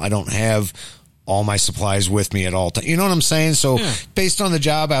small. I don't have all my supplies with me at all times. You know what I'm saying? So based on the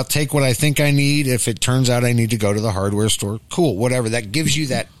job, I'll take what I think I need. If it turns out I need to go to the hardware store, cool, whatever. That gives you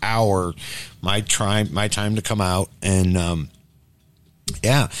that hour, my time to come out. And, I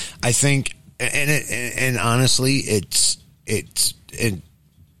think, and honestly, it's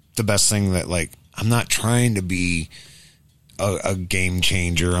the best thing that not trying to be a game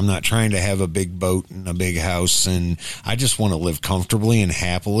changer. I'm not trying to have a big boat and a big house, and I just want to live comfortably and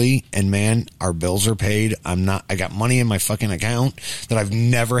happily. And man, our bills are paid. I got money in my fucking account that I've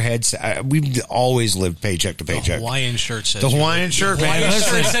never had. We've always lived paycheck to paycheck. The Hawaiian shirt says the Hawaiian shirt, man. Hawaiian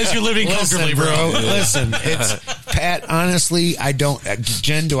shirt says you're living comfortably, bro. Listen, it's Pat. Honestly, I don't.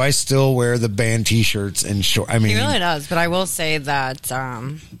 Jen, do I still wear the band T-shirts and short? I mean, he really does. But I will say that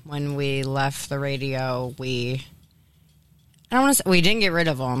when we left the radio, I don't want to say, we didn't get rid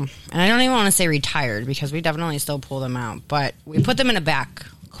of them, and I don't even want to say retired because we definitely still pull them out, but we put them in a back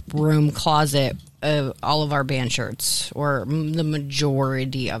room closet of all of our band shirts, or the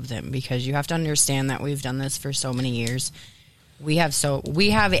majority of them, because you have to understand that we've done this for so many years. We literally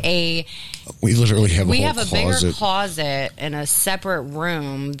have a bigger closet in a separate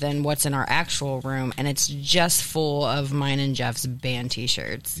room than what's in our actual room, and it's just full of mine and Jeff's band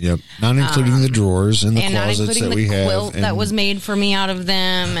T-shirts. Yep, not including the drawers and the and closets that we have, and not including the quilt that was made for me out of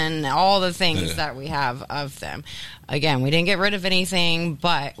them, and all the things that we have of them. Again, we didn't get rid of anything,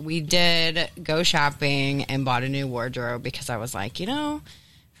 but we did go shopping and bought a new wardrobe because I was like, for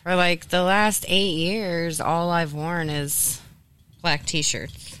like the last 8 years, all I've worn is black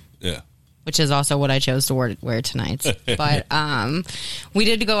T-shirts. Yeah. Which is also what I chose to wear tonight. But we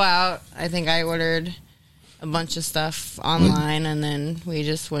did go out. I think I ordered a bunch of stuff online, and then we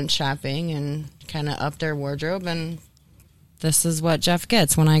just went shopping and kind of upped our wardrobe, and this is what Jeff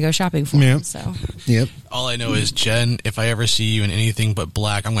gets when I go shopping for him. So. Yep. All I know is, Jen, if I ever see you in anything but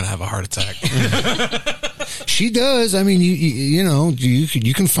black, I'm going to have a heart attack. She does. I mean,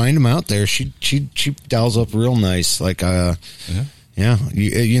 you can find them out there. She dolls up real nice. Like, yeah.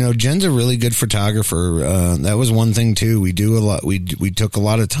 Jen's a really good photographer. That was one thing too. We do a lot. We took a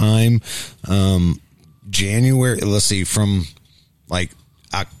lot of time. January. Let's see, from like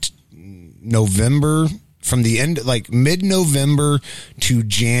November. From the end, like mid-November to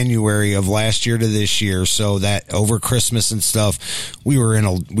January of last year to this year, so that over Christmas and stuff, we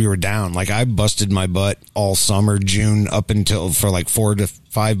were down. Like, I busted my butt all summer, June up until for like 4 to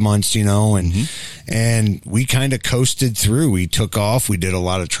 5 months, and we kind of coasted through. We took off. We did a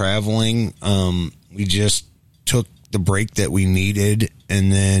lot of traveling. We just took the break that we needed,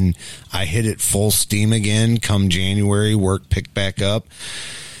 and then I hit it full steam again. Come January, work picked back up.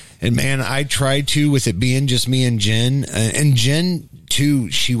 And man, I tried to, with it being just me and Jen, too,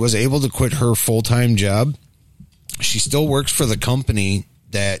 she was able to quit her full-time job. She still works for the company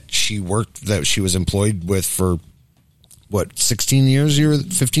that she was employed with for, 16 years,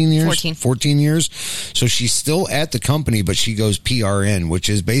 15 years? 14 years. So she's still at the company, but she goes PRN, which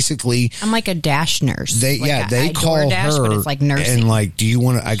is basically... I'm like a dash nurse. They call DoorDash, her but it's like nursing. And like, do you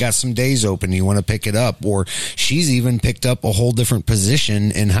want to... I got some days open. Do you want to pick it up? Or she's even picked up a whole different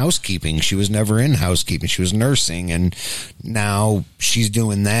position in housekeeping. She was never in housekeeping. She was nursing. And now she's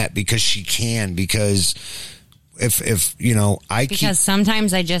doing that because she can, because... Because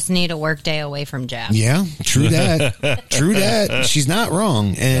sometimes I just need a work day away from Jeff. Yeah, true that. She's not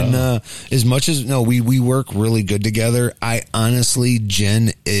wrong. And as much as we work really good together. I honestly,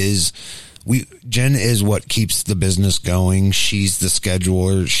 Jen is what keeps the business going. She's the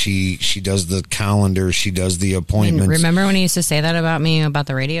scheduler. She does the calendar. She does the appointments. Remember when he used to say that about me about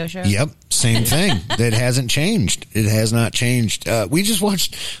the radio show? Yep, same thing. That hasn't changed. It has not changed. We just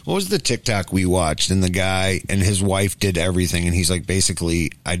watched, what was the TikTok we watched? And the guy and his wife did everything. And he's like,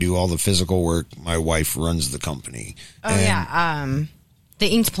 basically, I do all the physical work. My wife runs the company. The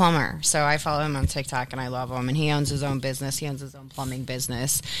Inked Plumber. So I follow him on TikTok, and I love him. And he owns his own business. He owns his own plumbing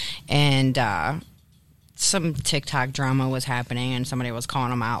business. And some TikTok drama was happening, and somebody was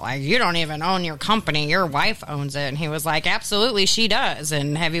calling him out like, you don't even own your company. Your wife owns it. And he was like, absolutely, she does.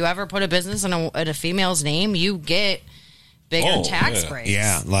 And have you ever put a business in a female's name? You get bigger tax breaks.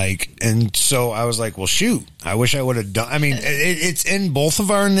 Yeah, and so I was like, well, shoot, I wish I would have done. I mean, it's in both of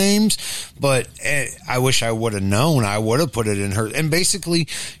our names, but I wish I would have known. I would have put it in her. And basically,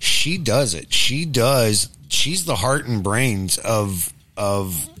 she does it. She's the heart and brains of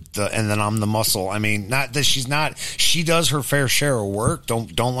and then I'm the muscle. I mean, not that she's not. She does her fair share of work.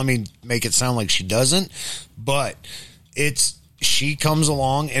 Don't let me make it sound like she doesn't. But she comes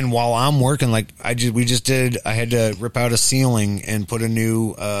along, and while I'm working, like I had to rip out a ceiling and put a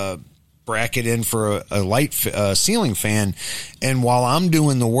new bracket in for a light ceiling fan, and while I'm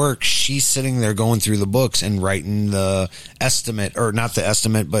doing the work, she's sitting there going through the books and writing the estimate, or not the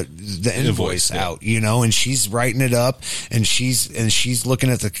estimate, but the invoice out, you know, and she's writing it up, and she's looking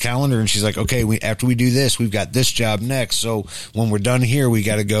at the calendar, and she's like, okay, after we do this, we've got this job next, so when we're done here, we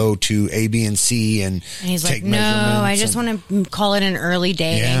got to go to A, B, and C and he's take like, no, I just want to call it an early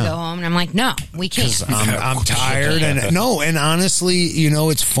day and go home. And I'm like, no, we can't. I'm tired, and honestly, you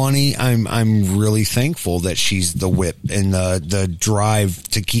know, it's funny. I'm really thankful that she's the whip and the drive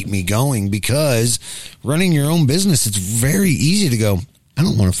to keep me going, because running your own business, it's very easy to go, I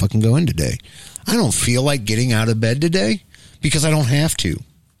don't want to fucking go in today. I don't feel like getting out of bed today, because I don't have to.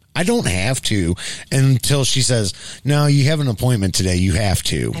 I don't have to, until she says, no, you have an appointment today. You have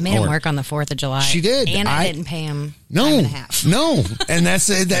to. I made him work on the 4th of July. She did. And I didn't pay him no, time and a half. No. And that's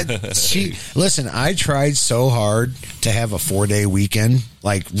it. Listen, I tried so hard to have a 4-day weekend.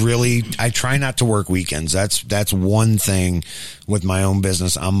 Like, really, I try not to work weekends. That's one thing with my own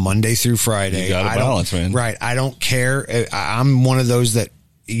business. I'm Monday through Friday. You got to balance, man. Right. I don't care. I'm one of those that,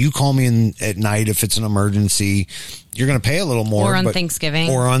 you call me in at night if it's an emergency, you're going to pay a little more. Or on Thanksgiving.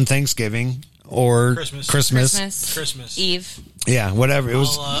 Or Christmas Eve. Yeah, whatever. It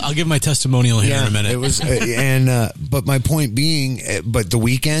was. I'll give my testimonial here in a minute. It was, but my point being, but the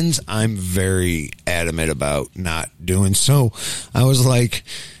weekends, I'm very adamant about not doing. So I was like,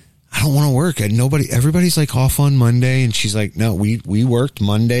 I don't want to work. Everybody's like off on Monday, and she's like, no, we worked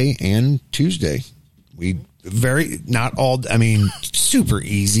Monday and Tuesday. Not all, I mean, super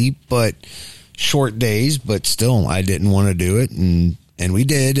easy, but short days, but still, I didn't want to do it, and we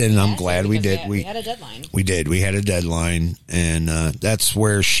did, and I'm glad we did. We had a deadline. We did. We had a deadline, and that's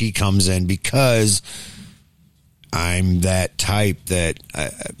where she comes in, because I'm that type that,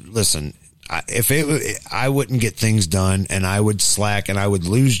 listen, I wouldn't get things done, and I would slack, and I would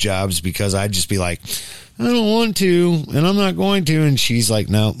lose jobs, because I'd just be like, I don't want to, and I'm not going to. And she's like,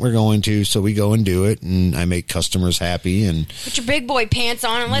 no, we're going to. So we go and do it, and I make customers happy. And put your big boy pants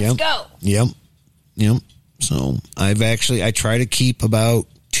on and let's go. Yep. So I try to keep about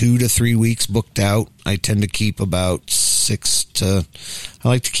 2 to 3 weeks booked out. I tend to keep about 5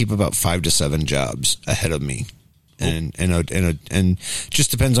 to 7 jobs ahead of me. And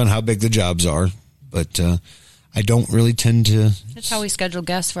just depends on how big the jobs are. But, I don't really tend to. That's how we schedule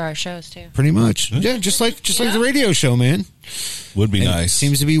guests for our shows too. Pretty much, yeah. Just like the radio show, man. Would be nice.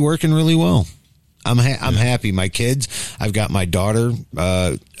 Seems to be working really well. I'm happy. My kids. I've got my daughter.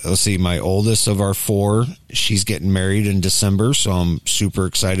 Let's see, my oldest of our 4. She's getting married in December, so I'm super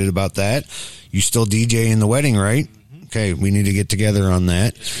excited about that. You still DJ in the wedding, right? Mm-hmm. Okay, we need to get together on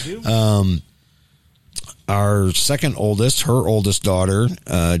that. Yes, we do. Our second oldest, her oldest daughter,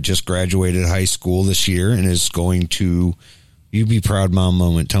 just graduated high school this year and is going to, you be proud mom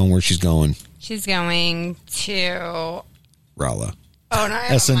moment. Tell them where she's going. She's going to Rolla. Oh, no, I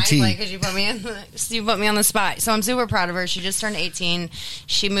have S&T. because you put me on the spot. So I'm super proud of her. She just turned 18.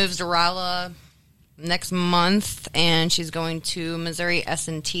 She moves to Rolla next month, and she's going to Missouri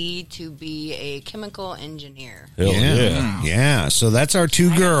S&T to be a chemical engineer. Yeah. So that's our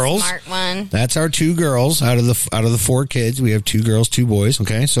 2 girls. Smart one. That's our 2 girls out of the 4 kids. We have 2 girls, 2 boys.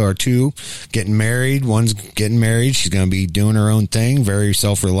 Okay, so our 2 getting married. One's getting married. She's going to be doing her own thing. Very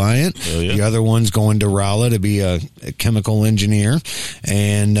self-reliant. The other one's going to Rolla to be a chemical engineer,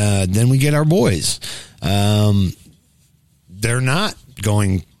 and then we get our boys. They're not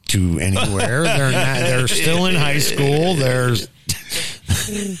going to anywhere. They're still in high school.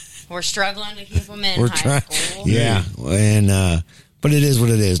 We're struggling to keep them in high school. Yeah, and but it is what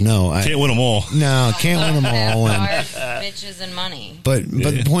it is. No, can't win them all. No, can't win them all. Bitches and money. But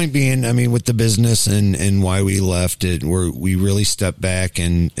the point being, I mean, with the business and why we left it, we really stepped back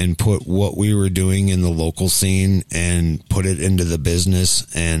and put what we were doing in the local scene and put it into the business.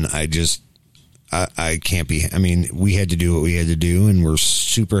 And I can't be. I mean, we had to do what we had to do, and we're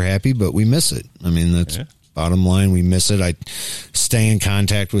super happy, but we miss it. I mean, that's bottom line. We miss it. I stay in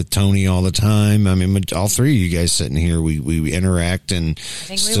contact with Tony all the time. I mean, all 3 of you guys sitting here, we interact, and I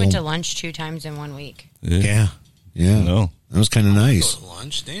think we went to lunch 2 times in 1 week. Yeah. No, that was kind of nice. Go to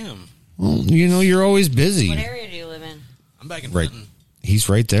lunch, damn. Well, you know, you're always busy. What area do you live in? I'm back in right. Clinton. He's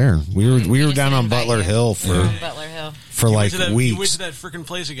right there. We were down on Butler Hill for like weeks. You went to that freaking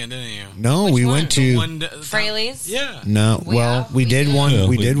place again, didn't you? No, we went to Fraley's. Yeah. No, we did one.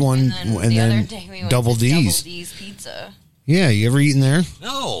 We did one, and then Double D's. Double D's Pizza. Yeah, you ever eaten there?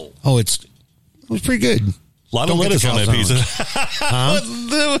 No. Oh, it was pretty good. A lot of lettuce on that pizza.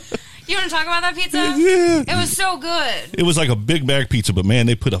 You want to talk about that pizza? Yeah. It was so good. It was like a Big Mac pizza, but man,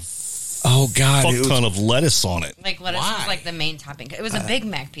 they put a God, fuck ton of lettuce on it. Like lettuce was like the main topping. It was a Big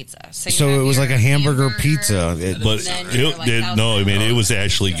Mac pizza. So it was like a hamburger pizza. It was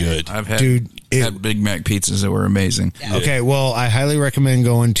actually good. I've had Big Mac pizzas that were amazing. Yeah. Okay, well, I highly recommend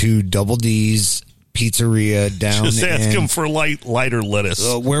going to Double D's Pizzeria down. Just ask him for lighter lettuce.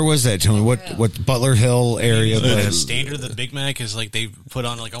 Where was that, Tony? What Butler Hill area? The standard of the Big Mac is like they put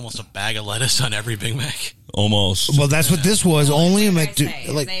on like almost a bag of lettuce on every Big Mac. Almost. Well, that's what this was. Only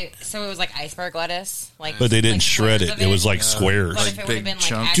so it was like iceberg lettuce, but they didn't shred it. It was like squares, but if it would have been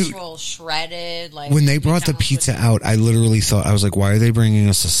like actual shredded, like when they brought the pizza out, I literally thought, I was like, why are they bringing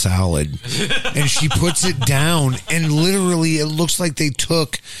us a salad? And she puts it down, and literally, it looks like they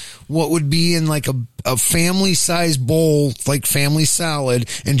took what would be in like a family-sized bowl, like family salad,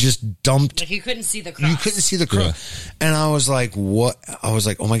 and just dumped. Like you couldn't see the crust. You couldn't see the crust. Yeah. And I was like, what? I was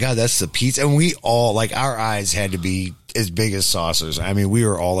like, oh my God, that's the pizza. And we all, like, our eyes had to be as big as saucers. I mean, we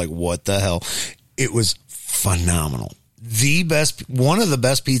were all like, what the hell? It was phenomenal. One of the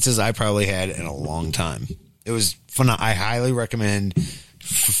best pizzas I probably had in a long time. It was phenomenal. I highly recommend.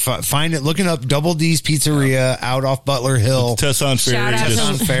 Find it. Looking up Double D's Pizzeria out off Butler Hill. Tesson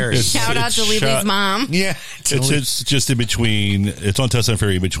Ferry. Shout out to Lily's mom. Yeah, it's just in between. It's on Tesson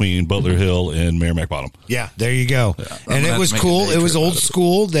Ferry between Butler Hill and Merrimack Bottom. Yeah, there you go. Yeah. And it was cool. It was old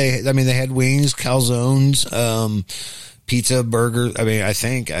school. They had wings, calzones, pizza, burger. I mean, I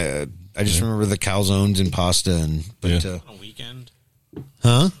think I just remember the calzones and pasta on a weekend.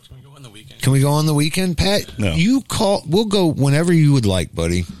 Huh? Can we go on the weekend, Pat? No. We'll go whenever you would like,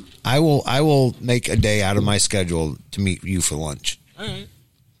 buddy. I will make a day out of my schedule to meet you for lunch. All right.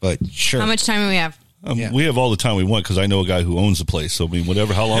 But sure. How much time do we have? We have all the time we want because I know a guy who owns the place. So I mean,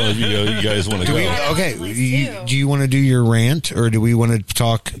 how long you guys want to go? Do you want to do your rant, or do we want to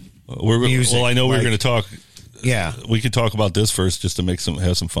talk music? Well, I know we're going to talk. Yeah, we could talk about this first just to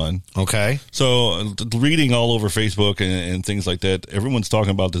have some fun. Okay. So, reading all over Facebook and things like that, everyone's talking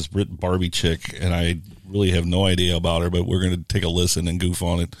about this Barbie chick, and I really have no idea about her, but we're going to take a listen and goof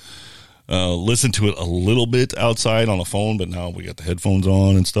on it. Listen to it a little bit outside on the phone, but now we got the headphones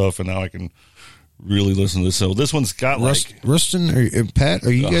on and stuff, and now I can really listen to this. So, this one's got Rustin or Pat,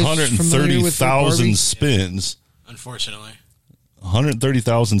 are you guys 130,000 spins. Unfortunately.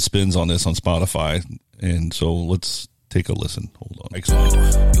 130,000 spins on this on Spotify. And so let's take a listen. Hold on. Excellent.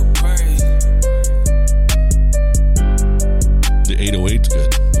 The 808's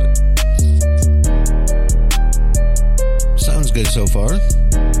good. But sounds good so far.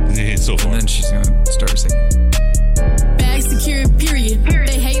 Yeah, so far. And then she's going to start singing. Bag secure, period.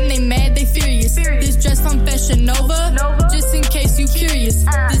 They hating, they mad, they furious. This dress from Fashion Nova, just in case you curious.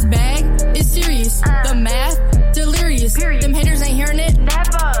 This bag is serious. The math, delirious. Them haters ain't hearing it.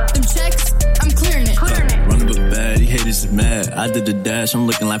 Them checks, I'm clearing it. Running but bad, these haters is mad. I did the dash, I'm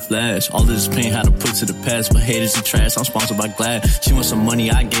looking like Flash. All this pain had to put to the past, but haters is trash. I'm sponsored by Glad. She wants some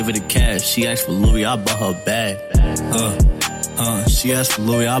money, I gave her the cash. She asked for Louis, I bought her a bag. She asked for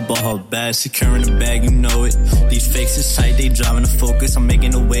Louis, I bought her a bag. Securing the bag, you know it. These fakes is tight, they driving the focus. I'm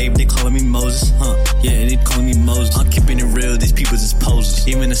making a wave, they calling me Moses. Yeah, they calling me Moses. I'm keeping it real, these people just poses.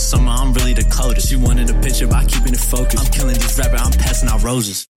 Even in the summer, I'm really the coldest. She wanted a picture by keeping it focused. I'm killing these rappers, I'm passing out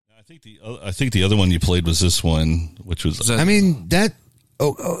roses. I think the other one you played was this one, which was. I mean that.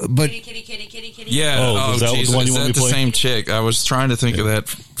 But kitty. Yeah. Was that Jesus, the one you want me to the play? same chick. I was trying to think of that.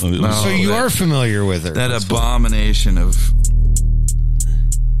 So you are familiar with her. That abomination of.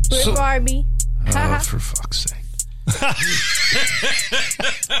 Barbie. Oh, for fuck's sake.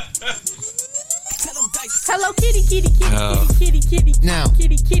 Hello, kitty. Now,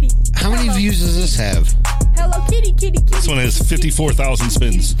 kitty. How many views does this have? Hello, kitty. This one has 54,000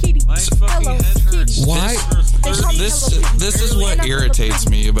 spins. Why? This is what irritates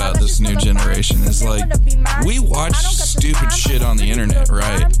me about this new generation. Is like we watch stupid shit on the internet,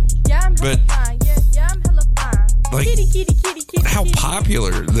 right? But like how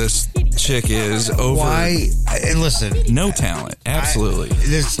popular this chick is over. Why? And listen, no talent. Absolutely,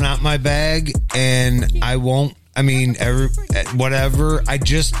 it's not my bag, and I won't. I mean, whatever. I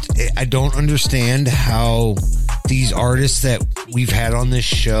don't understand how these artists that we've had on this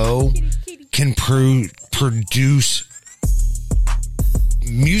show can produce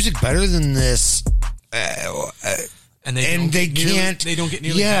music better than this. And they don't get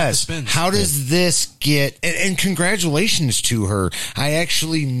nearly half the spins. How does this get? And congratulations to her. I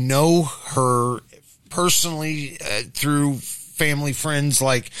actually know her personally through family, friends.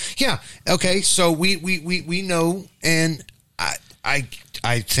 Like, yeah, okay. So we know, and I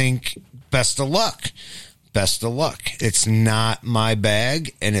think best of luck. Best of luck. It's not my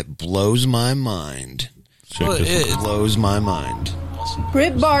bag, and it blows my mind. Well, it blows my mind.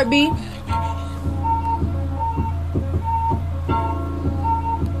 Brit Barbie.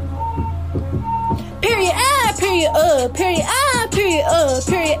 Period I, period period I, period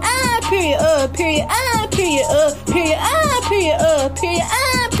period I, period period I, period period I, period period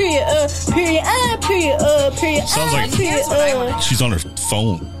I, period period I, period period Sounds like period she's on her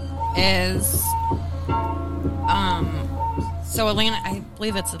phone. Is so I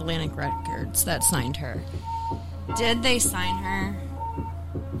believe it's Atlantic Records that signed her. Did they sign her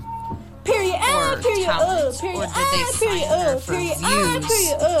period I, for period talent, period or did they I, sign her for period views? I,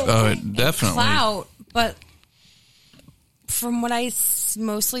 period Oh, definitely. Clout, but from what I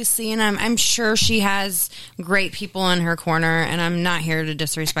mostly see, and I'm sure she has great people in her corner, and I'm not here to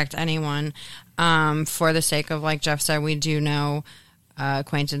disrespect anyone. For the sake of, like Jeff said, we do know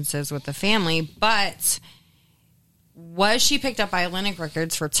acquaintances with the family, but was she picked up by Atlantic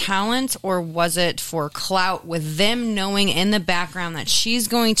Records for talent, or was it for clout, with them knowing in the background that she's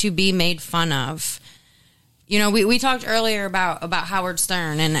going to be made fun of? You know, we talked earlier about Howard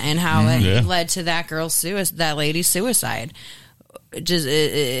Stern and how it led to that that lady's suicide. Does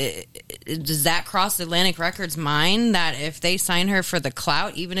that cross Atlantic Records' mind that if they sign her for the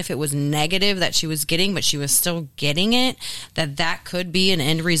clout, even if it was negative that she was getting, but she was still getting it, that could be an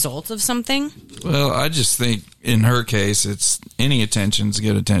end result of something? Well, I just think in her case, it's any attention's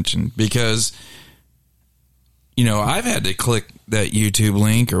good attention, because, you know, I've had to click that YouTube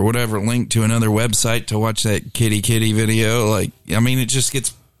link or whatever link to another website to watch that kitty video. Like, I mean, it just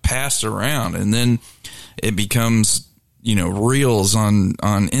gets passed around, and then it becomes, you know, reels on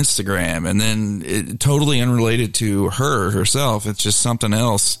Instagram, and then it totally unrelated to herself. It's just something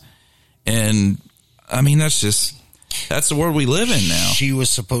else. And I mean, that's the world we live in now. She was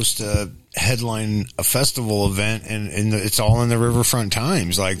supposed to headline a festival event, and it's all in the Riverfront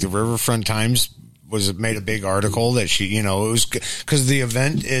Times. Like, the Riverfront Times made a big article that she, you know, it was because the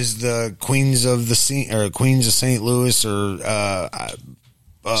event is the Queens of St. Louis, or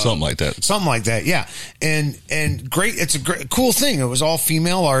something like that. Yeah. And great. It's a cool thing. It was all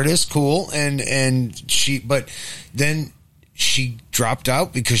female artists. Cool. But then she dropped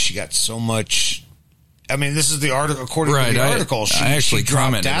out because she got so much. I mean, this is the article, according to the article. I actually dropped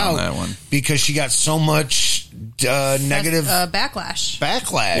commented out on that one because she got so much negative backlash.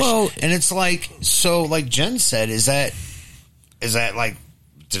 Well, and it's like, so like Jen said, is that like,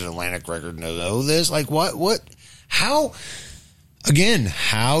 did Atlantic Record know this? Like, what, how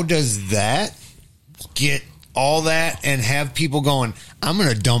does that get all that and have people going, I'm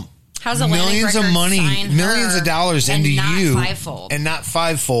going to dump millions of money, millions of dollars into you, and not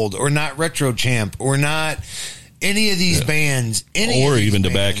Fivefold, or not Retro Champ, or not any of these bands, or even to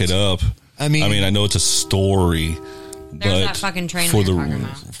back it up. I mean, I know it's a story, but that fucking train for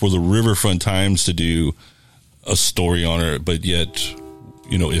the Riverfront Times to do a story on her, but yet,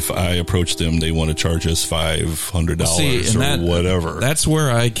 you know, if I approach them, they want to charge us $500 or whatever. That's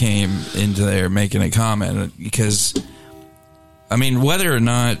where I came into there making a comment, because, I mean, whether or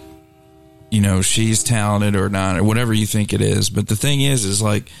not, you know, she's talented or not, or whatever you think it is, but the thing is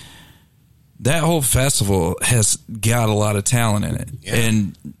like, that whole festival has got a lot of talent in it. Yeah.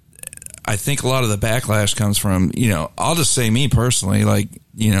 And I think a lot of the backlash comes from, you know, I'll just say me personally, like,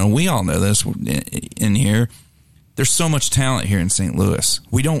 you know, we all know this in here. There's so much talent here in St. Louis.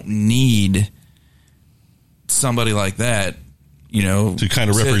 We don't need somebody like that, you know, to kind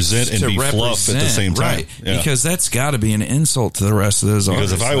of represent and be fluff at the same time. Right. Yeah. Because that's got to be an insult to the rest of those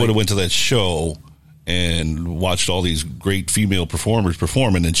artists. Because if I would have went to that show and watched all these great female performers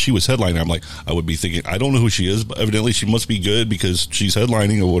perform, and then she was headlining, I'm like, I would be thinking, I don't know who she is, but evidently she must be good because she's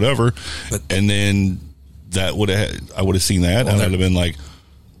headlining or whatever. And then I would have seen that, and I'd have been like,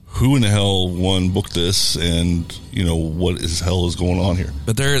 who in the hell booked this, and, you know, what is hell is going on here?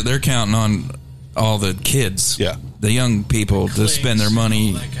 But they're counting on all the kids, the young people, to spend their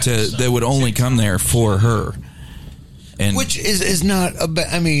money that would only come there for her. And which is not a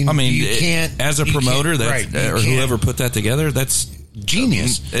I mean, you can't, as a promoter, or whoever put that together, that's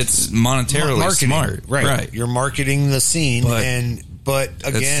genius. It's monetarily smart, right? You're marketing the scene, but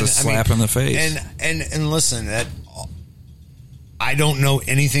again, it's a slap in the face. And listen, that I don't know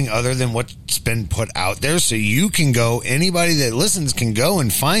anything other than what's been put out there, so you can go. Anybody that listens can go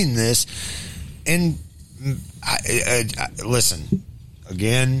and find this. And I listen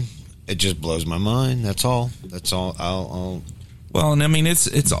again. It just blows my mind. That's all. I'll. Well, and I mean,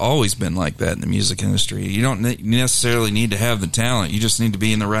 it's always been like that in the music industry. You don't necessarily need to have the talent. You just need to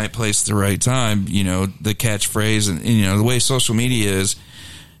be in the right place at the right time. You know, the catchphrase, and you know, the way social media is,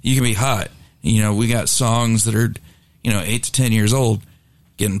 you can be hot. You know, we got songs that are, you know, 8 to 10 years old,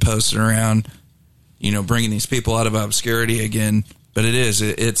 getting posted around. You know, bringing these people out of obscurity again. But it is.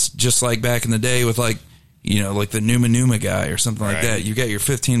 It's just like back in the day with like, you know, like the Numa Numa guy or something like that. You got your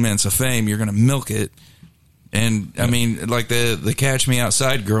 15 minutes of fame. You're going to milk it. And I mean, like the Catch Me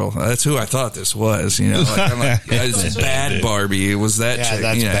Outside girl, that's who I thought this was, you know, like, I'm like, it's Bad Barbie. It was that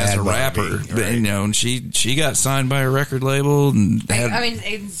chick, you know, as a rapper, Barbie, but, you know, and she got signed by a record label and had, I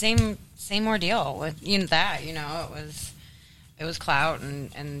mean, same ordeal with that. You know, it was clout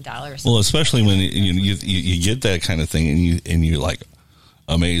and dollars. Well, especially when you get that kind of thing and you're like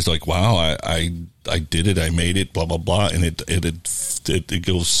amazed, like, wow, I did it, I made it, blah blah blah, and it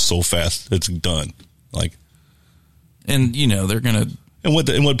goes so fast, it's done, like. And you know they're gonna, and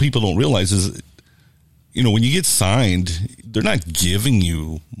what people don't realize is, you know, when you get signed, they're not giving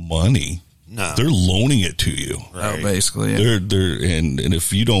you money. No, they're loaning it to you. Right. Oh, basically, yeah. They're and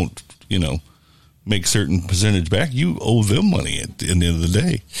if you don't, you know, make certain percentage back, you owe them money at the end of the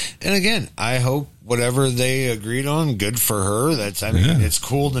day. And again, I hope whatever they agreed on, good for her. I mean, it's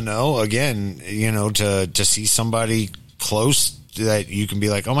cool to know. Again, you know, to see somebody close that you can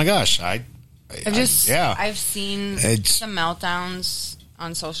be like, oh my gosh, I've seen some meltdowns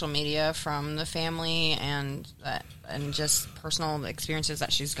on social media from the family and just personal experiences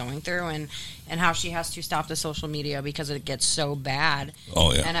that she's going through and how she has to stop the social media because it gets so bad.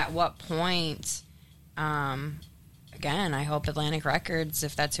 Oh yeah. And at what point, again, I hope Atlantic Records,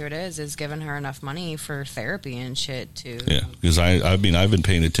 if that's who it is giving her enough money for therapy and shit too. Yeah, because I've been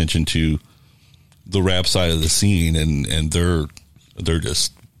paying attention to the rap side of the scene and they're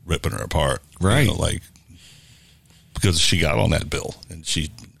just ripping her apart, right? You know, like, because she got on that bill, and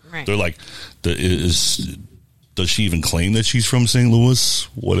they're like, does she even claim that she's from St. Louis?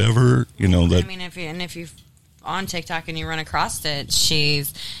 Whatever, you know. That, I mean, if you on TikTok and you run across it,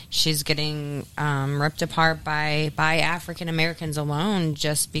 she's getting ripped apart by African Americans alone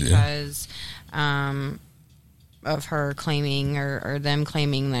just because. Of her claiming or them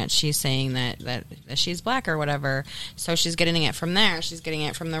claiming that she's saying that she's black or whatever. So she's getting it from there. She's getting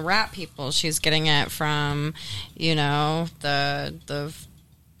it from the rap people. She's getting it from, you know, the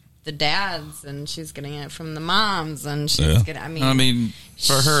dads, and she's getting it from the moms, and she's getting, I mean,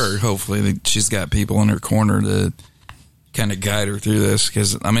 for her, hopefully she's got people in her corner to kind of guide her through this,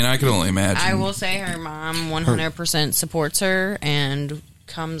 because I mean, I can only imagine. I will say her mom 100% supports her and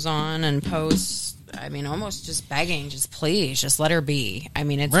comes on and posts. I mean, almost just begging, just please, just let her be. I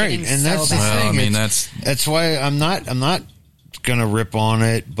mean, it's right, getting and so that's the bad. thing. I mean, that's why I'm not gonna rip on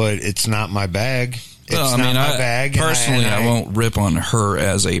it, but it's not my bag. It's not my bag. Personally, I won't rip on her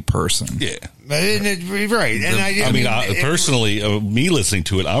as a person. Yeah, right. And personally, me listening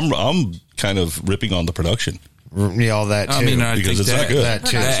to it, I'm kind of ripping on the production. Yeah, all that too. I mean, I because think it's not good.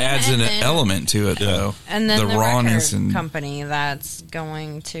 That adds an element to it, though. And then the rawness record and company that's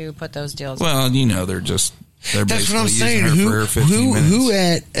going to put those deals. Well, you know, they're that's basically what I'm saying. using her for 15 minutes. Who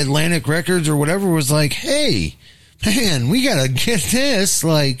at Atlantic Records or whatever was like, hey, man, we gotta get this.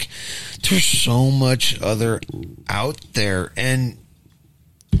 Like, there's so much other out there, and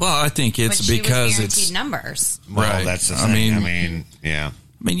well, I think it's because it's numbers. Well, right. That's the thing. I mean, yeah.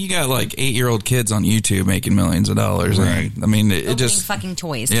 I mean, you got like 8-year-old kids on YouTube making millions of dollars. Right. I mean, it Opening just fucking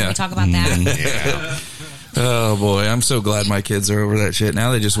toys. Yeah. Can we talk about that? Yeah. Oh boy, I'm so glad my kids are over that shit.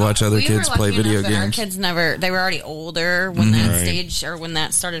 Now they just watch other kids play video games. Our kids they were already older when that stage or when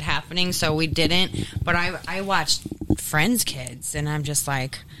that started happening, so we didn't. But I watched friends' kids, and I'm just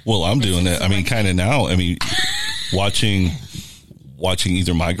like, well, I'm doing that. I mean, kind of now. I mean, watching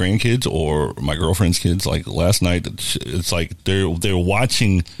either my grandkids or my girlfriend's kids. Like last night, it's like they're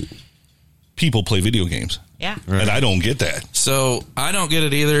watching people play video games. Yeah. And I don't get that. So I don't get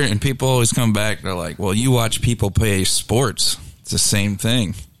it either. And people always come back. They're like, well, you watch people play sports. It's the same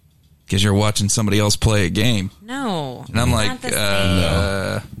thing because you're watching somebody else play a game. No. And I'm like,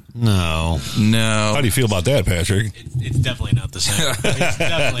 no. How do you feel about that, Patrick? It's definitely not the same. It's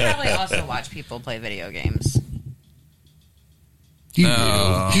definitely. I probably also watch people play video games. He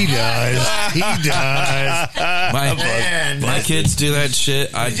does. He does. My kids do that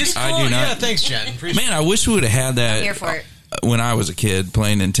shit. I do not. Yeah, thanks, Jen. Man, I wish we would have had that. I'm here for it. When I was a kid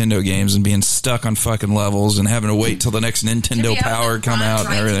playing Nintendo games and being stuck on fucking levels and having to wait till the next Nintendo Power come out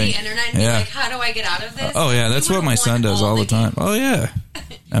and everything. To the internet and be like, how do I get out of this? Oh yeah, that's what my son does all the time. Oh yeah.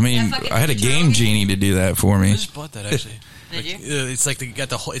 I mean, I had a Game Genie to do that for me. I just bought that actually. Did you? It's like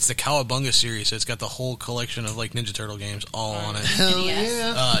it's the Cowabunga series, so it's got the whole collection of like Ninja Turtle games all on it. Hell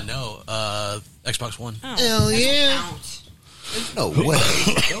yeah. Xbox One. Oh, Hell yeah. No way.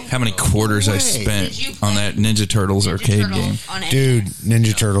 How many quarters I spent on that Ninja Turtles arcade game? Dude,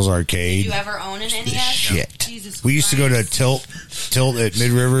 Ninja Turtles arcade. Did you ever own an NES? Shit. Jesus We used to go to Tilt at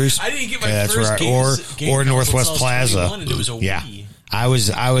Mid Rivers. I didn't get my that's first where or game Northwest console Plaza. until I was 21, and it was a Wii. I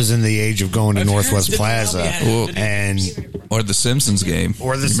was in the age of going to Northwest Plaza or the Simpsons game.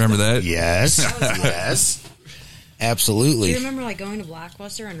 Or the remember that? Yes, yes, absolutely. Do you remember like going to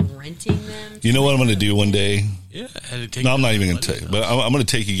Blockbuster and renting them? You know what I'm going to do one day? Yeah, no, I'm not even going to take. But I'm going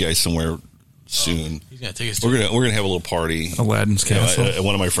to take you guys somewhere soon. He's gonna take us. We're gonna have a little party, Aladdin's Castle, at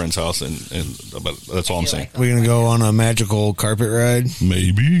one of my friend's house, and that's all I'm saying. We're gonna go on a magical carpet ride.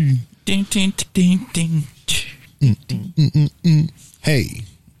 Maybe. Ding ding ding ding. Hey,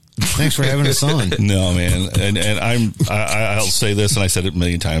 thanks for having us on. No, man, and I'll say this, and I said it a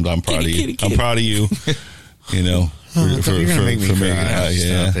million times. I'm proud of you. I'm proud of you. You know, you're gonna make me cry.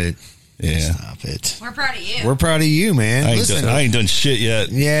 Yeah. Stop it. Yeah. Stop it. We're proud of you. We're proud of you, man. I ain't done shit yet.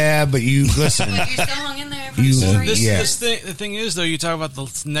 Yeah, but you listen. You're still hung in there for the story. The thing is, though, you talk about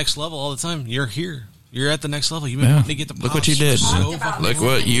the next level all the time. You're here. You're at the next level. You've been to get the Look what you did. Look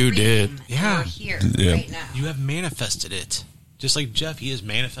what you did. Yeah. Here, Yeah. right now. You have manifested it. Just like Jeff, he has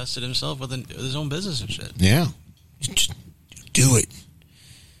manifested himself with his own business and shit. Yeah. Just do it.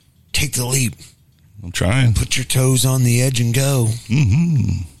 Take the leap. I'm trying. Put your toes on the edge and go.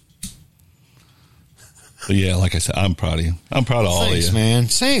 Mm-hmm. But yeah, like I said, I'm proud of you. I'm proud of all of you, man.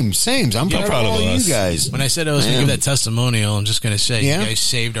 Same. I'm proud of all us. you guys. When I said I was going to give that testimonial, I'm just going to say Yeah. you guys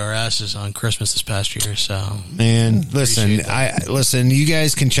saved our asses on Christmas this past year. So, Man, listen. You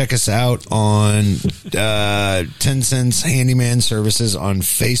guys can check us out on Tencents Handyman Services on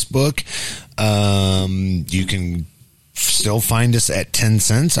Facebook. You can still find us at 10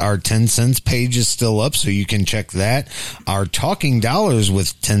 cents. Our 10 cents page is still up, so you can check that. Our Talking Dollars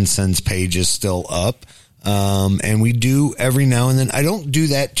with 10 cents page is still up. And we do every now and then. I don't do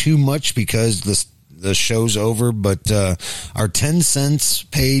that too much because the show's over, but our 10 cents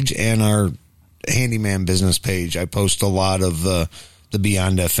page and our handyman business page, I post a lot of the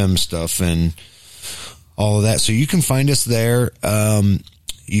Beyond FM stuff and all of that. So you can find us there.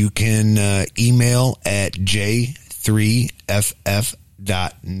 You can email at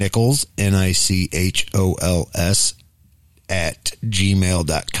j3ff.nichols, NICHOLS, at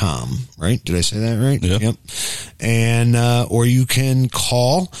gmail.com, right? Did I say that right? Yep. And, or you can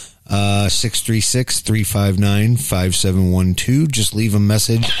call, 636-359-5712. Just leave a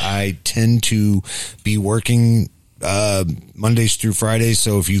message. I tend to be working, Mondays through Fridays.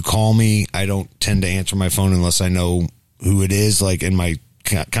 So if you call me, I don't tend to answer my phone unless I know who it is, like in my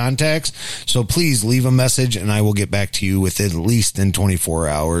contacts. So please leave a message and I will get back to you with at least in 24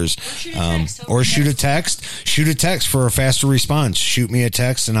 hours. Or shoot a text. Shoot a text for a faster response. Shoot me a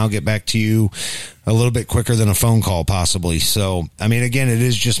text and I'll get back to you a little bit quicker than a phone call possibly. So, I mean, again, it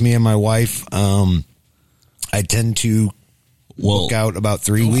is just me and my wife. I tend to book out about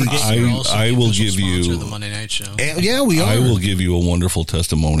 3 weeks. I will give you the Monday Night Show. Yeah, we are. I will give you a wonderful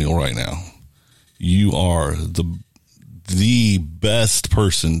testimonial right now. You are the best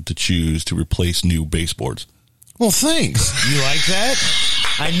person to choose to replace new baseboards. Well, thanks. You like that?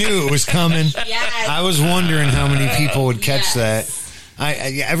 I knew it was coming. Yes. I was wondering how many people would catch that.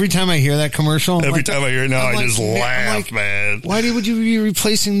 I every time I hear that commercial, I hear it now, I just laugh, man. Why would you be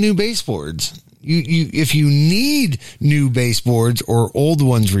replacing new baseboards? You if you need new baseboards or old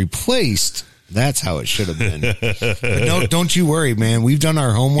ones replaced, that's how it should have been. But no, don't you worry, man. We've done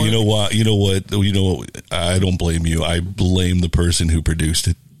our homework. You know what? I don't blame you. I blame the person who produced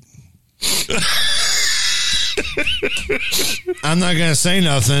it. I'm not going to say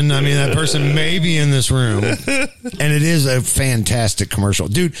nothing. I mean, that person may be in this room. And it is a fantastic commercial.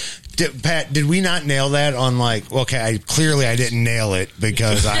 Dude, Pat, did we not nail that on okay, I didn't nail it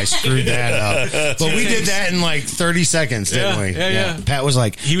because I screwed that up. But we did that in 30 seconds, didn't we? Yeah. Pat was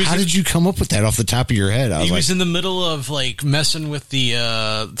like, how did you come up with that off the top of your head? He was in the middle of messing with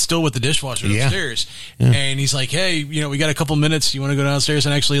still with the dishwasher upstairs. Yeah. And he's like, hey, we got a couple minutes. You want to go downstairs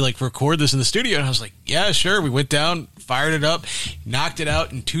and actually record this in the studio? And I was like, yeah, sure. We went down, fired it up, knocked it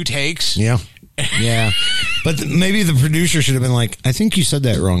out in 2 takes. Yeah. Yeah. But maybe the producer should have been like, I think you said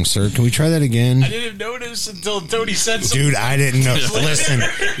that wrong, sir. Can we try that again? I didn't notice until Tony said something. Dude, I didn't know. Listen.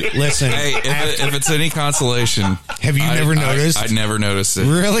 Hey, if it's any consolation, have you never noticed? I never noticed it.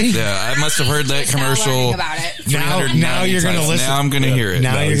 Really? Yeah, I must have heard that commercial. Now you're going to listen. Now I'm going to hear it.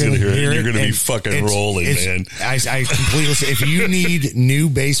 Now you're going to hear it. You're going to be fucking rolling, man. I completely listen. If you need new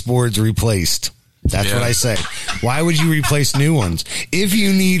baseboards replaced, that's what I say. Why would you replace new ones? If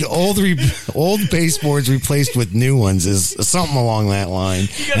you need old baseboards replaced with new ones, is something along that line.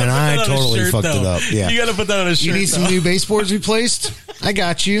 And I totally fucked it up. Yeah, you got to put that on a shirt. You need some new baseboards replaced? I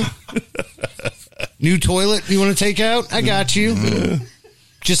got you. New toilet you want to take out? I got you.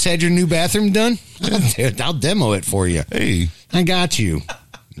 Just had your new bathroom done? I'll demo it for you. Hey, I got you.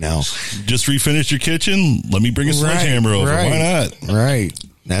 No. Just refinish your kitchen. Let me bring a sledgehammer over. Right. Why not? Right.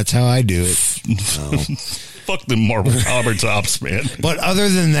 That's how I do it. Fuck the marble arbor tops, man. But other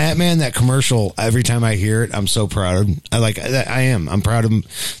than that, man, that commercial, every time I hear it, I'm so proud of. I'm proud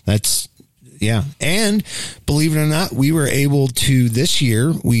of. That's, yeah. And believe it or not, we were able to this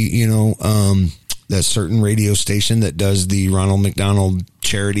year, that certain radio station that does the Ronald McDonald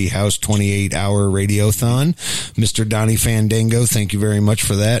Charity House 28-hour radiothon, Mr. Donnie Fandango, thank you very much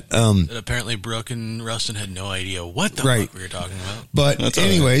for that. And apparently Brooke and Rustin had no idea what the fuck we were talking about. But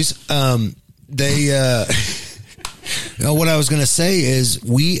anyways, what I was going to say is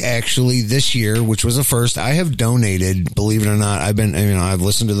we actually this year, which was a first, I have donated, believe it or not, I've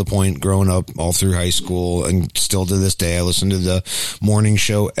listened to The Point growing up all through high school and still to this day. I listen to the morning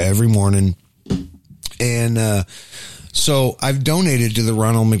show every morning. And so I've donated to the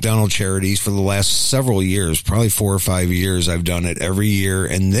Ronald McDonald Charities for the last several years, probably 4 or 5 years. I've done it every year.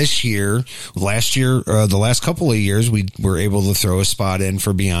 And this year, the last couple of years, we were able to throw a spot in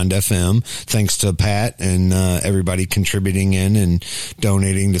for Beyond FM, thanks to Pat and everybody contributing in and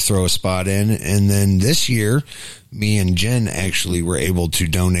donating to throw a spot in. And then this year, me and Jen actually were able to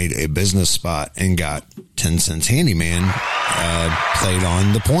donate a business spot and got Tencents Handyman played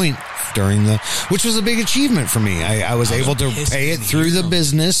on The Point which was a big achievement for me. I was able to pay it through the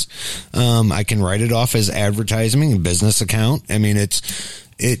business. I can write it off as advertising and business account. I mean, it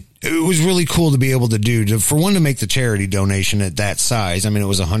was really cool to be able to do for one, to make the charity donation at that size. I mean, it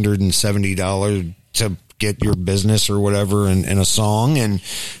was $170 to get your business or whatever in a song and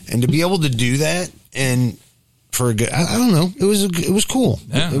to be able to do that and for a good, I don't know. It was cool.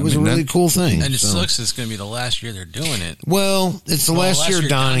 Yeah, it was a really cool thing. And it sucks. It's going to be the last year they're doing it. Well, it's the last year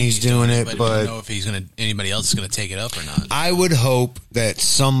Donnie's doing it, but I don't know if anybody else is going to take it up or not. I would hope that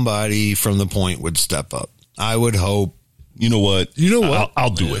somebody from The Point would step up. I would hope. You know what? I'll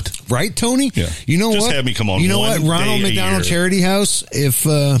do it. Right, Tony? Yeah. You know Just what? have me come on. You know what? Ronald McDonald Charity House. If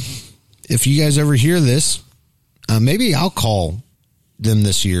you guys ever hear this, maybe I'll call them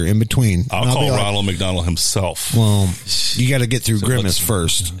this year in between. I'll call Ronald McDonald himself. Well, you got to get through Grimace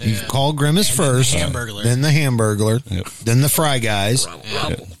first. You call Grimace first, then the Hamburglar, then the Fry Guys.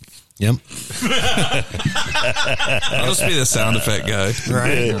 Yep. I'll just be the sound effect guy.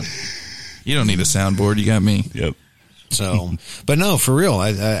 Right. You don't need a soundboard. You got me. Yep. So, but no, for real,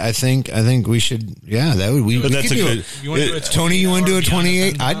 I think we should. Yeah, that would. But that's Tony, you want to do a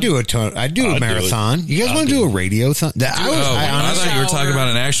 28? I'd do a marathon. You guys want to do a radiothon? I thought you were talking about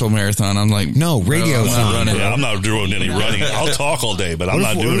an actual marathon. I'm like, no, radiothon. I'm not doing any running. I'll talk all day, but I'm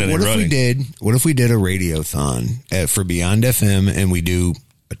not doing any running. What if we did a radiothon for Beyond FM and we do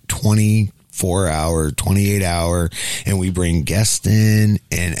a 24-hour, 28-hour, and we bring guests in,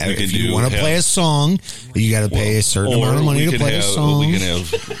 and if you want to play a song, you got to pay a certain amount of money to play a song. We can have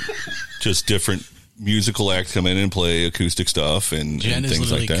just different musical acts come in and play acoustic stuff and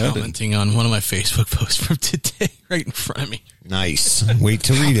things like that. Jen is commenting on one of my Facebook posts from today right in front of me. Nice. Wait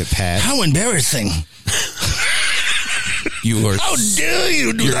to read it, Pat. How embarrassing. You are. How dare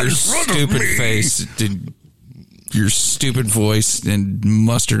you do that in front of me? Stupid face. Your stupid voice and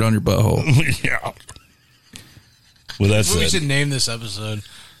mustard on your butthole. Yeah. Well, that's we should name this episode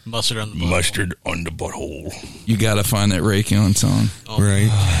Mustard on the Butthole. Mustard on the Butthole. You got to find that Raycon song. Oh, right.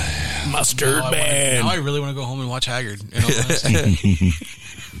 Mustard Man. Now I really want to go home and watch Haggard.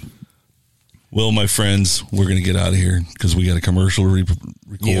 Well, my friends, we're going to get out of here because we got a commercial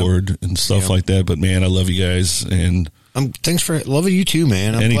record and stuff like that. But, man, I love you guys. And thanks for loving you too,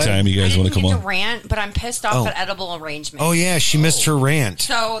 man. Anytime you guys want to come on. Rant, but I'm pissed off at Edible Arrangement. Oh yeah, she missed her rant.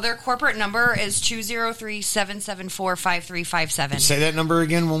 So their corporate number is 203-774-5357. Say that number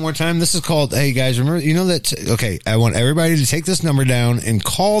again one more time. This is called. Hey guys, remember? You know that? Okay, I want everybody to take this number down and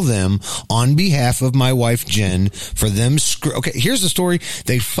call them on behalf of my wife Jen for them. Okay, here's the story.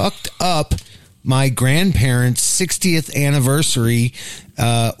 They fucked up my grandparents' 60th anniversary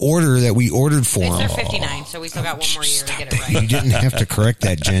order that we ordered for them. It's their 59, so we still got one more year to get it right. You didn't have to correct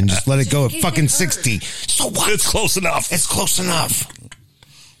that, Jen. Just let it go at fucking 60. So what? It's close enough. It's close enough.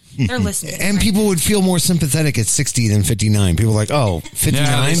 They're listening. And people would feel more sympathetic at 60 than 59. People are like, oh, 59?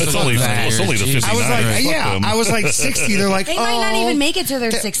 Yeah, it's only the 59. I was like, I was like 60. They're like, they might not even make it to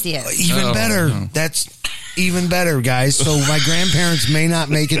their 60th. Even better. That's even better, guys. So my grandparents may not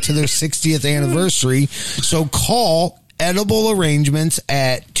make it to their 60th anniversary. So call Edible Arrangements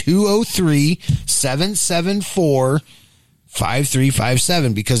at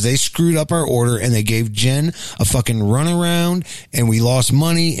 203-774-5357 because they screwed up our order and they gave Jen a fucking runaround and we lost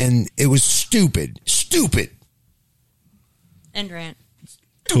money and it was stupid. End rant.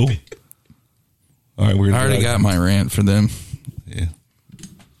 Cool. All right, I already got my rant for them. Yeah.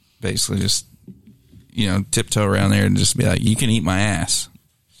 basically just, tiptoe around there and just be like, you can eat my ass.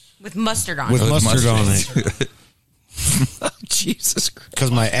 With mustard on it. With mustard on it. Jesus Christ.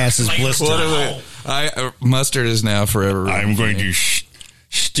 Because my ass is blistered. Mustard is now forever. I'm going to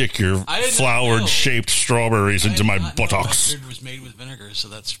stick your flowered-shaped strawberries into my buttocks. Mustard was made with vinegar, so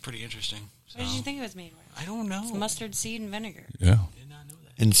that's pretty interesting. So. What did you think it was made with? I don't know. It's mustard seed and vinegar. Yeah.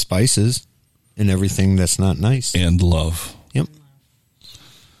 And spices and everything that's not nice. And love. Yep.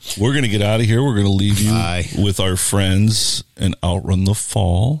 We're going to get out of here. We're going to leave you with our friends and Outrun the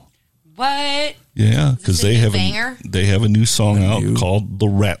Fall. What? Yeah, because they have a new song out called The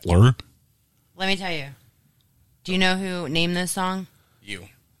Rattler. Let me tell you. Do you know who named this song? You.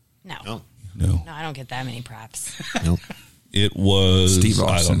 No. No, I don't get that many props. Nope. It was Steve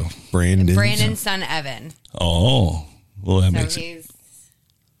Austin. I don't know. Brandon's son Evan. Oh, well that makes it. He's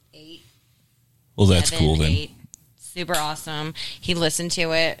 8. Well, that's 7, cool then. 8. Super awesome. He listened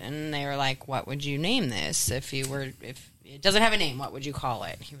to it and they were like, "What would you name this if it doesn't have a name? What would you call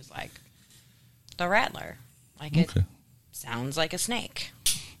it?" He was like, "The Rattler." Like it sounds like a snake.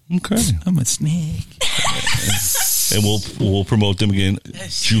 Okay, I'm a snake. And we'll promote them again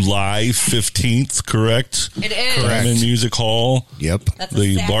July 15th, correct? It is. Correct. In Music Hall. Yep. That's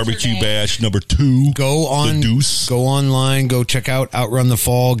the Barbecue Bash #2. Go online, go check out Outrun the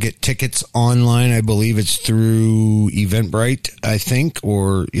Fall, get tickets online. I believe it's through Eventbrite, I think,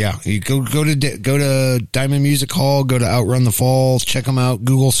 or you go to Diamond Music Hall, go to Outrun the Fall, check them out,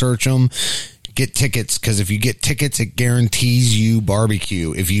 Google search them. Get tickets, because if you get tickets, it guarantees you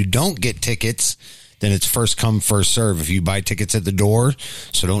barbecue. If you don't get tickets, then it's first come, first serve. If you buy tickets at the door,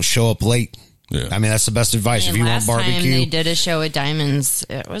 so don't show up late. Yeah. I mean, that's the best advice. If you want barbecue. Last time they did a show at Diamonds,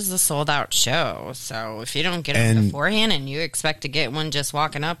 it was a sold-out show. So if you don't get it beforehand and you expect to get one just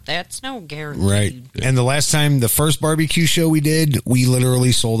walking up, that's no guarantee. Right. And the last time, the first barbecue show we did, we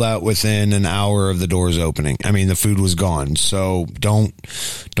literally sold out within an hour of the doors opening. I mean, the food was gone. So don't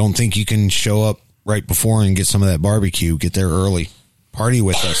think you can show up right before and get some of that barbecue. Get there early. Party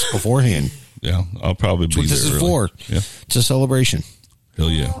with us beforehand. Yeah, I'll probably be there. That's what this is for. Yeah. It's a celebration. Hell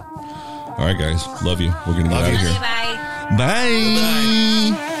yeah. All right, guys. Love you. We're going to get out of here. Bye.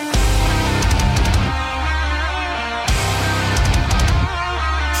 Bye.